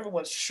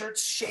 everyone's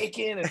shirts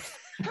shaking and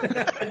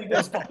he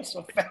goes by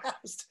so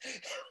fast.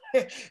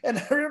 And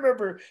I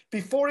remember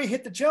before he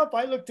hit the jump,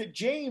 I looked at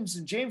James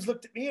and James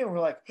looked at me and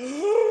we're like,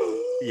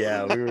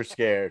 yeah, we were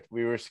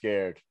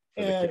scared.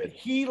 And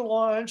he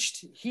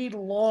launched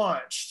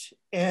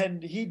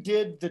and he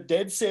did the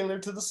dead sailor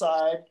to the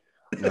side.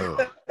 No.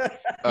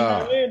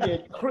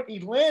 He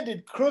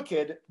landed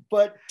crooked,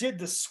 but did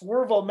the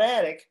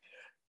swerve-o-matic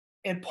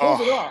and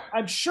pulled it off.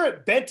 I'm sure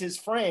it bent his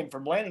frame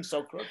from landing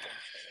so crooked,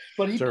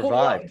 but he pulled it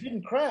off. He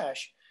didn't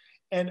crash.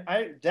 And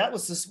that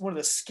was one of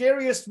the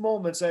scariest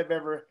moments I've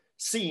ever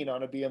seen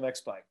on a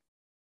BMX bike.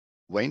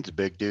 Wayne's a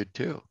big dude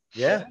too.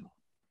 Yeah.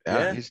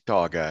 Yeah, he's a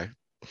tall guy.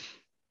 He did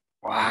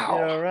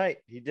Wow. all right.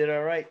 He did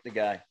all right, the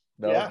guy.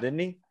 Though, Yeah. didn't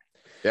he?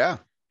 Yeah,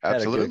 Had a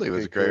absolutely. good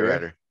Was a great career.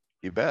 rider.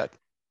 You bet.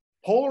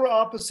 Polar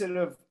opposite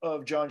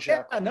of John Yeah,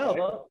 Shackle. I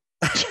know.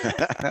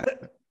 right?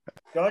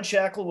 John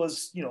Shackle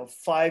was,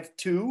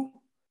 5'2",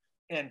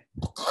 and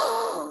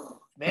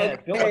man,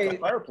 built like Okay. a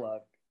fire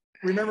plug.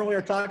 Remember we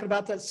were talking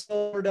about that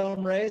Silver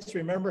Dome race?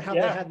 Remember how they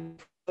Yeah.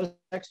 had the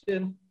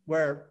section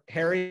where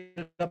Harry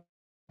ended up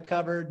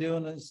cover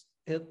doing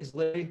his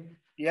lady?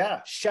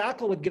 Yeah.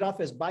 Shackle would get off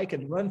his bike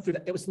and run through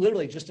that. It was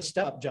literally just a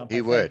step jump. He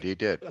I would. think. He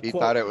did. A He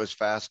quote. thought it was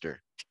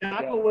faster.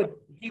 Shackle would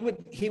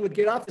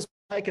get off his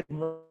bike and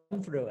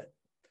run through it.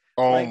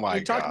 Oh Like, my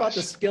you talk about the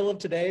gosh. skill of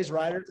today's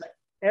riders.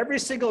 Every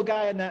single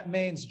guy in that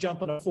main's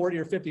jumping a 40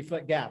 or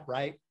 50-foot gap,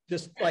 right?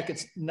 Just like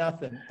it's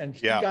nothing. And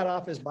he Yeah. got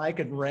off his bike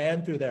and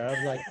ran through there. I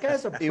was like, "You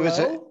guys are pro." He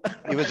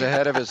was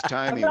ahead of his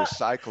time. He was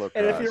cyclocross.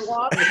 And if you're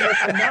watching this,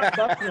 I'm not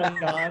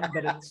buckling on,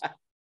 but it's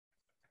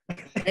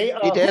Hey,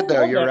 He who did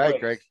though. won You're that right, race?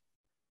 Greg.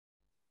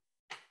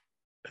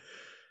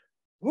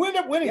 Who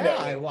ended up winning yeah, that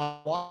I race?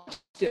 watched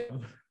it.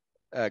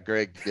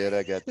 Greg did.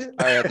 I guess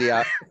I had the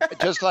out,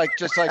 just like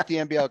the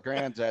NBL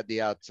Grands had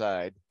the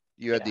outside.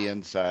 You had the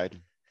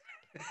inside.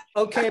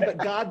 Okay, but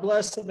God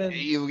bless him and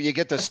You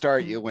get the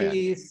start. You win.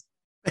 peace.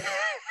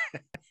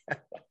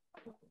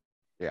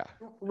 Yeah.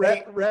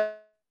 Rest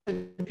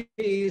in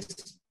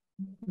peace,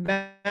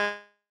 Matt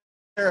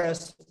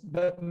Harris.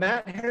 But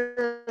Matt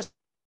Harris,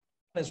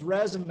 his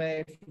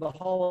resume for the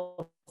Hall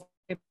of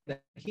Fame,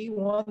 he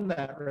won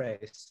that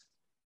race.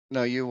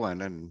 No, you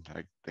won, and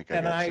I think I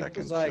And got I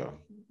second. was like,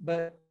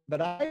 so.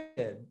 but I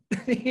did.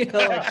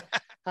 Like,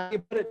 how you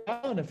put it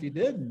down if you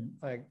didn't?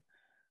 Like,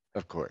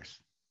 Of course.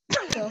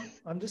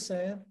 I'm just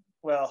saying.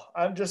 Well,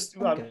 when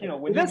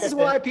This you is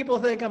why people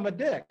think I'm a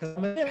dick. 'Cause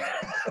I'm a dick.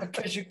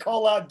 because you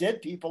call out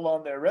dead people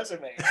on their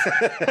resume.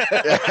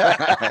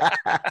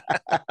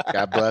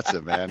 God bless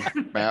him, man.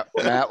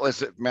 Matt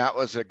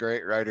was a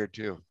great writer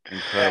too.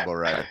 Incredible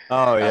writer.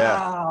 Oh yeah.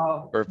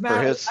 Wow. For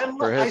Matt, his I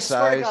size,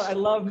 swear to God, I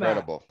love Matt.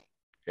 incredible.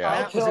 Yeah.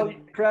 Matt was an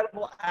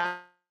incredible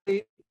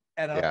athlete,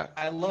 and Yeah.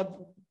 I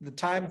love the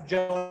time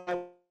Joe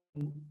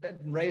and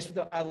raced with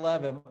him. I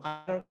love him.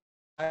 I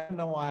don't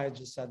know why I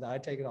just said that. I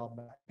take it all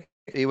back.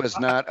 He was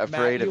not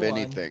afraid you of won.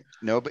 anything.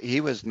 No, but he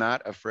was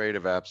not afraid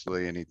of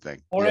absolutely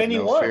anything. Or He had no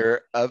anyone.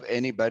 fear of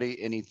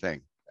anybody,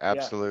 anything.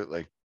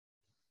 Absolutely.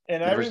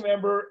 And I Never-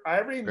 remember,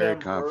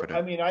 confident.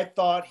 I mean, I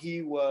thought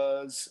he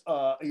was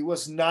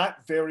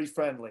not very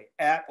friendly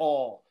at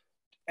all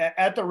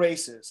at the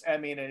races. I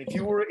mean, and if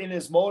you were in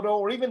his moto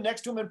or even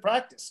next to him in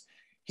practice,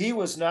 he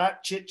was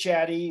not chit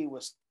chatty. He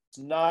was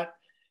not.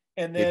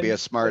 And then He'd be a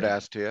smart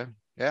ass to you.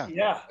 Yeah.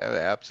 Yeah.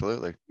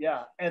 Absolutely.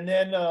 Yeah. And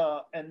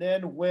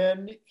then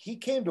when he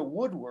came to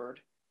Woodward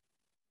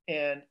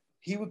and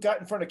he got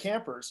in front of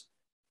campers,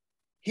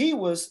 he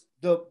was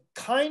the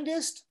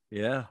kindest,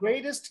 Yeah.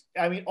 greatest.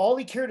 I mean, all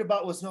he cared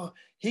about was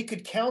he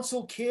could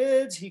counsel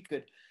kids.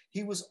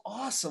 He was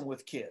awesome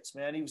with kids,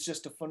 man. He was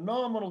just a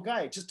phenomenal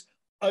guy, just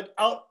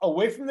out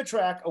away from the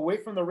track, away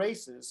from the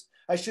races,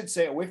 I should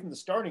say, away from the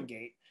starting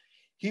gate.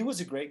 He was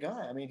a great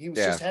guy. I mean, he was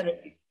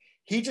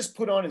he just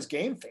put on his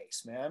game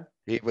face, man.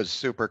 He was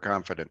super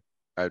confident.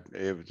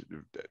 It was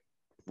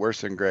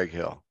worse than Greg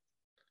Hill.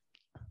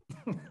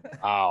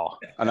 Wow.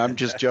 And I'm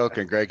just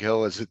joking. Greg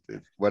Hill was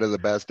one of the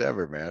best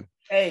ever, man.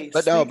 Hey,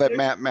 But no, but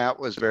Matt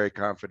was very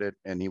confident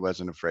and he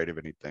wasn't afraid of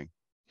anything.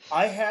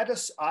 I have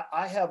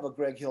a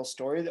Greg Hill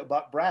story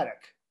about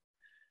Braddock.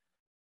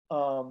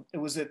 It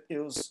was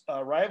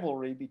a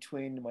rivalry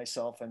between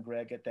myself and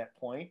Greg at that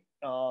point.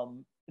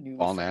 All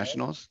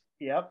nationals.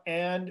 Yep,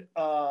 and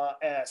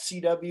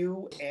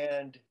CW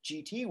and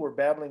GT were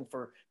battling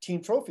for team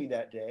trophy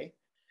that day,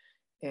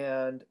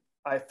 and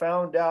I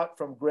found out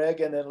from Greg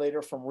and then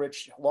later from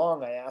Rich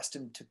Long. I asked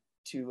him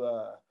to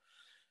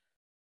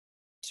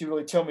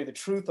really tell me the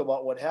truth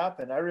about what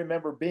happened. I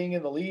remember being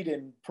in the lead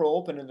in Pro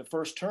Open in the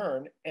first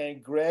turn,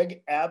 and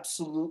Greg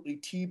absolutely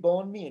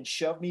T-boned me and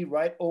shoved me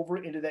right over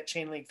into that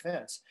chain link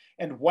fence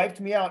and wiped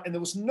me out. And there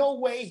was no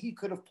way he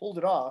could have pulled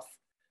it off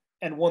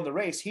and won the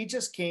race. He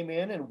just came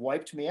in and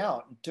wiped me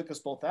out and took us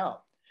both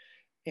out.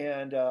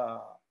 And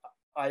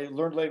I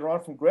learned later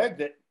on from Greg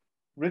that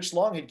Rich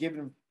Long had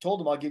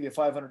told him, "I'll give you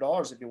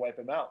 $500 if you wipe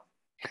him out."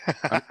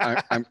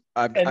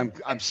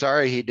 I'm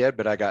sorry he did,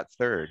 but I got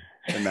third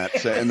in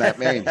that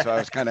main, so I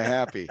was kind of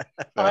happy.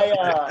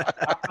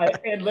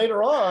 And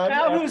later on,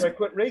 Now after I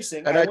quit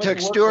racing, And I went took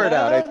to work Stewart for-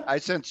 out. I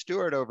sent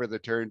Stewart over the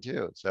turn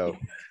too. So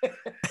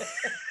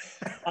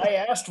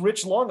I asked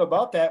Rich Long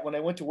about that when I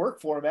went to work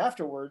for him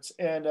afterwards,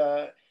 and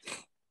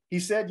he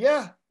said,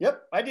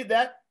 "Yep, I did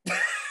that.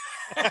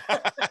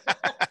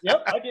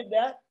 Yep, I did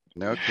that."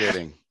 no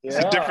kidding. It's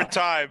a different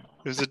time.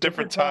 It was a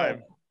different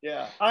time.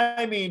 Yeah,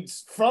 I mean,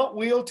 front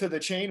wheel to the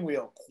chain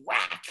wheel,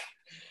 quack.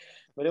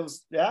 But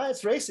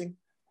it's racing.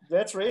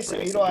 That's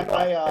racing. You know,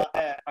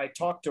 I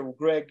talked to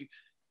Greg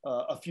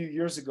a few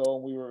years ago,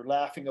 and we were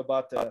laughing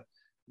about the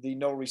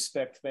no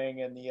respect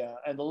thing and the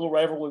little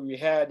rivalry we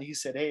had. And he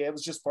said, "Hey, it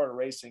was just part of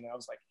racing." I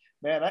was like,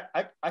 man,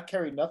 I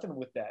carried nothing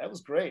with that. It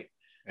was great.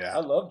 Yeah. I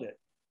loved it.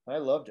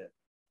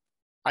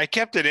 I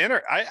kept it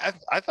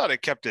I thought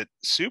it kept it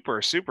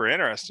super, super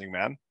interesting,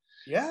 man.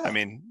 Yeah. I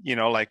mean,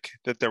 like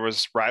that there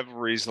was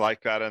rivalries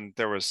like that. And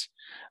there was,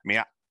 I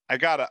mean, I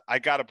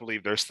gotta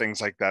believe there's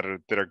things like that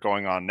are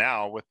going on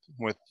now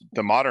with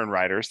the modern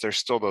riders. There's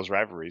still those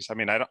rivalries. I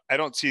mean, I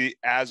don't see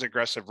as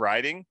aggressive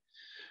riding,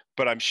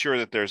 but I'm sure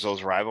that there's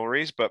those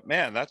rivalries. But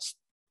man, that's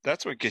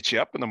what gets you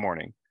up in the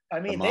morning. I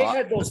mean, they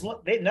had those.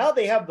 Now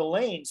they have the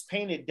lanes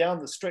painted down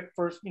the straight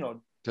first.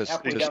 To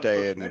halfway down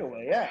stay the in it.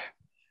 away, yeah.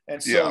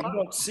 And so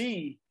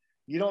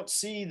you don't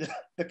see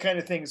the kind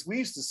of things we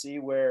used to see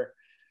where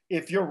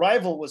if your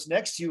rival was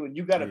next to you and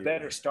you got a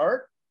better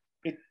start,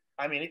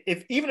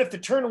 even if the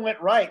turn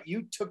went right,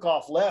 you took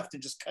off left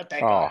and just cut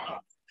that guy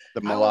off.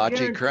 The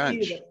Malachi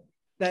crunch.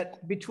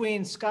 That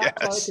between Scott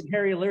Clark and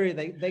Harry Leary,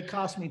 they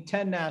cost me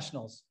 10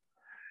 nationals.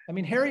 I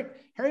mean, Harry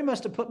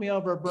must have put me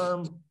over a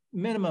berm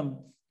minimum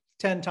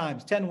 10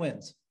 times, 10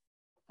 wins.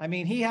 I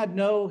mean, he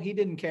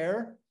didn't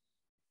care.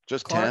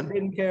 Just Clark 10?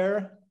 Didn't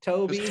care.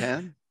 Toby. Just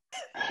 10?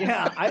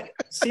 Yeah,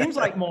 seems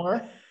like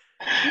more.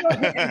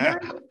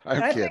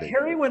 I'm kidding.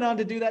 Harry went on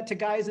to do that to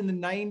guys in the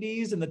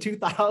 90s and the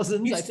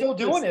 2000s. He's still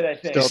doing it, I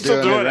think.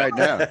 Still doing it right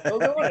now. Still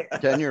doing it.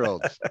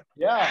 10-year-olds.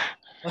 Yeah.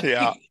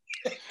 Yeah.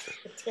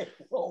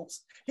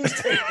 He's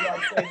taking out.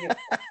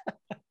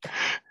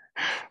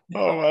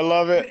 Oh, I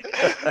love it.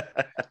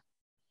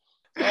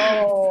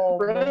 Oh,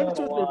 man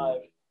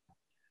alive.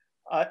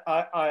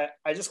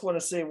 I just want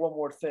to say one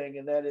more thing,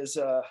 and that is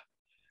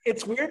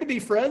it's weird to be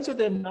friends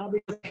with him now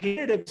because I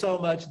hated him so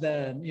much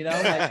then,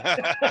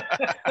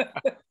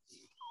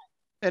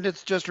 And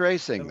it's just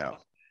racing though.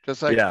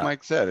 Just like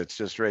Mike said, it's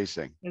just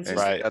racing.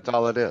 Right. That's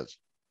all it is.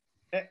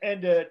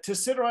 And to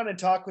sit around and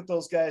talk with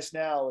those guys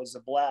now is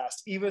a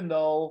blast, even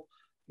though,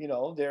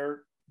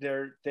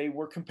 they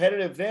were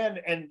competitive then,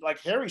 and like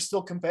Harry's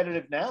still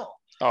competitive now.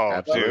 Oh,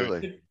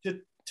 absolutely.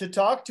 To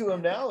talk to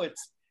him now,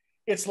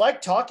 it's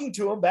like talking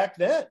to him back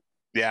then.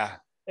 Yeah.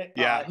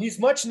 Yeah. He's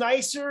much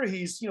nicer.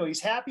 He's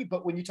happy.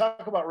 But when you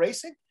talk about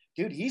racing,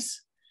 dude,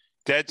 he's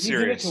dead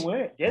serious. To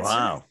win.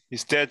 Wow.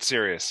 He's dead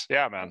serious.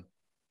 Yeah, man.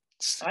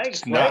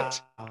 It's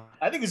nuts.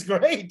 I think it's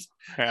great.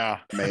 Yeah.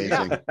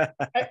 Amazing.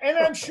 And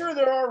I'm sure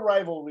there are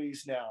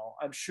rivalries now.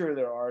 I'm sure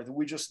there are.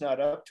 We're just not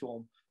up to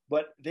them.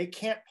 But they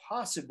can't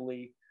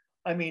possibly.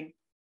 I mean,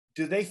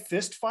 do they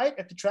fist fight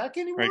at the track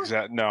anymore?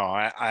 Exactly.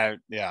 No,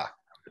 yeah.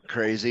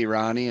 Crazy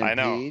Ronnie and I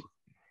know. Pete.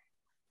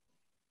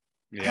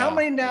 Yeah. How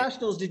many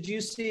nationals did you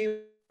see?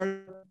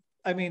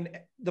 I mean,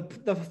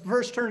 the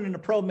first turn in the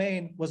pro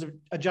main was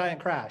a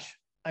giant crash.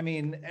 I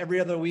mean,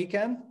 every other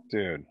weekend.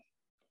 Dude.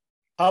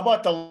 How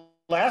about the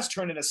last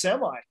turn in a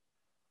semi?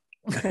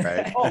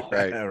 Right.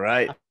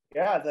 Right.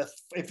 Yeah.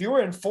 If you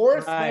were in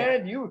fourth,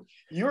 man,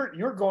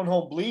 you're going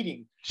home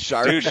bleeding.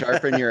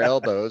 Sharpen your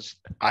elbows.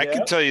 I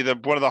can tell you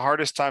that one of the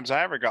hardest times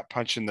I ever got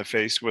punched in the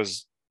face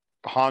was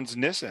Hans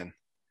Nissen.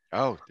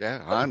 Oh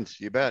yeah, Hans,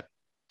 you bet.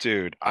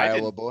 Dude,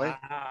 Iowa boy.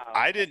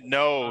 I didn't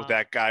know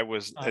that guy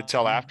was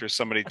until after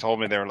somebody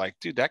told me. They were like,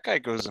 dude, that guy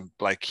goes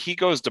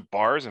to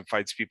bars and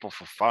fights people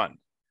for fun.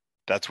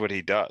 That's what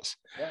he does.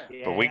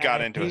 Yeah. But we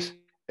got into it.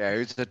 Yeah, he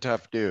was a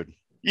tough dude.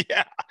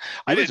 Yeah.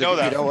 I didn't know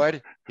that. You know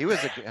what? He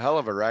was a hell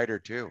of a rider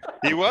too.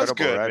 He was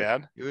good,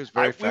 man. He was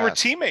very fast. We were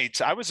teammates.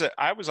 I was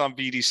on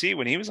VDC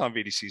when he was on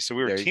VDC. So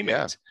we were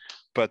teammates.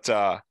 Yeah.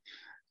 But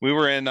we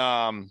were in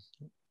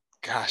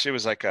it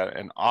was like I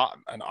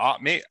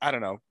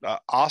don't know,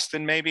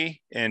 Austin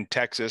maybe in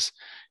Texas,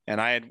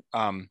 and I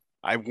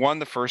won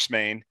the first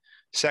main.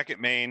 Second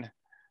main,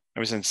 I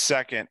was in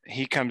second.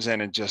 He comes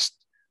in and just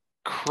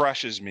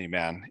crushes me,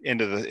 man, in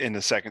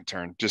the second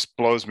turn, just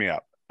blows me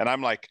up, and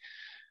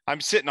I'm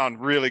sitting on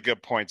really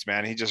good points,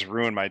 man. He just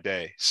ruined my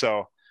day.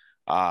 So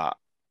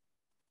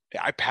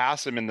I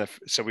pass him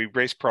so we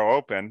race pro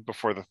open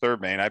before the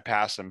third main. I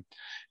pass him,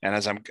 and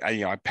as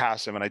I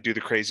pass him and I do the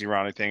crazy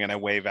Ronnie thing and I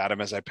wave at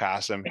him as I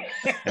pass him.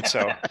 And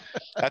so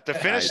at the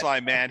finish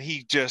line, man,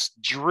 he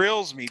just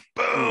drills me,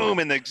 boom,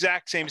 in the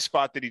exact same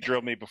spot that he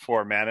drilled me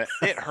before, man.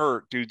 It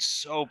hurt, dude,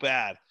 so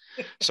bad.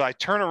 So I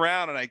turn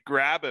around and I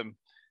grab him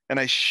and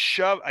I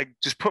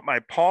just put my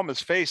palm in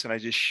his face and I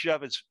just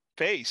shove his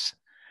face.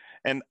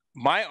 And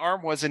my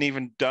arm wasn't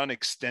even done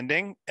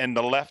extending, and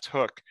the left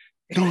hook.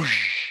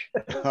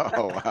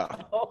 Oh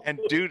wow! And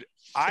dude,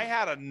 I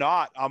had a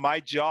knot on my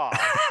jaw.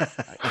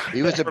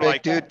 He was a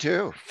big dude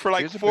too. For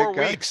like 4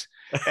 weeks.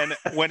 And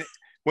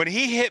when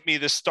he hit me,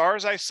 the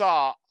stars I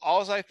saw,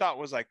 all I thought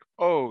was like,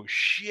 oh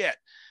shit.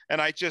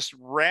 And I just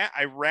ran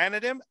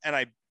at him and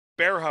I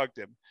bear hugged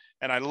him.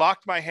 And I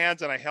locked my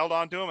hands and I held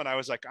on to him and I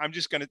was like, and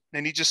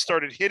he just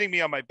started hitting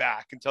me on my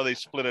back until they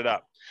split it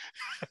up.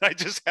 I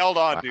just held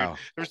on, dude.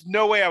 There's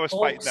no way I was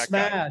fighting that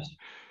guy.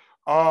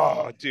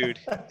 Oh, dude,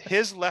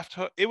 his left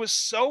hook, it was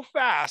so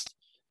fast,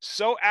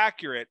 so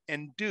accurate.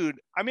 And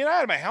dude, I mean, I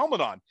had my helmet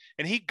on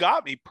and he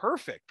got me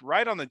perfect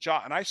right on the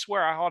jaw. And I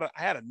swear I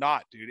had a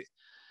knot, dude.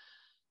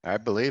 I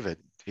believe it.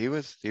 He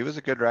was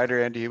a good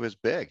rider and he was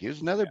big. He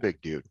was another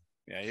big dude.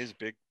 Yeah, he's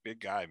a big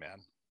guy,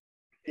 man.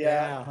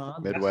 Yeah. huh?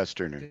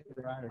 Midwesterner.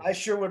 I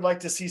sure would like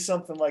to see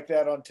something like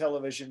that on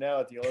television now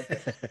at the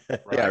Olympics.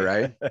 Yeah,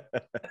 right.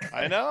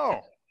 I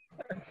know.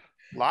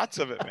 Lots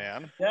of it,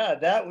 man. Yeah,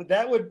 that would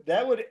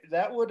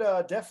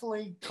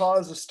definitely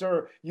cause a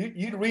stir.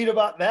 You'd read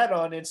about that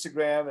on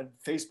Instagram and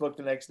Facebook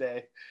the next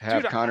day.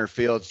 Have Dude, Connor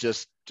Fields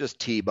just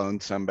T-bone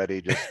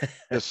somebody,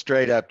 just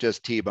straight up,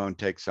 just T-bone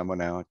take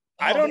someone out.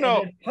 I don't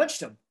know. And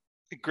punched him.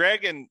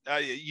 Greg and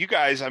you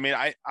guys, I mean,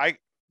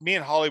 me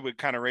and Hollywood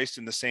kind of raced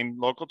in the same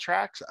local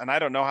tracks, and I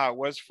don't know how it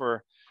was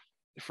for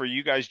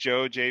you guys,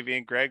 Joe, JV,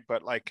 and Greg,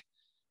 but like,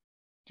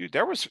 dude,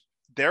 there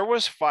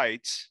was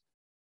fights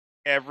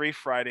every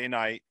Friday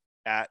night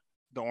at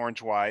the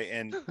Orange Y,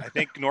 and I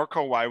think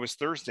Norco Y was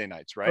Thursday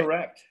nights, right?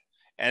 Correct.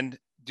 And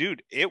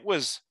dude, it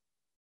was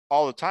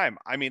all the time.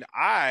 I mean,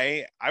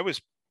 I was,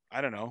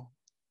 I don't know,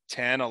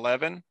 10,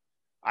 11.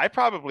 I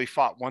probably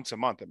fought once a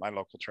month at my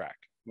local track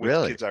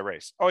with kids I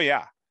race. Oh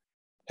yeah.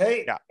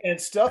 Hey, yeah. And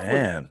stuff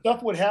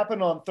would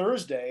happen on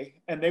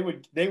Thursday, and they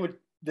would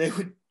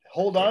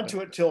hold on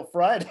to it till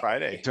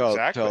Friday. Till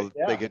Exactly.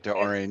 they get to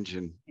Orange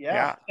and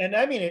And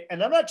I mean,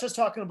 and I'm not just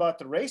talking about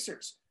the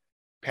racers.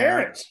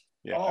 Parents,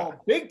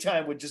 big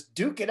time, would just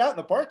duke it out in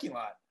the parking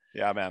lot.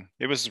 Yeah, man,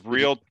 it was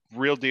real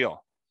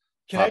deal.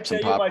 Can I pop tell some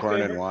you my popcorn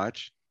favorite? and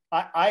watch.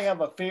 I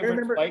have a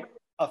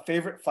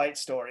favorite fight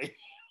story.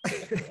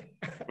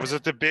 Was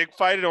it the big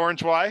fight at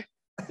Orange Y?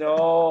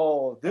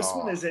 No, this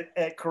one is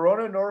at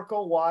Corona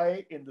Norco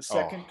Y in the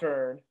second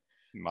turn.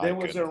 There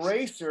was a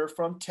racer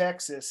from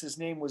Texas. His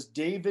name was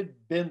David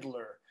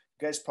Bindler.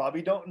 You guys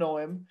probably don't know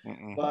him,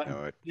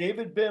 but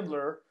David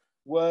Bindler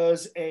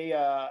was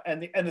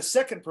and the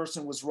second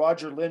person was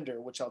Roger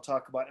Linder, which I'll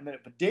talk about in a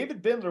minute. But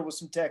David Bindler was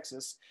from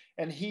Texas,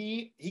 and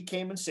he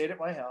came and stayed at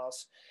my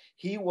house.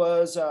 He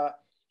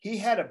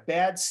had a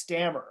bad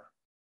stammer.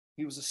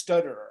 He was a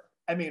stutterer.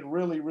 I mean,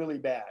 really, really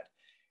bad.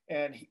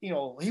 And he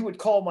would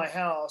call my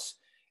house,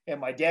 and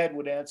my dad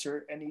would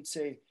answer, and he'd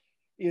say,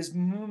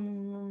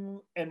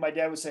 and my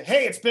dad would say,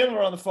 "Hey, it's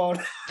Bindler on the phone."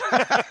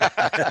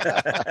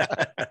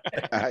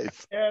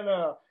 Nice.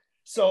 And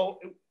so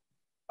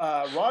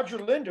Roger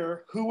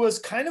Linder, who was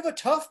kind of a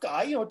tough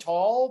guy,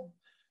 tall,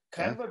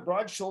 kind of a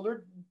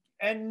broad-shouldered,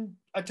 and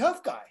a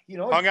tough guy,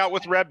 hung out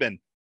with Redman.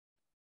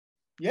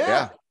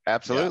 Yeah,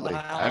 absolutely.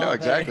 I know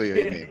exactly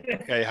what you mean.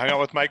 Yeah, he hung out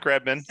with Mike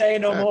Redman. Say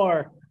no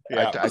more.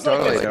 Yeah. I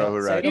totally know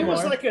who Redman. He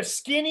was like a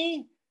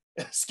skinny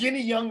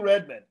young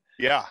Redman.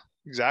 Yeah,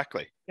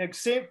 exactly. Like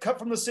cut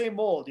from the same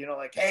mold,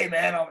 like, hey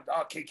man,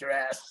 I'll kick your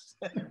ass.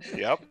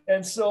 Yep.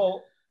 And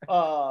so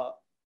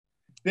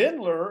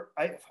Bindler,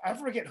 I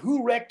forget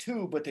who wrecked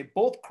who, but they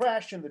both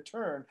crashed in the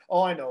turn.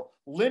 Oh, I know.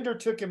 Linder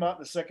took him out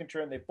in the second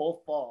turn. They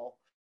both fall.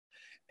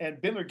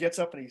 And Bindler gets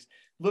up and he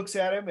looks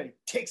at him and he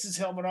takes his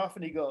helmet off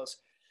and he goes,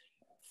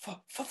 I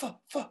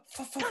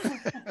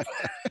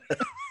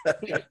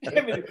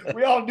mean,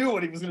 we all knew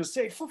what he was going to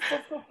say.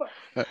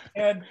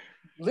 And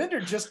Linder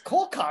just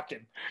cold cocked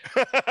him.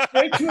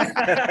 He took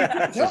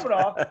his helmet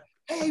off.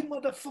 Hey,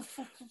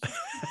 motherfucker.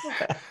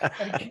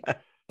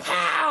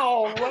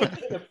 Pow!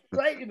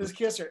 Right in his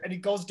kisser. And he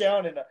goes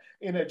down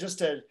in a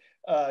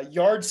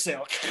yard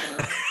sale.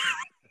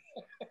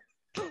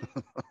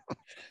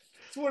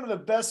 It's one of the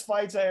best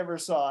fights I ever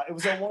saw. It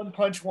was a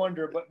one-punch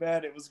wonder, but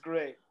man, it was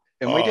great.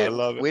 And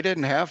we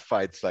didn't have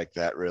fights like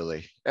that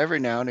really. Every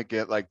now and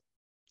again, like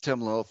Tim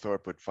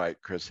Lilthorpe would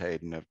fight Chris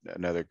Hayden,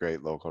 another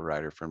great local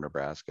rider from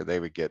Nebraska. They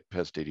would get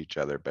pissed at each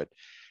other. But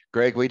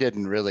Greg, we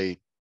didn't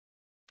really,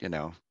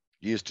 you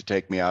used to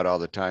take me out all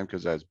the time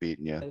because I was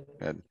beating you.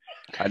 And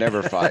I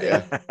never fought you.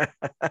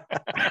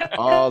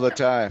 All the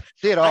time.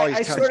 See, it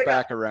always comes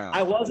back around.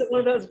 I wasn't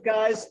one of those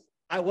guys.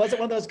 I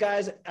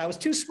was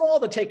too small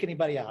to take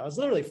anybody out. I was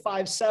literally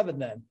 5'7"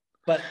 then.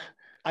 But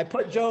I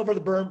put Joe over the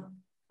berm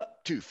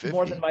 250.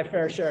 more than my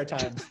fair share of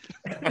times.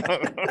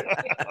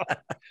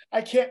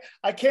 I can't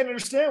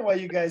understand why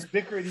you guys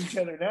bicker at each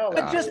other now.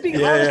 But just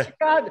be honest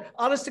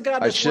to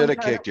God. I should have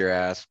kicked your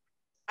ass.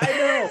 I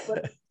know,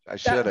 but I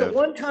should have. The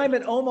one time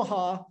in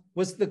Omaha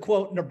was the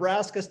quote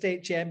Nebraska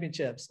State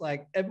Championships.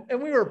 Like, and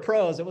we were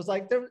pros. It was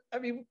like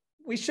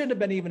we shouldn't have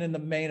been even in the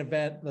main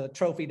event, the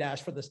trophy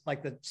dash for this,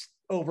 like the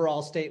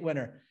overall state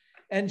winner.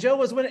 And Joe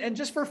was winning, and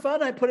just for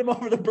fun, I put him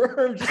over the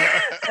berm.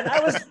 And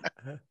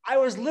I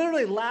was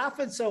literally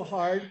laughing so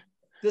hard.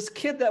 This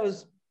kid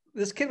was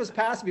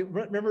passing me.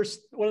 Remember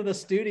one of the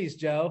studies,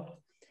 Joe?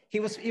 He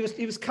was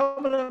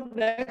coming up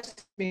next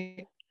to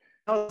me.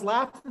 I was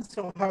laughing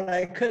so hard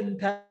I couldn't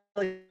pass.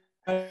 I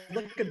was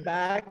looking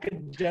back,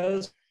 and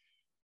Joe's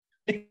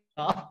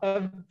off,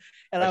 and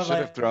I should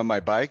have thrown my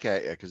bike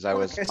at you because I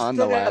was on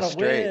the last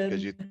straight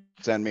because you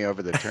send me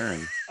over the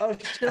turn. Oh,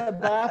 should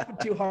have laughing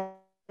too hard.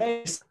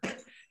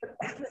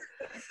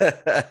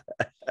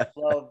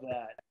 Love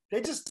that.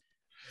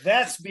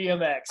 That's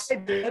BMX.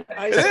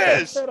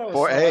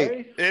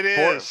 It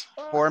is.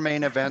 Four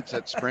main events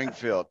at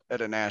Springfield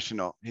at a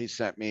national. He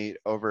sent me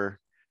over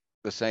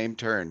the same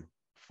turn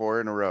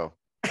 4 in a row.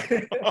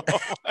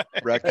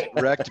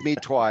 Wrecked me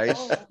twice.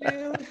 Oh,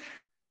 dude.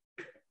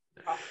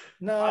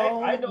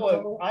 No, I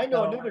know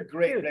no. another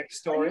great Dude, Rick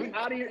story. You're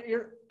out of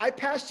I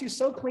passed you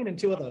so clean in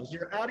 2 of those.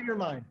 You're out of your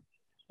mind.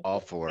 All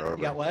 4 over.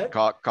 You got what?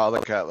 Call the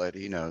cutlet.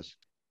 He knows.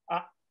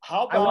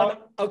 How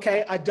about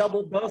okay, I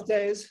doubled both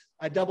days.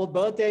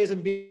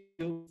 And beat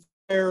you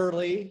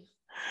fairly.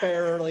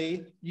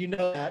 You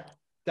know that.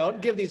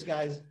 Don't give these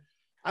guys.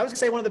 I was gonna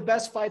say one of the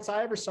best fights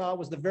I ever saw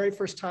was the very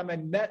first time I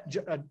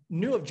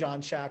knew of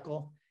John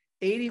Shackle,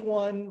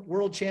 81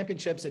 World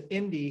Championships at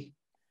Indy,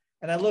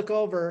 and I look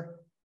over,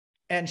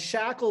 and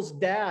Shackle's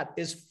dad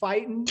is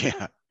fighting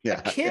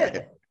a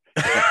kid.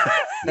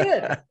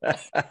 Kid.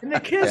 And the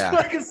kid's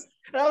like, and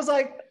I was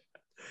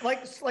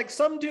like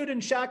some dude in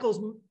Shackle's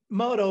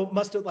moto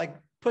must have like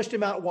pushed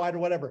him out wide or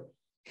whatever.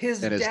 His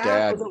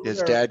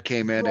dad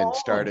came in and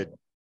started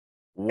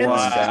down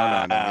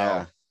on him.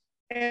 Yeah.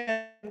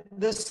 And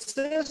the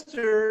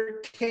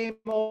sister came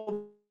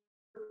over.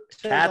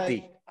 Kathy.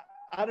 Like,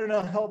 I don't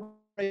know, help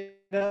me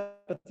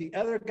up, but the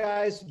other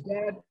guy's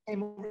dad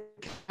came over.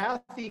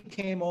 Kathy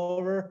came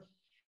over,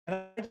 and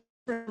I just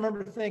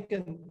remember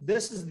thinking,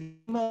 "This is the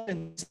most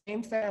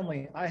insane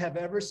family I have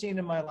ever seen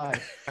in my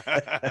life."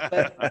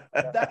 But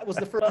that was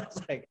the first. I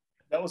was like,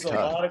 that was a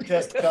lot of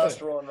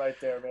testosterone right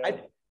there,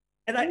 man.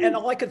 And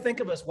all I could think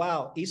of was,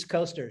 wow, East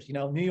Coasters,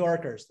 New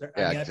Yorkers.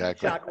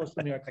 Exactly. Shackle was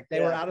from New York. Like they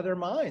were out of their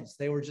minds.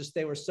 They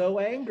were so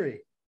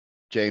angry.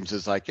 James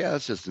is like, yeah,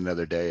 it's just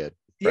another day at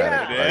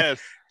Braddock. It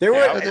is. There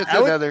were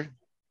another.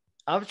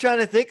 I'm trying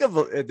to think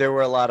of there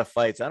were a lot of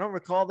fights. I don't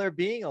recall there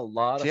being a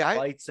lot of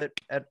fights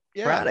at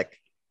Braddock.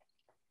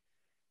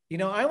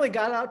 I only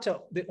got out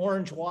to the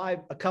Orange Y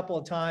a couple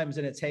of times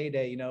in its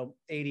heyday,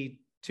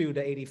 82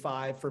 to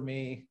 85 for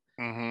me.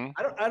 Mm-hmm.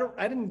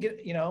 I didn't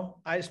get,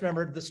 I just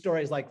remembered the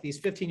stories like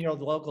these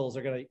 15-year-old locals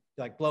are going to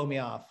like blow me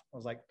off. I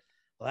was like,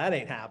 well, that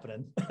ain't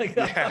happening.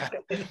 That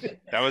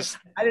was,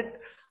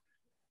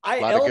 I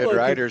a lot of good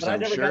riders, I I'm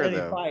never sure, got any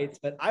though. fights,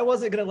 but I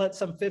wasn't going to let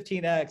some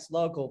 15X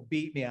local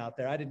beat me out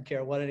there. I didn't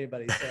care what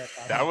anybody said.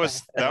 that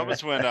was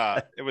when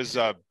it was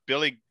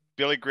Billy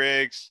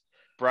Griggs,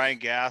 Brian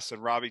Gass,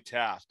 and Robbie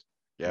Taft.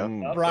 Yeah.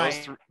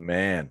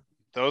 Man,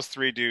 those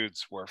 3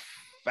 dudes were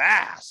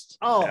fast.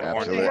 Oh,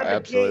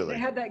 absolutely. They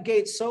had that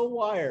gate so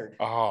wired.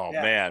 Oh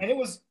man. And it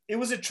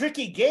was a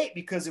tricky gate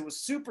because it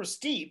was super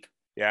steep.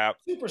 Yeah.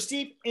 Super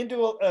steep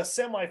into a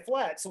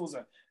semi-flat. So it was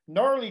a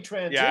gnarly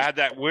transition. Yeah, I had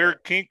that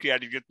weird kink. You had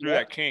to get through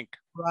that kink.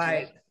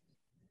 Right.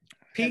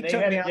 Pete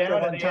took me out there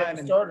one time.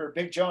 and starter,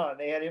 Big John,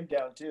 they had him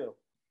down too.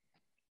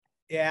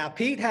 Yeah,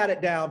 Pete had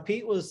it down.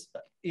 Pete was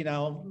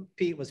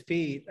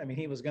Pete. I mean,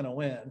 he was going to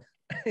win.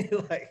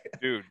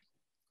 Dude,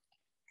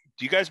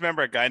 do you guys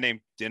remember a guy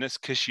named Dennis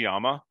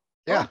Kishiyama?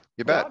 Yeah,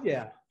 you bet.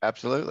 Yeah,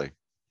 absolutely.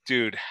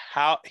 Dude,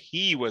 how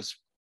he was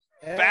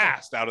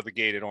fast out of the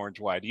gate at Orange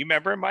Y. Do you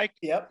remember him, Mike?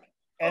 Yep.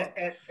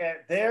 And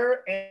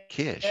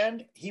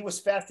he was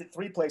fast at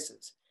 3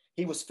 places.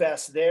 He was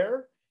fast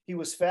there. He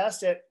was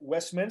fast at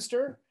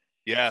Westminster.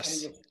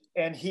 Yes.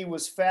 And he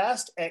was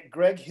fast at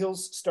Greg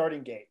Hill's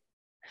starting gate.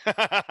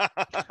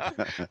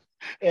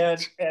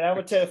 And I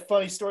would tell a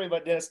funny story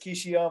about Dennis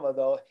Kishiyama,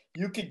 though.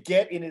 You could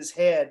get in his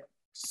head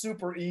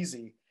super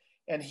easy,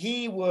 and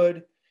he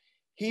would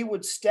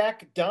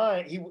stack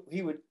dime.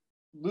 He would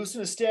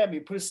loosen a stem.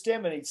 He'd put a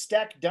stem and he'd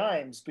stack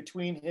dimes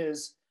between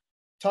his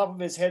top of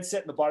his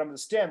headset and the bottom of the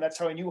stem. That's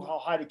how I knew how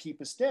high to keep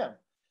his stem.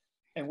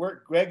 And we're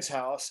at Greg's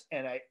house,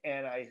 and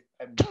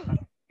I'm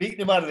beating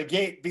him out of the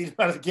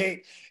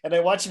gate, and I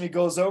watch him. He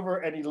goes over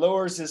and he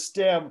lowers his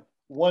stem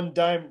one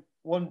dime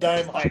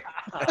height.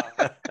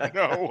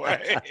 No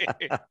way.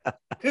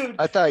 Dude,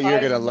 I thought you were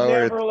going to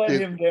lower it.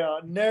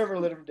 Never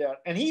let him down.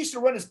 And he used to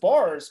run his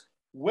bars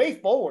way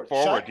forward.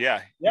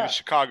 Yeah. He was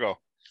Chicago.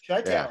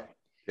 Chi-town.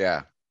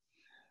 Yeah.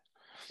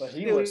 But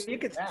you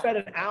could spend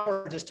an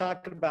hour just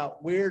talking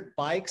about weird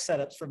bike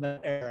setups from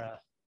that era.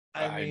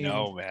 I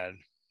know, man.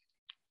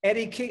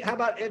 Eddie Key, how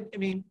about, I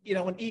mean,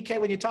 when EK,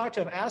 when you talk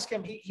to him, ask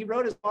him, he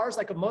rode his bars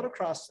like a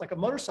motocross, like a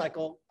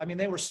motorcycle. I mean,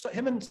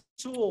 him and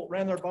Sewell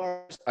ran their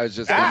bars. I was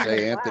just going to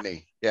say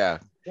Anthony. Yeah.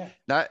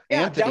 Not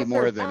Anthony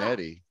more than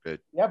Eddie,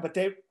 but. Yeah, but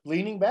they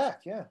leaning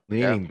back. Yeah.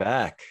 Leaning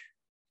back.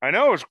 I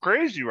know. It's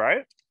crazy,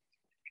 right?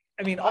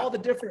 I mean, all the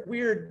different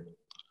weird,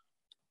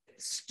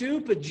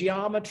 stupid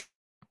geometry.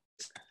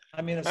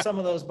 I mean, of some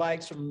of those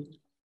bikes from,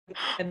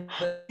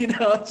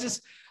 it's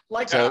just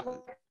like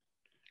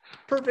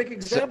perfect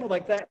example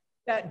like that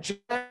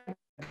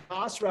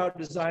Goss route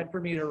designed for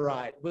me to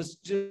ride was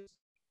just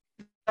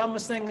the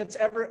dumbest thing that's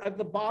ever at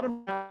the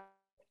bottom.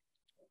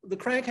 The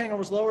crank hanger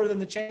was lower than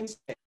the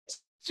chainstay.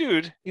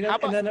 Dude,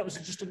 and then it was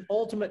just an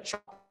ultimate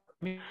chop.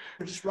 I mean,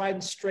 we're just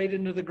riding straight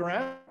into the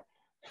ground.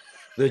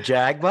 The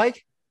Jag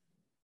bike?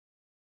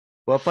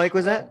 What bike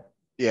was that?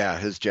 Yeah,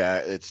 his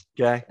Jag. It's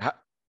Jag.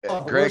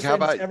 Greg, how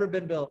about ever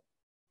been built?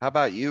 How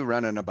about you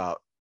running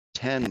about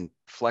 10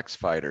 flex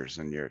fighters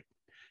and your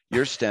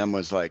stem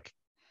was like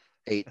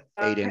eight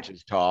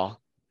inches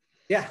tall?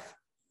 Yeah.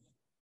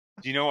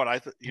 Do you know what I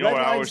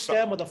always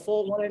stem with a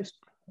full 1 inch.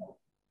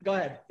 Go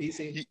ahead,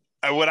 BC.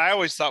 What I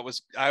always thought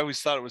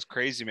it was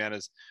crazy, man,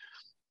 is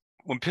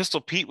when Pistol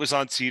Pete was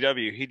on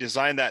CW, he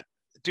designed that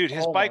dude,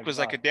 his Oh bike my was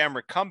like a God. damn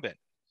recumbent.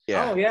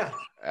 Oh yeah.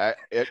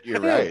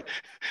 You're right.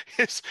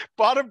 His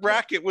bottom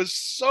bracket was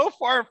so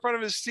far in front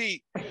of his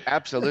seat.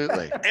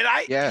 Absolutely.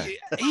 And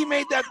he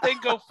made that thing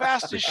go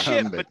fast as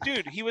shit. Recumbent. But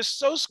dude, he was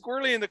so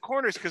squirrely in the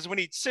corners because when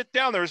he'd sit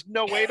down, there was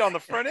no weight on the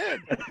front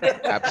end.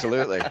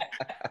 Absolutely.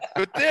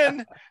 But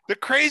then the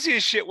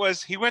craziest shit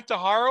was he went to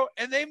Haro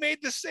and they made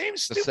the same The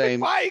stupid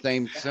bike.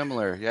 same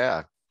similar.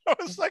 Yeah. I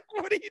was like,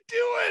 what are you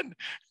doing?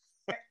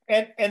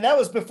 And that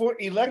was before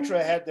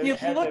Electra had the You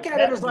had look the at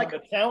it as like- the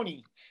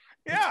county.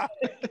 Yeah.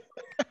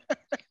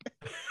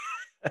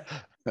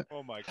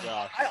 Oh my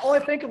gosh. All I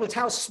think of was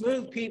how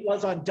smooth Pete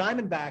was on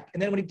Diamondback,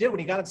 and then when he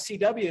got on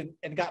CW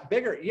and got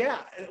bigger, yeah,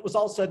 it was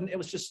all of a sudden it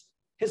was just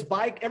his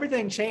bike.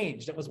 Everything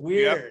changed. It was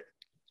weird.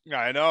 Yeah,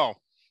 I know.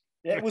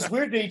 Yeah, it was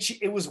weird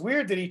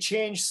that he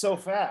changed so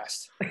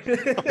fast.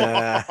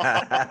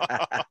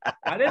 I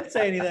didn't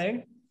say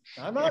anything.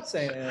 I'm not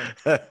saying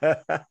anything.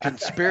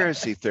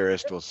 Conspiracy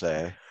theorist will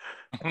say.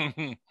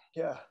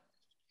 Yeah.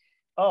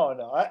 Oh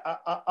no,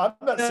 I'm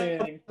not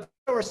saying anything.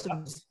 There were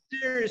some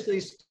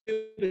seriously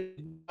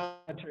stupid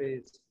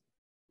entries.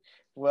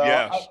 Well,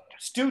 Yes.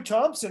 Stu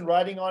Thompson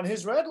riding on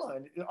his red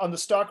line, on the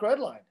stock red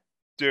line.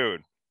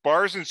 Dude,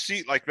 bars and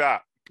seat like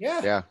that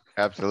Yeah. Yeah,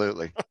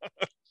 absolutely.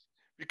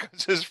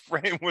 because his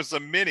frame was a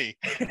mini.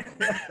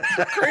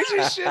 The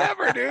craziest shit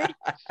ever, dude.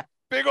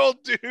 Big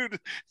old dude.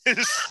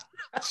 His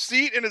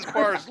seat and his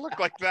bars look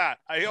like that.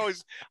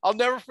 I'll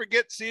never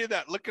forget seeing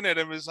that. Looking at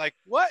him is like,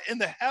 what in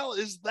the hell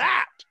is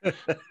that?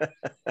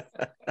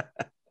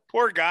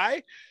 Poor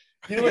guy.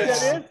 You know what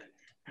that is?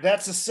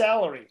 That's a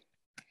salary.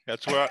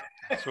 That's what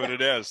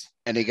it is.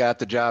 And he got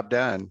the job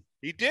done.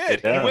 He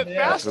did. Yeah. He went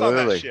Yeah. fast on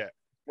that Absolutely. shit.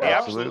 Well, He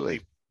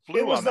absolutely. flew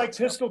It was on like that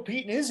stuff. Pistol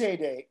Pete in his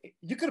heyday.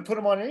 You could have put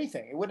him on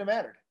anything. It wouldn't have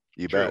mattered.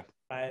 You True.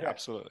 bet.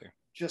 Absolutely.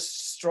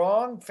 Just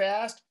strong,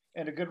 fast,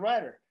 and a good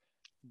rider.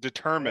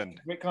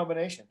 Determined Great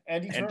combination.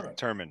 And and determined.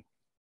 determined.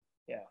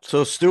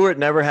 So Stewart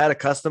never had a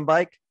custom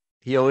bike.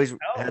 He always No.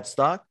 had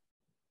stock.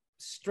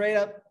 Straight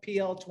up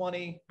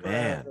PL20.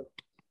 Man.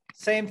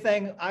 Same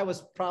thing. I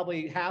was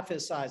probably half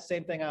his size.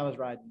 Same thing I was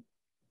riding.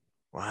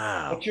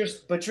 Wow.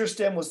 But your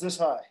stem was this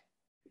high.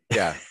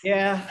 Yeah.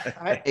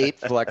 Yeah. 8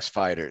 Flex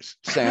Fighters,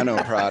 Sano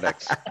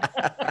products.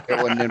 It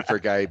wasn't in for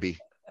Geiby.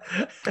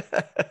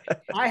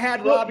 I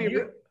had Look, Robbie.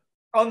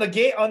 on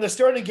the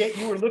starting gate,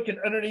 you were looking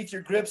underneath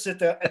your grips at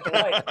the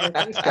light.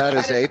 Got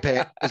his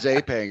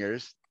ape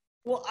hangers.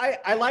 Well,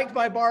 I liked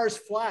my bars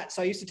flat.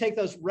 So I used to take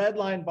those red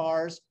line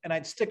bars and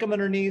I'd stick them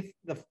underneath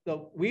the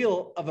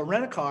wheel of a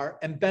rent-a-car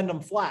and bend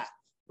them flat,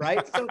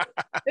 right? So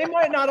they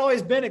might not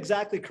always been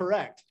exactly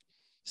correct.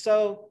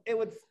 So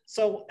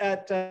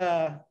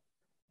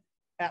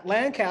at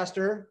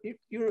Lancaster,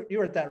 you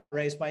were at that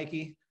race,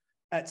 Mikey,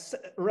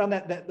 around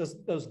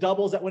those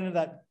doubles that went into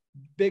that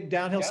big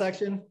downhill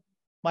section.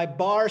 My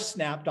bar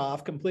snapped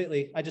off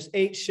completely. I just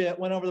ate shit,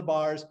 went over the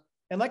bars.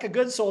 And like a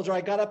good soldier, I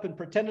got up and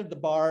pretended the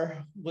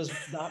bar was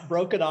not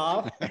broken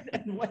off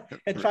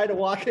and tried to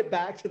walk it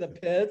back to the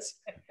pits.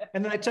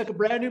 And then I took a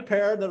brand new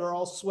pair that are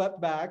all swept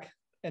back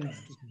and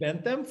just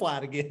bent them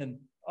flat again.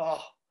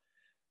 Oh,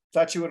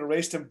 thought you would have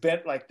raced them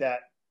bent like that.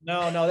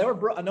 No, they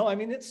were, no, I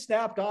mean, it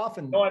snapped off.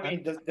 And No, I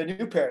mean, the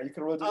new pair. You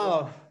could have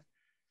oh,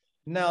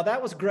 no,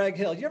 that was Greg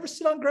Hill. You ever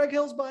sit on Greg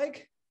Hill's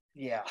bike?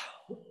 Yeah.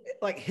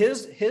 Like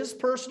his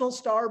personal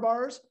star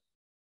bars.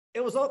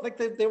 It was like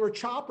they were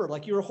chopper,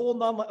 like you were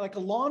holding on like a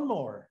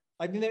lawnmower.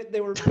 I mean, they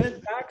were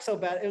bent back so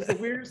bad. It was the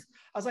weirdest.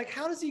 I was like,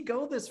 how does he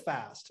go this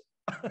fast?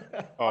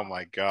 Oh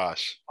my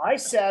gosh. I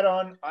sat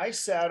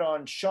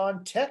on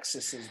Sean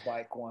Texas's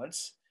bike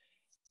once,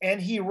 and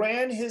he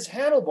ran his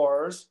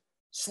handlebars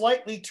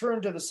slightly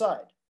turned to the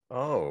side.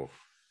 Oh.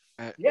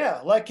 Yeah,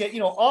 like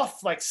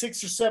off like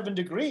 6 or 7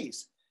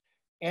 degrees.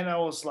 And I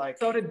was like,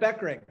 So did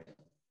Beckering.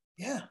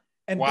 yeah.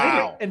 And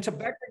Wow. and to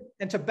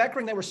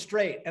Beckering, they were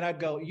straight. And I'd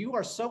go, you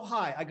are so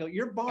high. I go,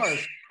 your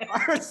bars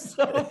are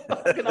so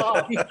fucking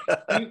off.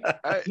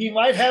 He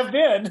might have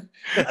been.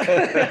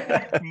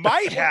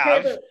 Might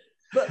have. Okay,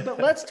 but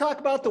let's talk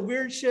about the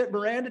weird shit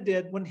Miranda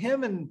did when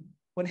him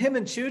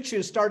and Choo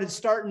Choo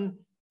starting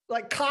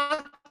like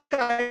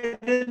cockeyed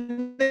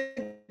in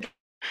the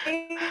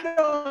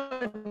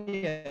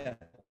yeah.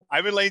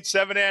 I'm in lane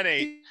 7 and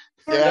 8.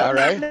 Yeah,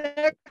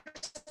 right.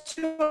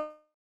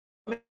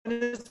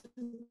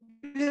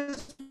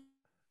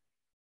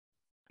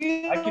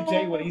 I can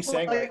tell you what he's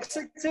saying. Like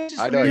 6 inches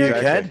I know from your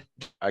exactly.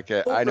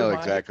 head. I know Over my-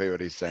 exactly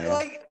what he's saying.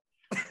 Like,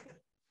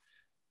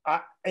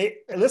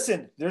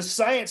 Listen, there's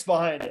science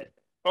behind it.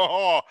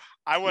 Oh,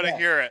 I want to Yeah.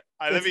 hear it.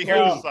 Let It's me hear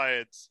the called-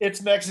 science.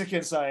 It's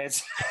Mexican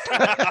science.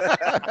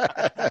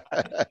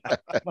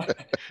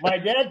 My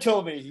dad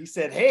told me, he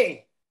said,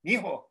 hey,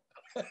 hijo.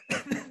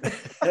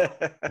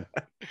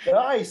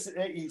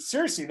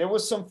 Seriously, there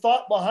was some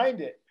thought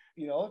behind it,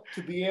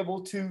 to be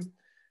able to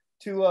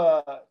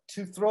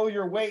throw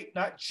your weight,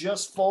 not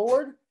just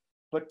forward,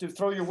 but to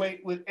throw your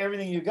weight with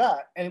everything you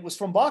got. And it was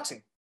from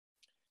boxing.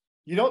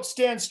 You don't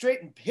stand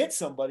straight and hit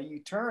somebody. You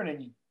turn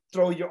and you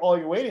throw all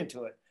your weight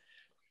into it.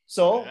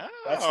 So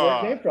that's where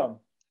it came from.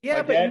 yeah,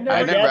 My but dad- you my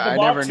never. dad- I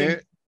the never boxing- knew.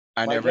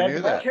 I My never dad knew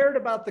did I that. cared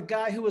about the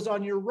guy who was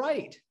on your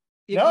right.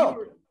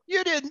 No.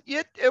 You didn't.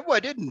 It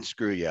didn't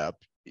screw you up.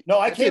 No,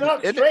 I It came didn't-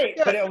 out it- straight,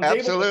 yeah, but I was able to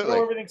absolutely.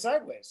 throw everything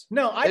sideways.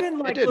 No, I It- didn't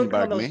it like didn't looking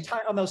on bug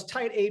those me.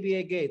 tight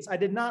ABA gates. I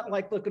did not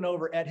like looking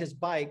over at his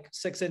bike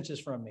 6 inches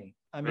from me.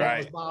 I mean, it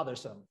was Right.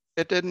 bothersome.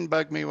 It didn't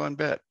bug me one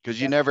bit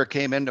because you never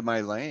came into my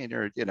lane,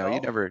 or you No.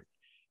 never.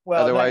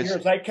 Well, Otherwise-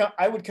 not yours.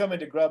 I would come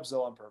into Grubbs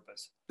though on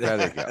purpose.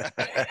 There you go.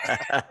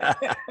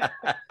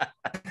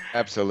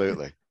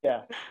 Absolutely.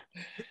 Yeah.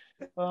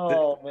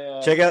 Oh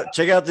man.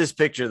 check out this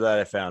picture that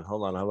I found.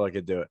 Hold on, how about I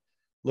could do it?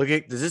 Look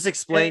at, does this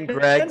explain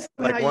Greg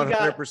like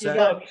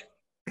 100%?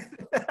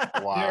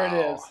 Wow. There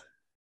it is.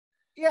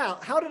 Yeah.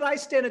 How did I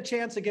stand a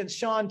chance against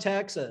Sean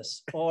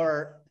Texas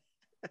or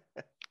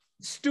You're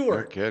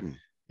Stewart? kidding.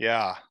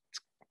 Yeah.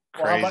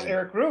 Well, how about Crazy.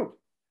 Eric Roop?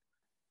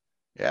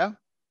 Yeah.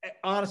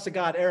 Honest to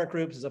God, Eric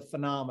Roops is a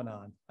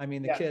phenomenon. I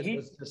mean, the Yeah, kid he-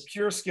 was just.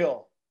 Pure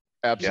skill.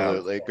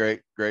 Absolutely. Yeah.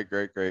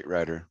 Great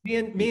writer. Me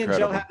and Joe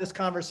Incredible. had this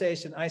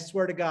conversation. I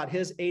swear to God,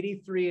 his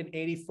 83 and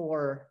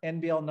 84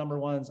 NBL number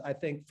ones, I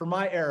think for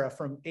my era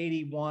from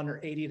 81 or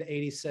 80 to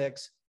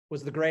 86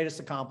 was the greatest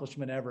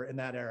accomplishment ever in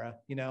that era,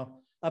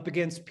 up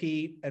against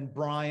Pete and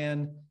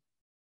Brian.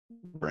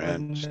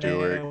 Brent, when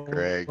Stewart, they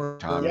Greg, were-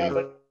 Tommy, Yeah,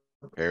 but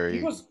Harry.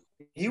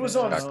 he was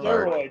on Scott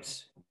Clark.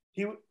 steroids.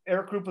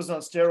 Eric Roop was on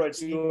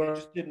steroids. It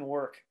just didn't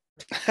work.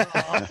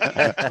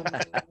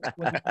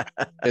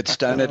 It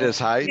stunted his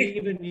height.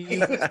 Even you, He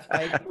was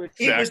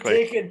Exactly.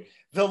 taking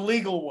the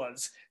legal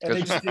ones, and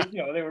they just did,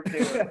 they were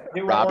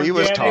Robbie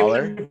was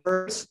organic.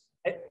 taller,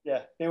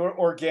 Yeah, they were they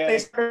organic.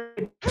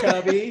 started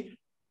chubby.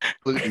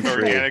 gluten free.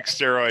 Organic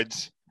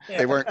steroids.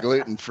 They weren't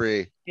gluten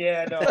free.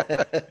 Yeah, no,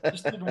 it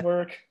just didn't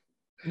work.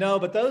 No,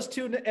 but those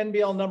two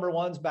NBL number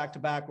ones back to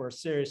back were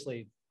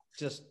seriously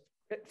just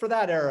for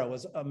that era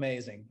was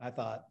amazing. I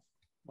thought.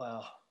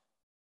 Wow.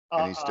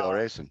 And he's still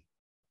racing.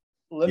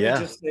 Let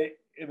Yeah.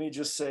 me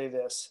just say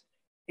this.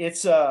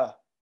 It's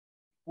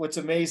what's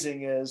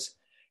amazing is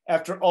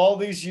after all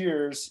these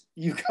years,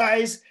 you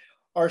guys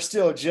are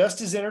still just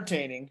as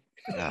entertaining.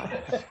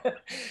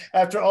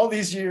 After all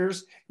these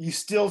years, you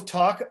still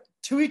talk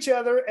to each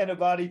other and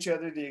about each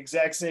other the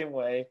exact same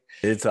way.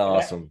 It's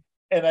awesome.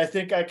 And I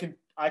think I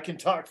can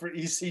talk for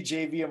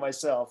ECJV and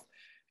myself.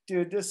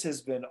 Dude, this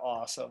has been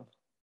awesome.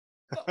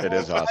 It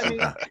is awesome.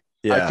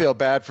 Yeah. I feel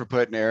bad for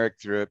putting Eric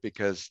through it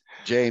because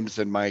James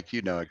and Mike,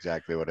 you know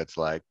exactly what it's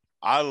like.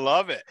 I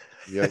love it.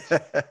 You-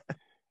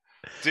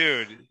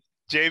 Dude,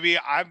 JB,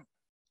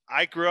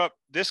 I grew up,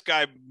 this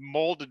guy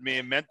molded me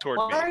and mentored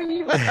Why are me.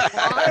 you?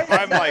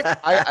 I'm like,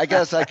 I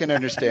guess I can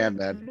understand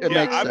that. It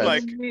Yeah, makes I'm sense.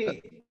 like-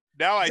 me.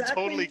 now I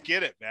Exactly. totally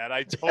get it, man.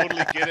 I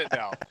totally get it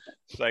now.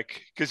 It's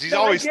like, because he's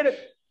No, always, I get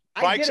it.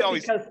 I Mike's get it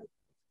always- because.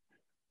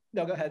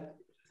 No, go ahead.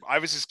 I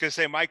was just gonna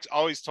say, Mike's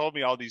always told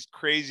me all these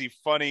crazy,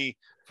 funny,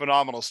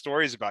 phenomenal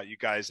stories about you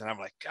guys, and I'm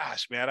like,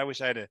 gosh, man, I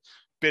wish I had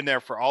been there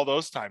for all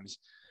those times,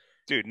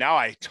 dude. Now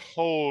I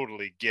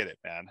totally get it,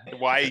 man.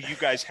 Why you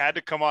guys had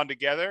to come on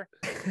together?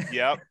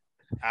 Yep,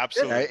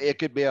 absolutely. It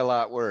could be a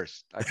lot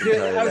worse. I can Dude,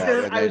 tell you I was, that.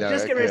 gonna, and I they was know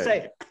just it getting ready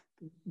to could.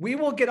 say, we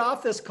will get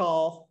off this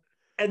call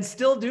and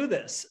still do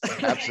this.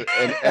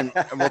 Absolutely. And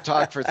we'll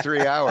talk for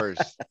 3 hours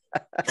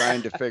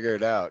trying to figure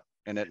it out,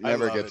 and it I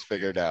never love gets it,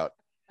 figued dude. out.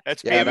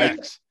 That's Yeah, and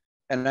BMX.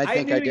 And I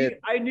think I did.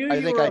 I knew I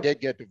you think were I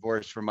did get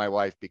divorced from my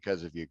wife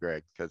because of you,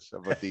 Greg, because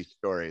of these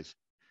stories.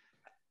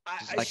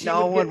 It's like she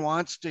no would one get-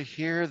 wants to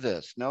hear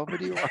this.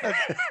 Nobody wants.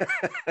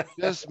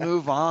 Just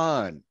move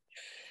on.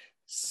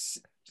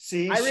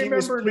 See, I she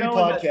was remember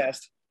knowing that-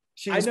 pre-podcast.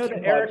 I know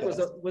that Eric was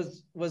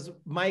pre-podcast. was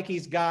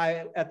Mikey's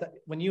guy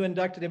when you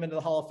inducted him into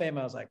the Hall of Fame.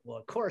 I was like, well,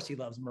 of course he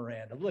loves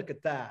Miranda. Look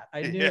at that.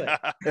 I knew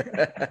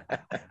it.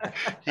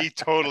 He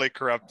totally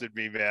corrupted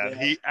me, man.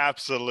 Yeah. He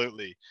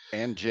absolutely.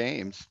 And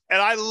James.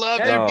 And I love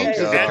Oh, that. James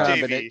James is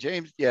and a JV.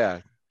 James, yeah.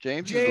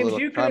 James is a James,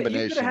 little you could have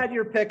combination. had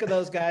your pick of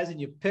those guys,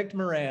 and you picked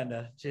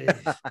Miranda.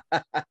 Jeez.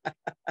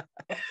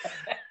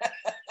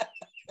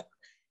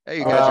 Hey,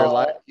 you guys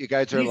Oh, you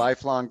guys are he's-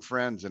 lifelong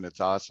friends, and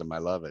it's awesome. I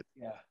love it.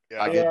 Yeah.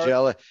 Yeah. I They get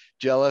are-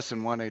 jealous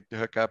and want to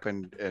hook up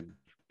and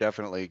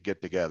definitely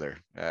get together.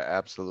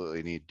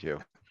 Absolutely need to.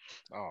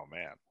 Oh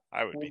man,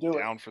 I would We'll be do it.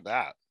 down for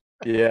that.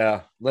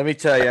 Yeah. Let me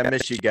tell you, I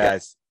miss you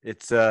guys.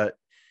 It's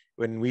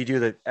when we do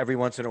that every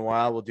once in a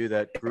while, we'll do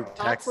that group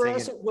Talk for texting.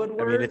 us and- at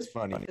Woodward. I mean, it's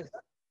funny.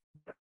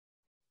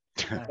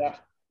 Yeah.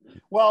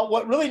 Well,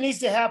 what really needs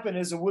to happen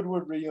is a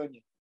Woodward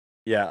reunion.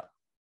 Yeah.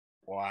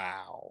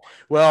 Wow.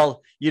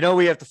 Well,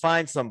 we have to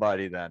find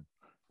somebody then.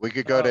 We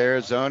could go to Oh.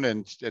 Arizona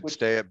and Which-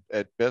 stay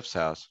at Biff's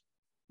house.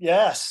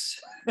 Yes.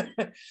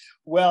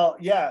 Well,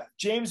 yeah.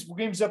 James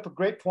brings up a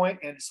great point,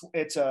 and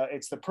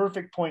it's the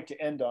perfect point to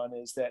end on.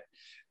 Is that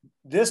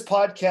this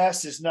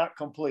podcast is not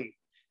complete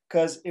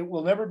because it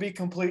will never be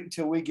complete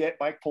until we get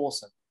Mike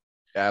Polson.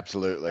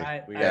 Absolutely.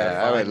 We Yeah, gotta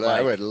I find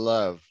would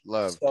Mike.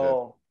 love to.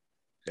 So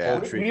Yeah.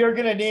 Poultry. we are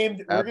going to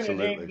name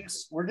Absolutely.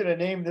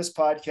 this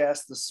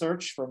podcast "The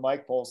Search for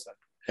Mike Polson."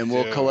 And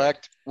we'll Dude.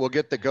 we'll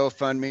get the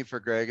GoFundMe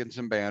for Greg and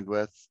some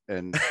bandwidth,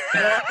 and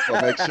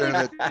we'll make sure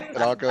that it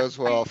all goes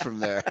well from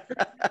there.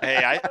 Hey,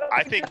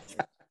 I think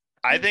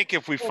I think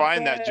if we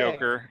find that Okay.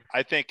 Joker,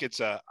 I think that's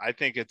a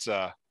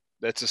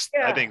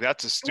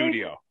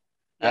studio.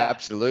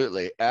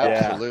 Absolutely.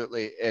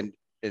 And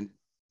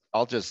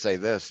I'll just say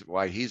this,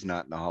 why he's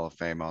not in the Hall of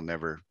Fame, I'll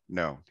never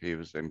know. He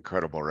was an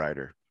incredible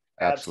writer.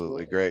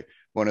 Absolutely great.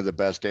 One of the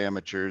best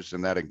amateurs,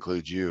 and that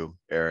includes you,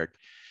 Eric.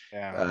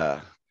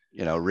 Yeah.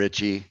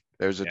 Richie.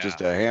 There's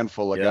just a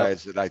handful of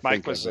guys that I Mike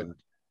think was, of.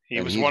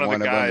 he was one of the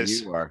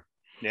guys. You are.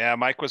 Yeah,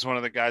 Mike was one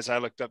of the guys I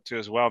looked up to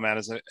as well, man.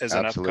 As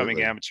an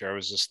upcoming amateur, I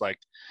was just like,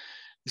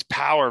 his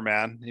power,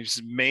 man. He was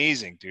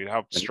amazing, dude.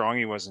 How strong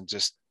he was, and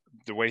just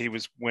the way he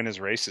was win his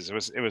races.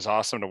 It was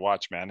awesome to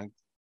watch, man. And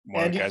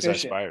one of the guys I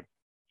aspired.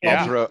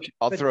 Yeah.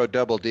 I'll throw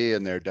Double D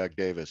in there. Doug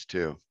Davis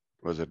too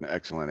was an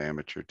excellent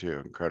amateur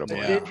too. Incredible.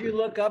 Yeah. Did you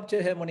look up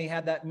to him when he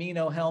had that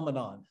Mino helmet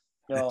on?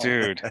 No.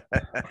 Dude.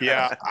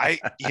 Yeah,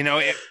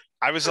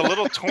 I was a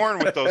little torn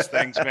with those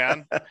things,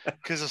 man,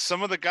 because of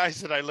some of the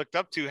guys that I looked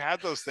up to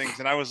had those things,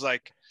 and I was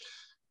like,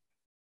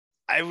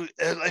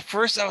 at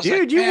first I was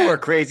like, dude, you wore a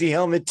crazy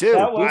helmet too.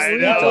 I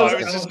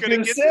was just gonna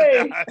get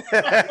to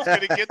that. I was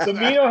gonna get to the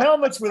that. Mino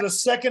helmets were the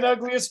second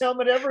ugliest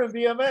helmet ever in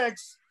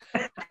BMX.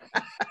 I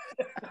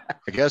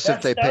guess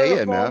if they pay you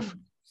enough.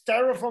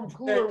 Styrofoam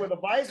cooler with a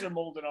visor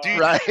molded on. Dude,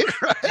 right.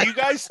 Do you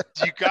guys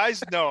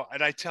know?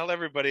 And I tell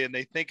everybody, and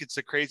they think it's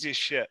the craziest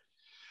shit.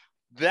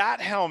 That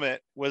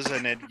helmet was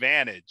an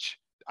advantage.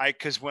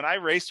 Because when I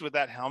raced with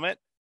that helmet,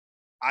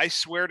 I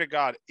swear to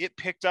God, it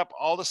picked up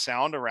all the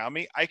sound around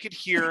me. I could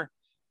hear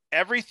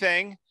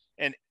everything,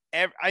 and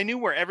I knew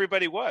where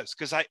everybody was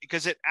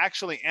because it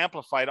actually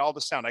amplified all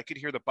the sound. I could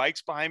hear the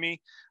bikes behind me.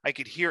 I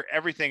could hear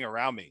everything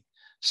around me.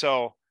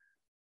 So,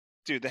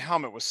 dude, the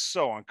helmet was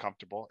so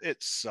uncomfortable.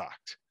 It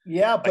sucked.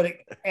 Yeah, but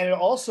it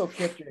also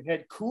kept your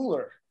head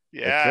cooler.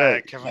 Yeah,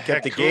 it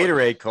kept the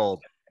Gatorade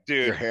cold.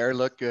 Dude, your hair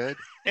looked good.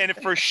 And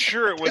for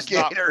sure it was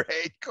not.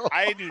 Gatorade cold.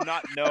 I do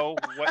not know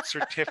what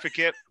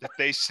certificate that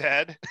they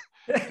said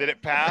that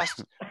it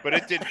passed, but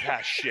it didn't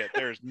pass shit.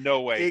 There's no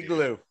way.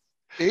 Igloo.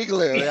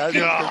 Igloo. I was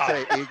going to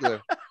say Igloo.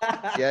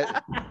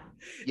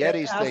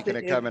 Yeti's thinking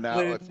of coming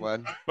out with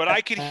one. But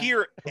I could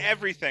hear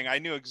everything. I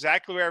knew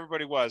exactly where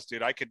everybody was,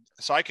 dude. I could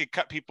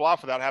cut people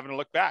off without having to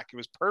look back. It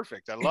was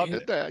perfect. I loved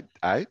it.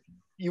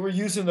 You were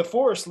using the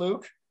force,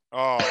 Luke.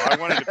 Oh, I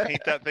wanted to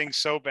paint that thing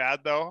so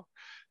bad though.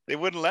 They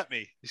wouldn't let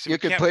me. You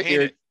could put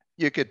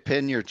you could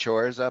pin your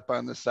chores up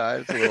on the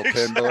sides, a little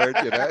pin board,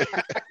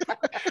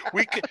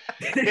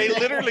 They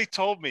literally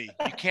told me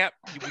we can't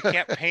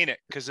paint it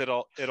because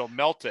it'll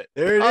melt it.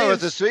 There it is. Oh,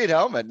 it's a sweet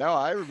helmet. No,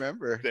 I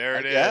remember. There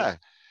it is. Yeah.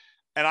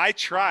 And I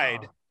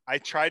tried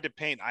to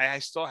paint. I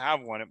still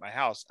have one at my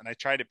house, and I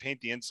tried to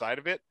paint the inside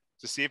of it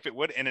to see if it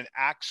would, and it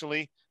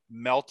actually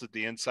melted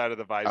the inside of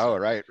the visor. Oh,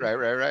 right.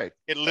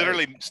 It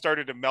literally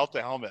started to melt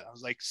the helmet. I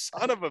was like,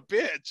 son of a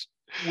bitch.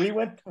 We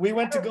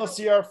went to go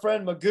see our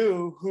friend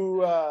Magoo,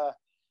 who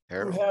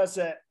has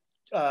a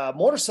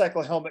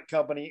motorcycle helmet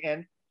company,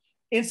 and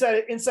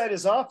inside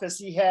his office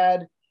he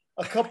had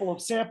a couple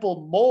of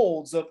sample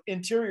molds of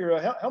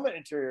helmet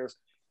interiors,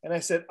 and I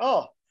said,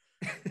 "Oh,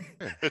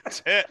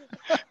 that's it."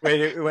 Wait,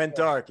 it went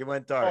dark. Hit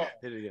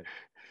it again.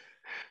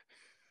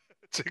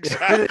 That's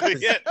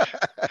exactly it.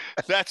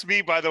 That's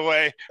me, by the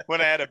way,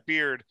 when I had a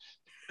beard.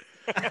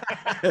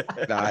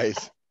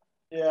 Nice.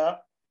 Yeah.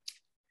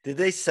 Did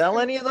they sell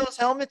any of those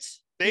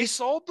helmets? They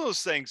sold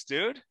those things,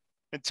 dude,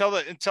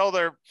 until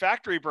their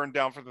factory burned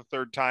down for the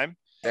third time.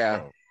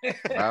 Yeah.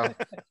 Wow.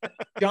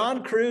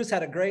 John Cruz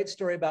had a great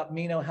story about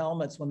Mino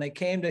helmets. When they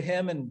came to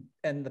him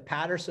and the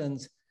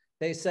Pattersons,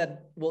 they said,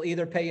 we'll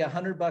either pay you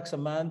 $100 a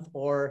month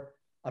or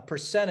a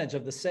percentage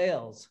of the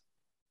sales.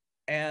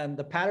 And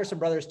the Patterson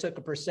brothers took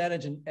a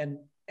percentage,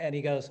 and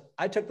he goes,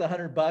 I took the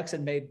 $100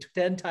 and made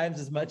 10 times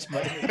as much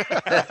money.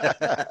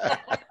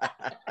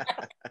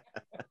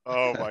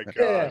 Oh my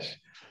gosh.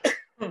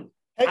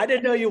 I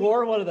didn't know you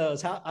wore one of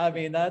those. I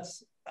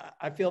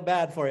feel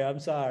bad for you. I'm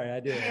sorry. I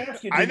do.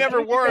 I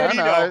never wore a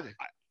Mino.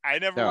 I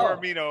never wore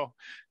a Mino.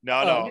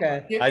 No.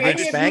 Okay. I think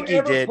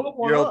Spanky did.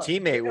 Your old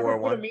teammate wore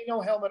one. Put a Mino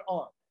helmet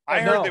on.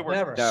 I heard they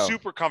were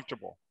super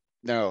comfortable.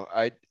 No,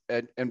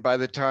 and by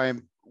the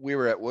time we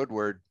were at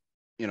Woodward,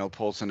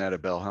 Polson had a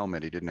Bell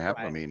helmet. He didn't have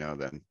a Mino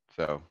then.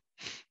 So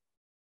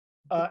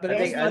I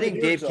think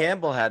Dave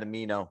Campbell had a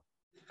Mino.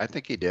 I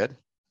think he did.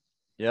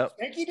 Yep.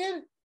 Spanky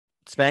did?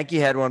 Spanky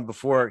had one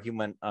before he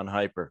went on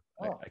Hyper.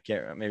 Oh. I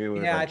can't remember. Maybe it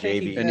was I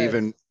think JV. And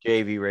even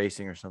JV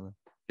racing or something.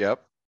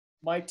 Yep.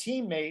 My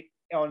teammate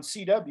on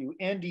CW,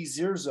 Andy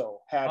Zirzo,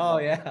 had one. Oh,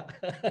 yeah.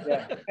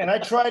 Yeah. And I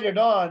tried it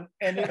on,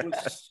 and it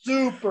was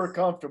super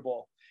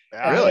comfortable.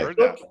 Yeah, Really?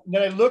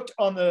 Then I looked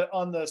on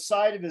the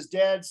side of his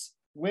dad's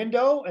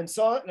window and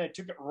saw it, and I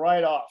took it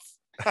right off.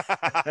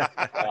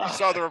 You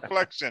saw the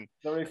reflection.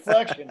 The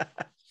reflection.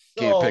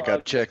 Can't pick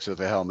up chicks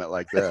with a helmet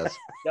like this.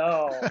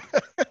 No.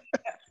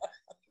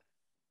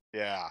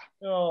 Yeah.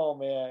 Oh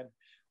man.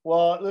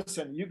 Well,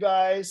 listen, you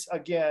guys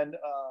again.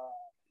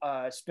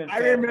 It's been. I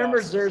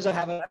remember Zerza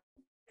having.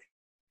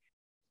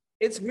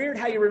 It's weird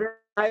how you remember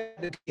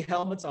the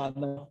helmets on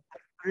though.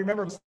 I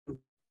remember.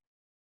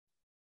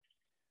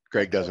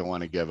 Greg doesn't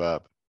want to give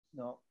up.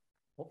 No.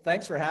 Well,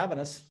 thanks for having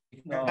us.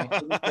 No.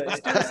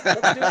 Let's do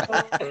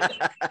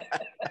it.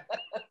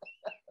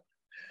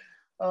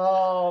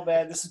 Oh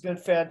man, this has been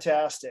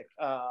fantastic.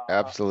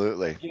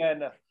 Absolutely.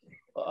 Again,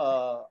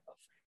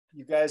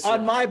 you guys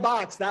On my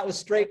box, that was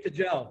straight to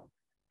Joe.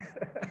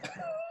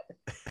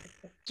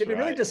 Did we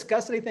really right.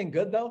 discuss anything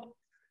good though?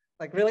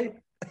 Like really?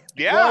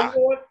 Yeah. Well,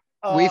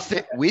 you know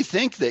what? We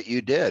think that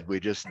you did. We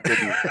just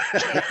didn't.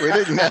 We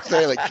didn't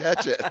necessarily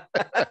catch it.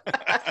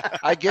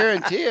 I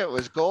guarantee it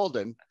was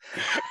golden.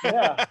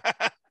 Yeah.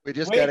 We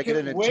just got to get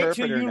an interpreter Wait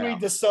till you now. read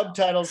the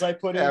subtitles I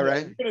put in. Yeah, there.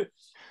 right.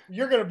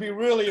 You're gonna be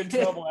really in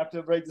trouble after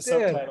you read the Dude.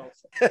 subtitles.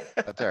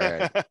 That's all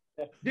right.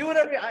 Do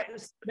whatever.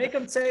 Make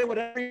them say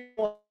whatever you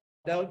want.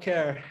 Don't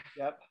care.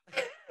 Yep.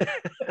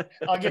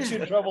 I'll get you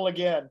in trouble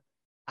again.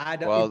 I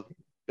don't. Well,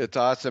 it's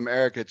awesome,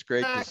 Eric. It's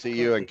great to see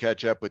you and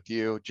catch up with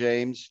you.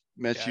 James,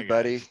 miss Yeah, you,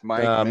 buddy.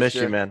 Mike, Miss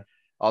you, man.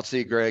 I'll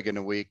see Greg in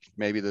a week,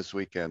 maybe this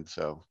weekend.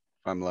 So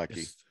if I'm lucky.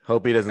 Just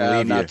hope he doesn't leave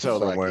you Not so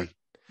somewhere. lucky.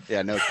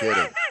 Yeah, no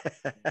kidding.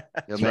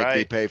 He'll make me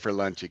right. pay for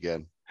lunch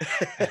again.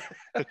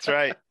 That's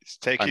right. He's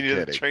taking I'm you to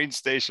the kidding. train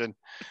station.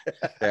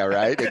 Yeah,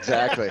 right.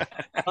 Exactly.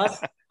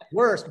 Bus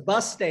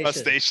station. Bus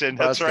station.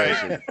 Bus That's right.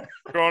 station.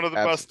 Going to the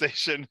bus Absolutely.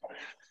 station.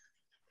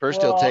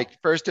 First Well-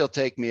 he'll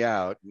take me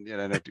out, you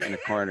know, in a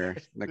corner.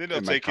 Then in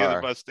he'll my take you to the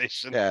car. bus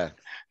station. Yeah.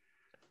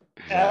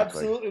 Exactly.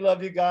 Absolutely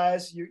love you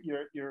guys.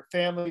 You're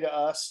family to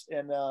us,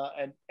 and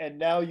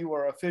now you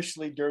are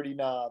officially Dirty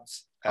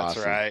Knobs. That's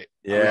Awesome. right.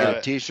 We got Yeah.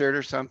 a T-shirt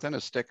or something,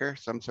 a sticker,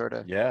 some sort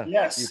of. Yeah.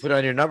 Yes. You put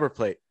on your number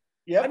plate.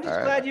 Yep. I'm just All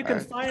right, glad you all can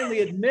right. finally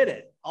admit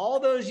it. All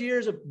those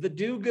years of the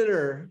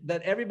do-gooder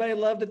that everybody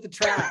loved at the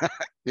track.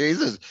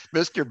 Jesus,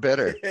 Mr.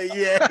 Bitter. Yeah, he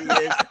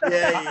is.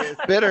 Yeah, he is.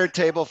 Bitter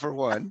table for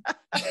one.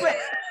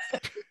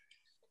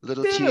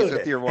 Little cheese Dude.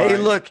 with your wine. Hey,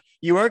 look,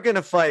 you weren't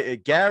gonna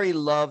fight. Gary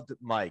loved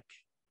Mike.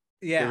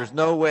 Yeah. There was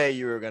no way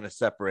you were gonna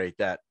separate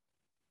that.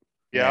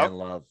 Yeah. Man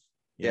love.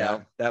 You Yeah.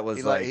 know, that was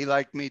he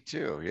liked me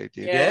too.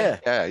 yeah.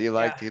 Yeah, he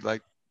liked,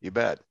 you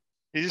bet.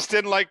 He just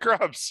didn't like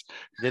Grubbs.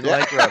 Didn't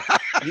like Ruff.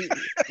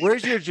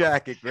 Where's your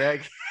jacket,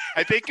 Greg?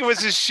 I think it was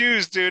his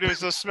shoes, dude. It was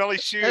those smelly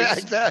shoes. Yeah,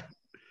 exactly.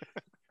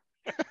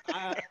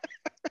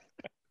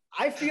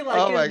 I feel like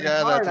Oh in my my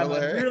God, heart, that's I'm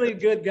hilarious. a really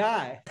good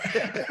guy.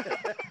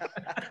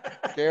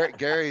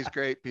 Gary's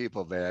great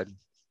people, man.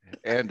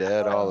 And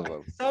Ed, all of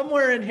them.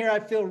 Somewhere in here, I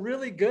feel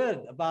really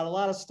good about a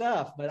lot of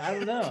stuff, but I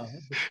don't know.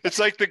 It's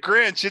like the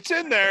Grinch. It's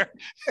in there.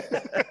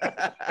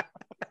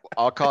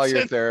 I'll call It's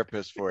your in-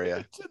 therapist for you.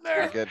 It's in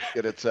there.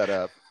 Get it set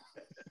up.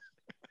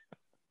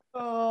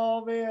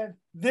 Oh man,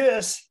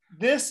 this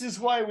is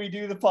why we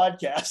do the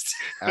podcast.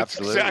 That's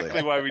Absolutely.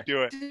 exactly why we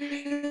do it.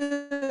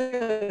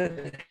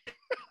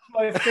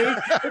 My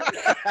favorite.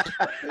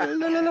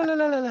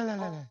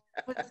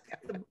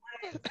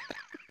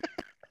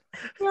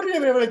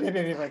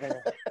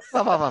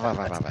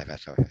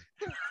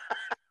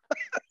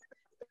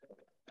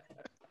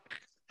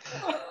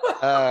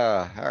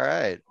 All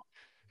right.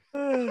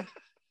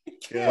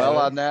 Well,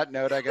 on that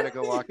note, I got to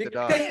go walk the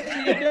dog.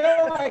 You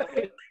know, I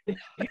could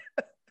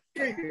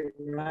hear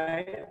you,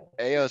 right?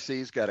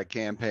 AOC's got a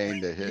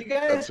campaign to You hit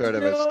guys some sort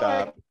of a know I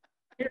stop.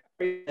 could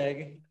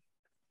hear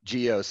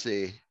you.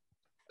 GOC.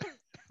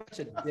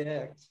 Such a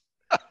dick.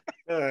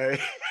 All right.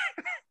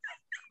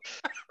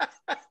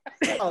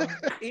 Oh,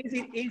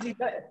 easy.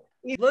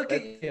 Look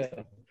at you.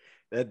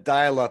 That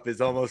dial-up is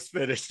almost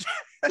finished.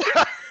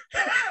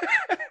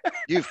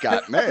 You've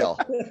got mail.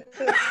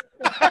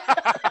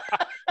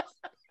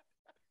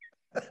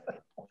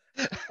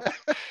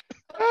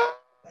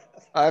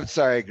 I'm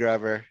sorry,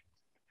 Grubber.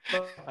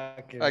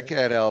 I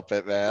can't help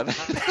it, man.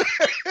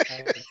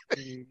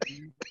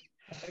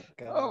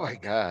 Oh my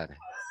God.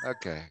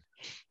 Okay.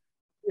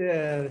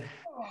 Yeah.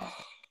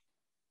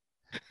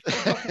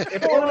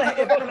 If one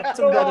of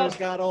some brothers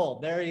got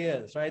old, there he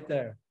is, right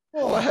there.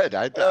 What?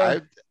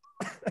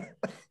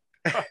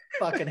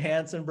 Fucking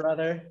Hanson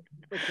brother.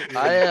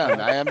 I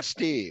am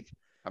Steve.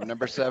 I'm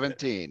number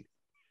 17.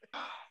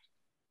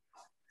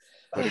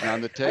 Putting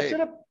on the tape.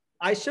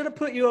 I should have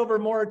put you over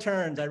more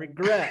turns. I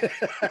regret.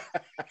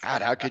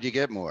 God, how could you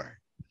get more?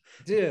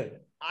 Dude,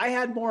 I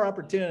had more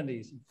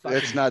opportunities.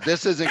 It's not.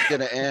 This isn't going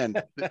to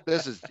end.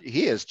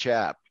 He is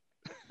Chap.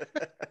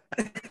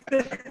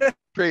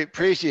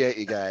 Appreciate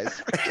you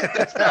guys.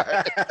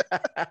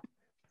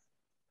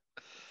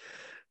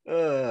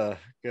 Oh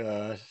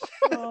gosh.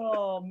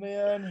 Oh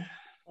man.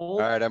 All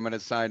right, I'm going to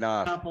sign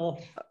off.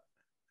 Couple.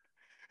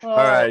 All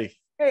right.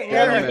 Hey,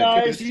 Yeah, Eric, man,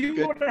 guys, good, you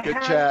good, would have good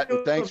had chat. to-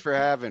 And thanks for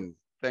having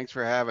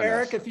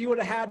Eric, us. if you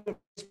would have had to,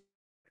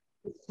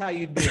 how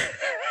you do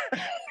it.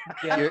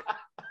 Yeah. You're-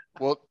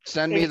 Well,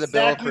 send me the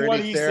bill Exactly for what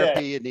any he therapy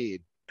said. you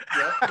need.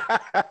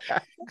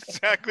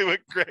 Exactly what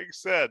Greg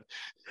said.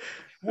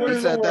 Who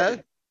said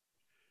that?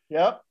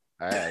 Yep.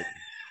 All right.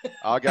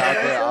 I'll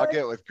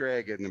get with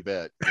Greg in a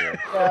bit.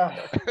 Yeah.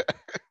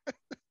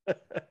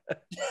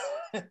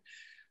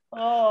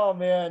 Oh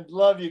man,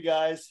 love you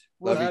guys.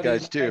 Love you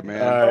guys too,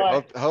 man. All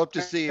right. Hope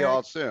to see you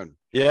all soon.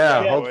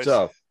 Yeah, Yeah, hope boys.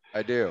 so.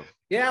 I do.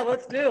 Yeah,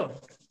 let's do.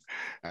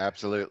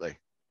 Absolutely.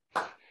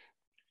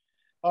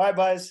 All right,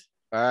 guys.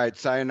 All right.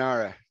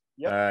 Sayonara.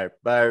 Yep. All right.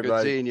 Bye, Good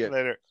everybody. seeing you.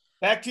 Later.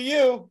 Back to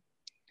you.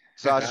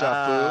 Sasha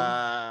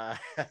Ah.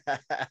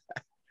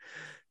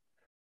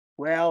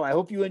 Well, I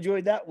hope you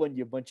enjoyed that one,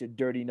 you bunch of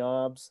dirty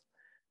knobs.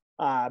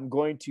 I'm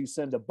going to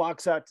send a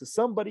box out to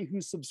somebody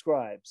who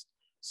subscribes.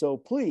 So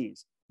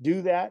please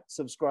do that.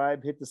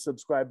 Subscribe, hit the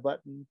subscribe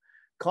button.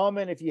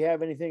 Comment if you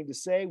have anything to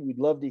say. We'd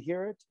love to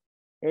hear it.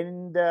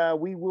 And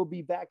we will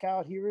be back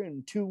out here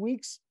in 2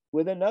 weeks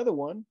with another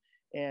one.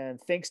 And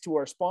thanks to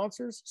our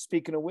sponsors.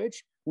 Speaking of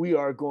which, we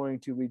are going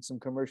to read some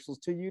commercials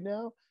to you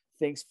now.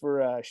 Thanks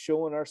for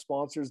showing our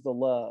sponsors the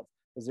love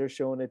because they're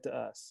showing it to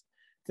us.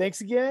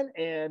 Thanks again,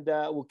 and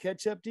we'll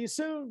catch up to you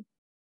soon.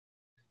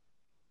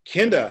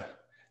 Kinda,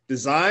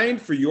 designed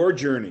for your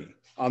journey.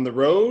 On the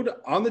road,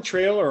 on the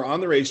trail, or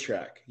on the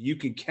racetrack, you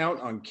can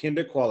count on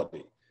Kinda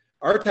quality.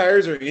 Our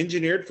tires are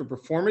engineered for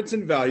performance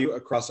and value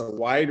across a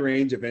wide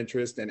range of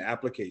interest and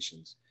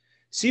applications.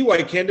 See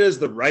why Kinda is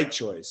the right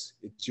choice.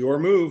 It's your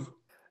move.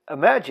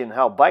 Imagine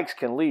how bikes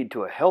can lead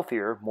to a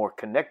healthier, more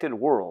connected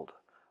world.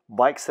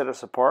 Bikes set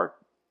us apart,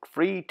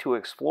 free to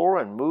explore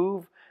and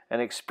move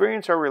and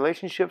experience our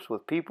relationships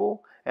with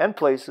people and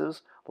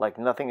places like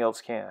nothing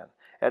else can.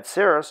 At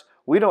Ceres,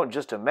 we don't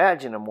just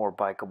imagine a more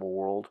bikeable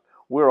world,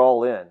 we're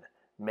all in,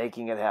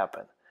 making it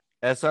happen.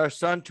 SR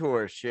Sun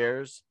Tour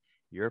shares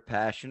your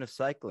passion of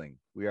cycling.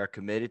 We are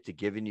committed to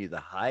giving you the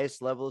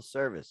highest level of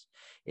service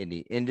in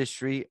the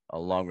industry,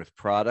 along with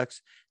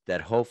products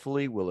that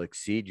hopefully will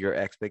exceed your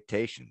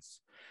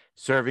expectations.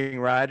 Serving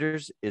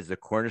riders is the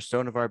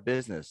cornerstone of our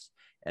business,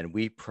 and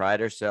we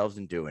pride ourselves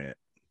in doing it.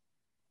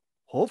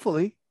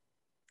 Hopefully.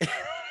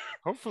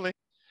 Hopefully.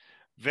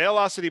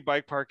 Velocity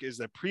Bike Park is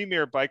the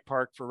premier bike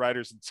park for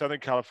riders in Southern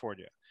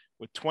California,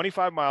 with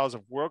 25 miles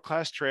of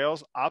world-class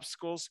trails,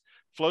 obstacles,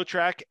 flow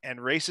track,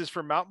 and races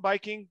for mountain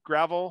biking,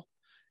 gravel,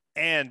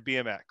 and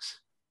BMX.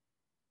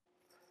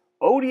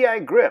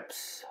 ODI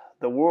Grips,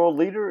 the world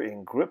leader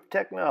in grip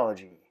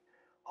technology,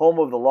 home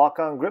of the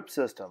lock-on grip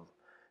system.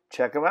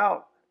 Check them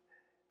out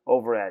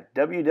over at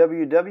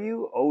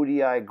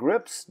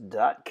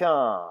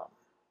www.odigrips.com.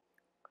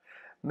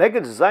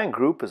 Mega Design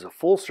Group is a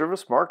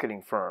full-service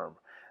marketing firm.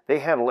 They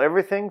handle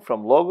everything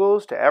from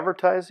logos to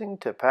advertising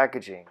to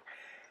packaging.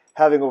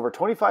 Having over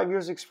 25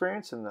 years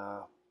experience in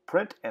the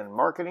print and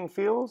marketing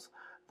fields,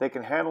 they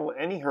can handle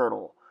any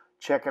hurdle.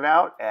 Check it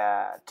out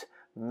at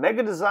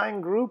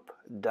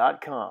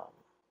megadesigngroup.com.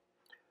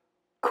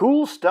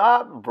 Cool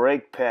Stop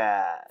Brake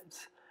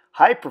Pads.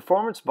 High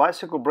performance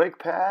bicycle brake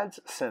pads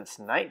since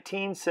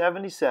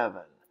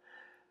 1977.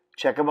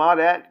 Check them out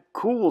at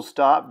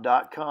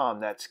coolstop.com.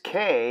 That's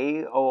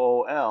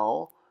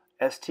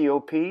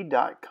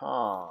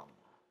KOOLSTOP.com.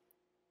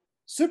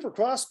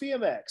 Supercross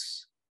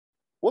BMX.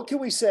 What can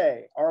we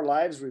say? Our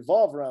lives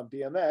revolve around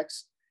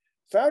BMX.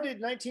 Founded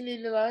in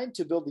 1989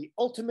 to build the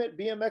ultimate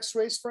BMX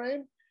race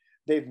frame,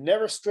 they've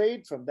never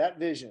strayed from that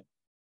vision.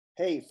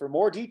 Hey, for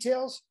more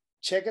details,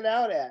 check it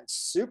out at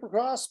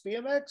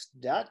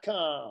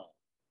supercrossbmx.com.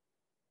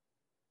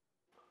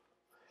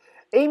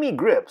 Amy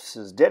Grips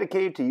is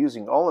dedicated to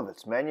using all of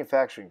its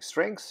manufacturing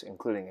strengths,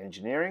 including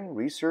engineering,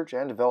 research,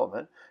 and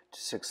development,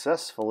 to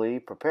successfully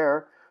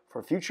prepare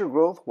for future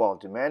growth while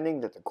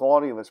demanding that the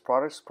quality of its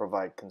products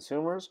provide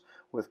consumers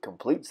with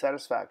complete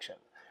satisfaction.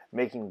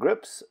 Making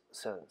grips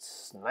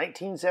since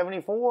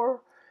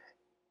 1974.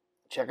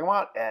 Check them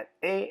out at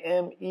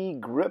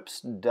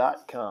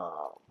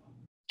amegrips.com.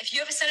 If you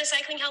have a Senna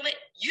cycling helmet,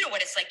 you know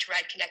what it's like to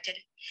ride connected.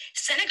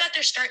 Senna got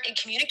their start in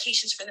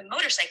communications for the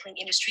motorcycling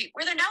industry,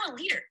 where they're now a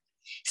leader.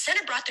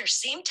 Senna brought their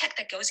same tech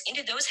that goes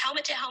into those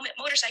helmet-to-helmet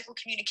motorcycle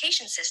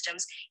communication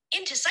systems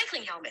into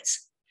cycling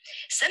helmets.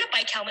 Senna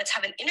bike helmets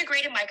have an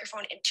integrated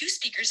microphone and 2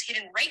 speakers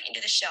hidden right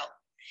into the shell.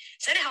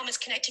 Senna helmets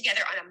connect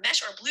together on a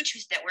mesh or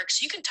Bluetooth network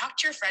so you can talk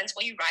to your friends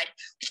while you ride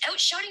without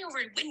shouting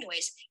over wind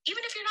noise,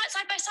 even if you're not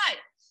side by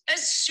side. That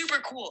is super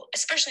cool,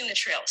 especially in the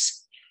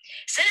trails.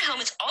 Senna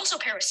helmets also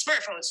pair with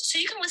smartphones, so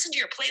you can listen to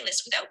your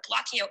playlist without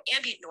blocking out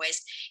ambient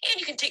noise, and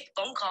you can take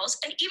phone calls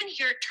and even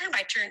hear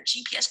turn-by-turn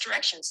GPS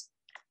directions.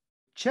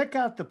 Check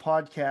out the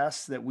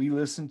podcasts that we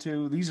listen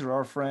to. These are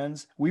our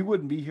friends. We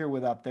wouldn't be here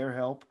without their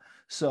help.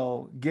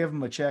 So give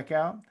them a check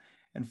out.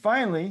 And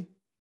finally,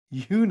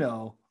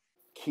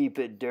 keep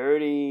it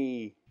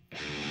dirty.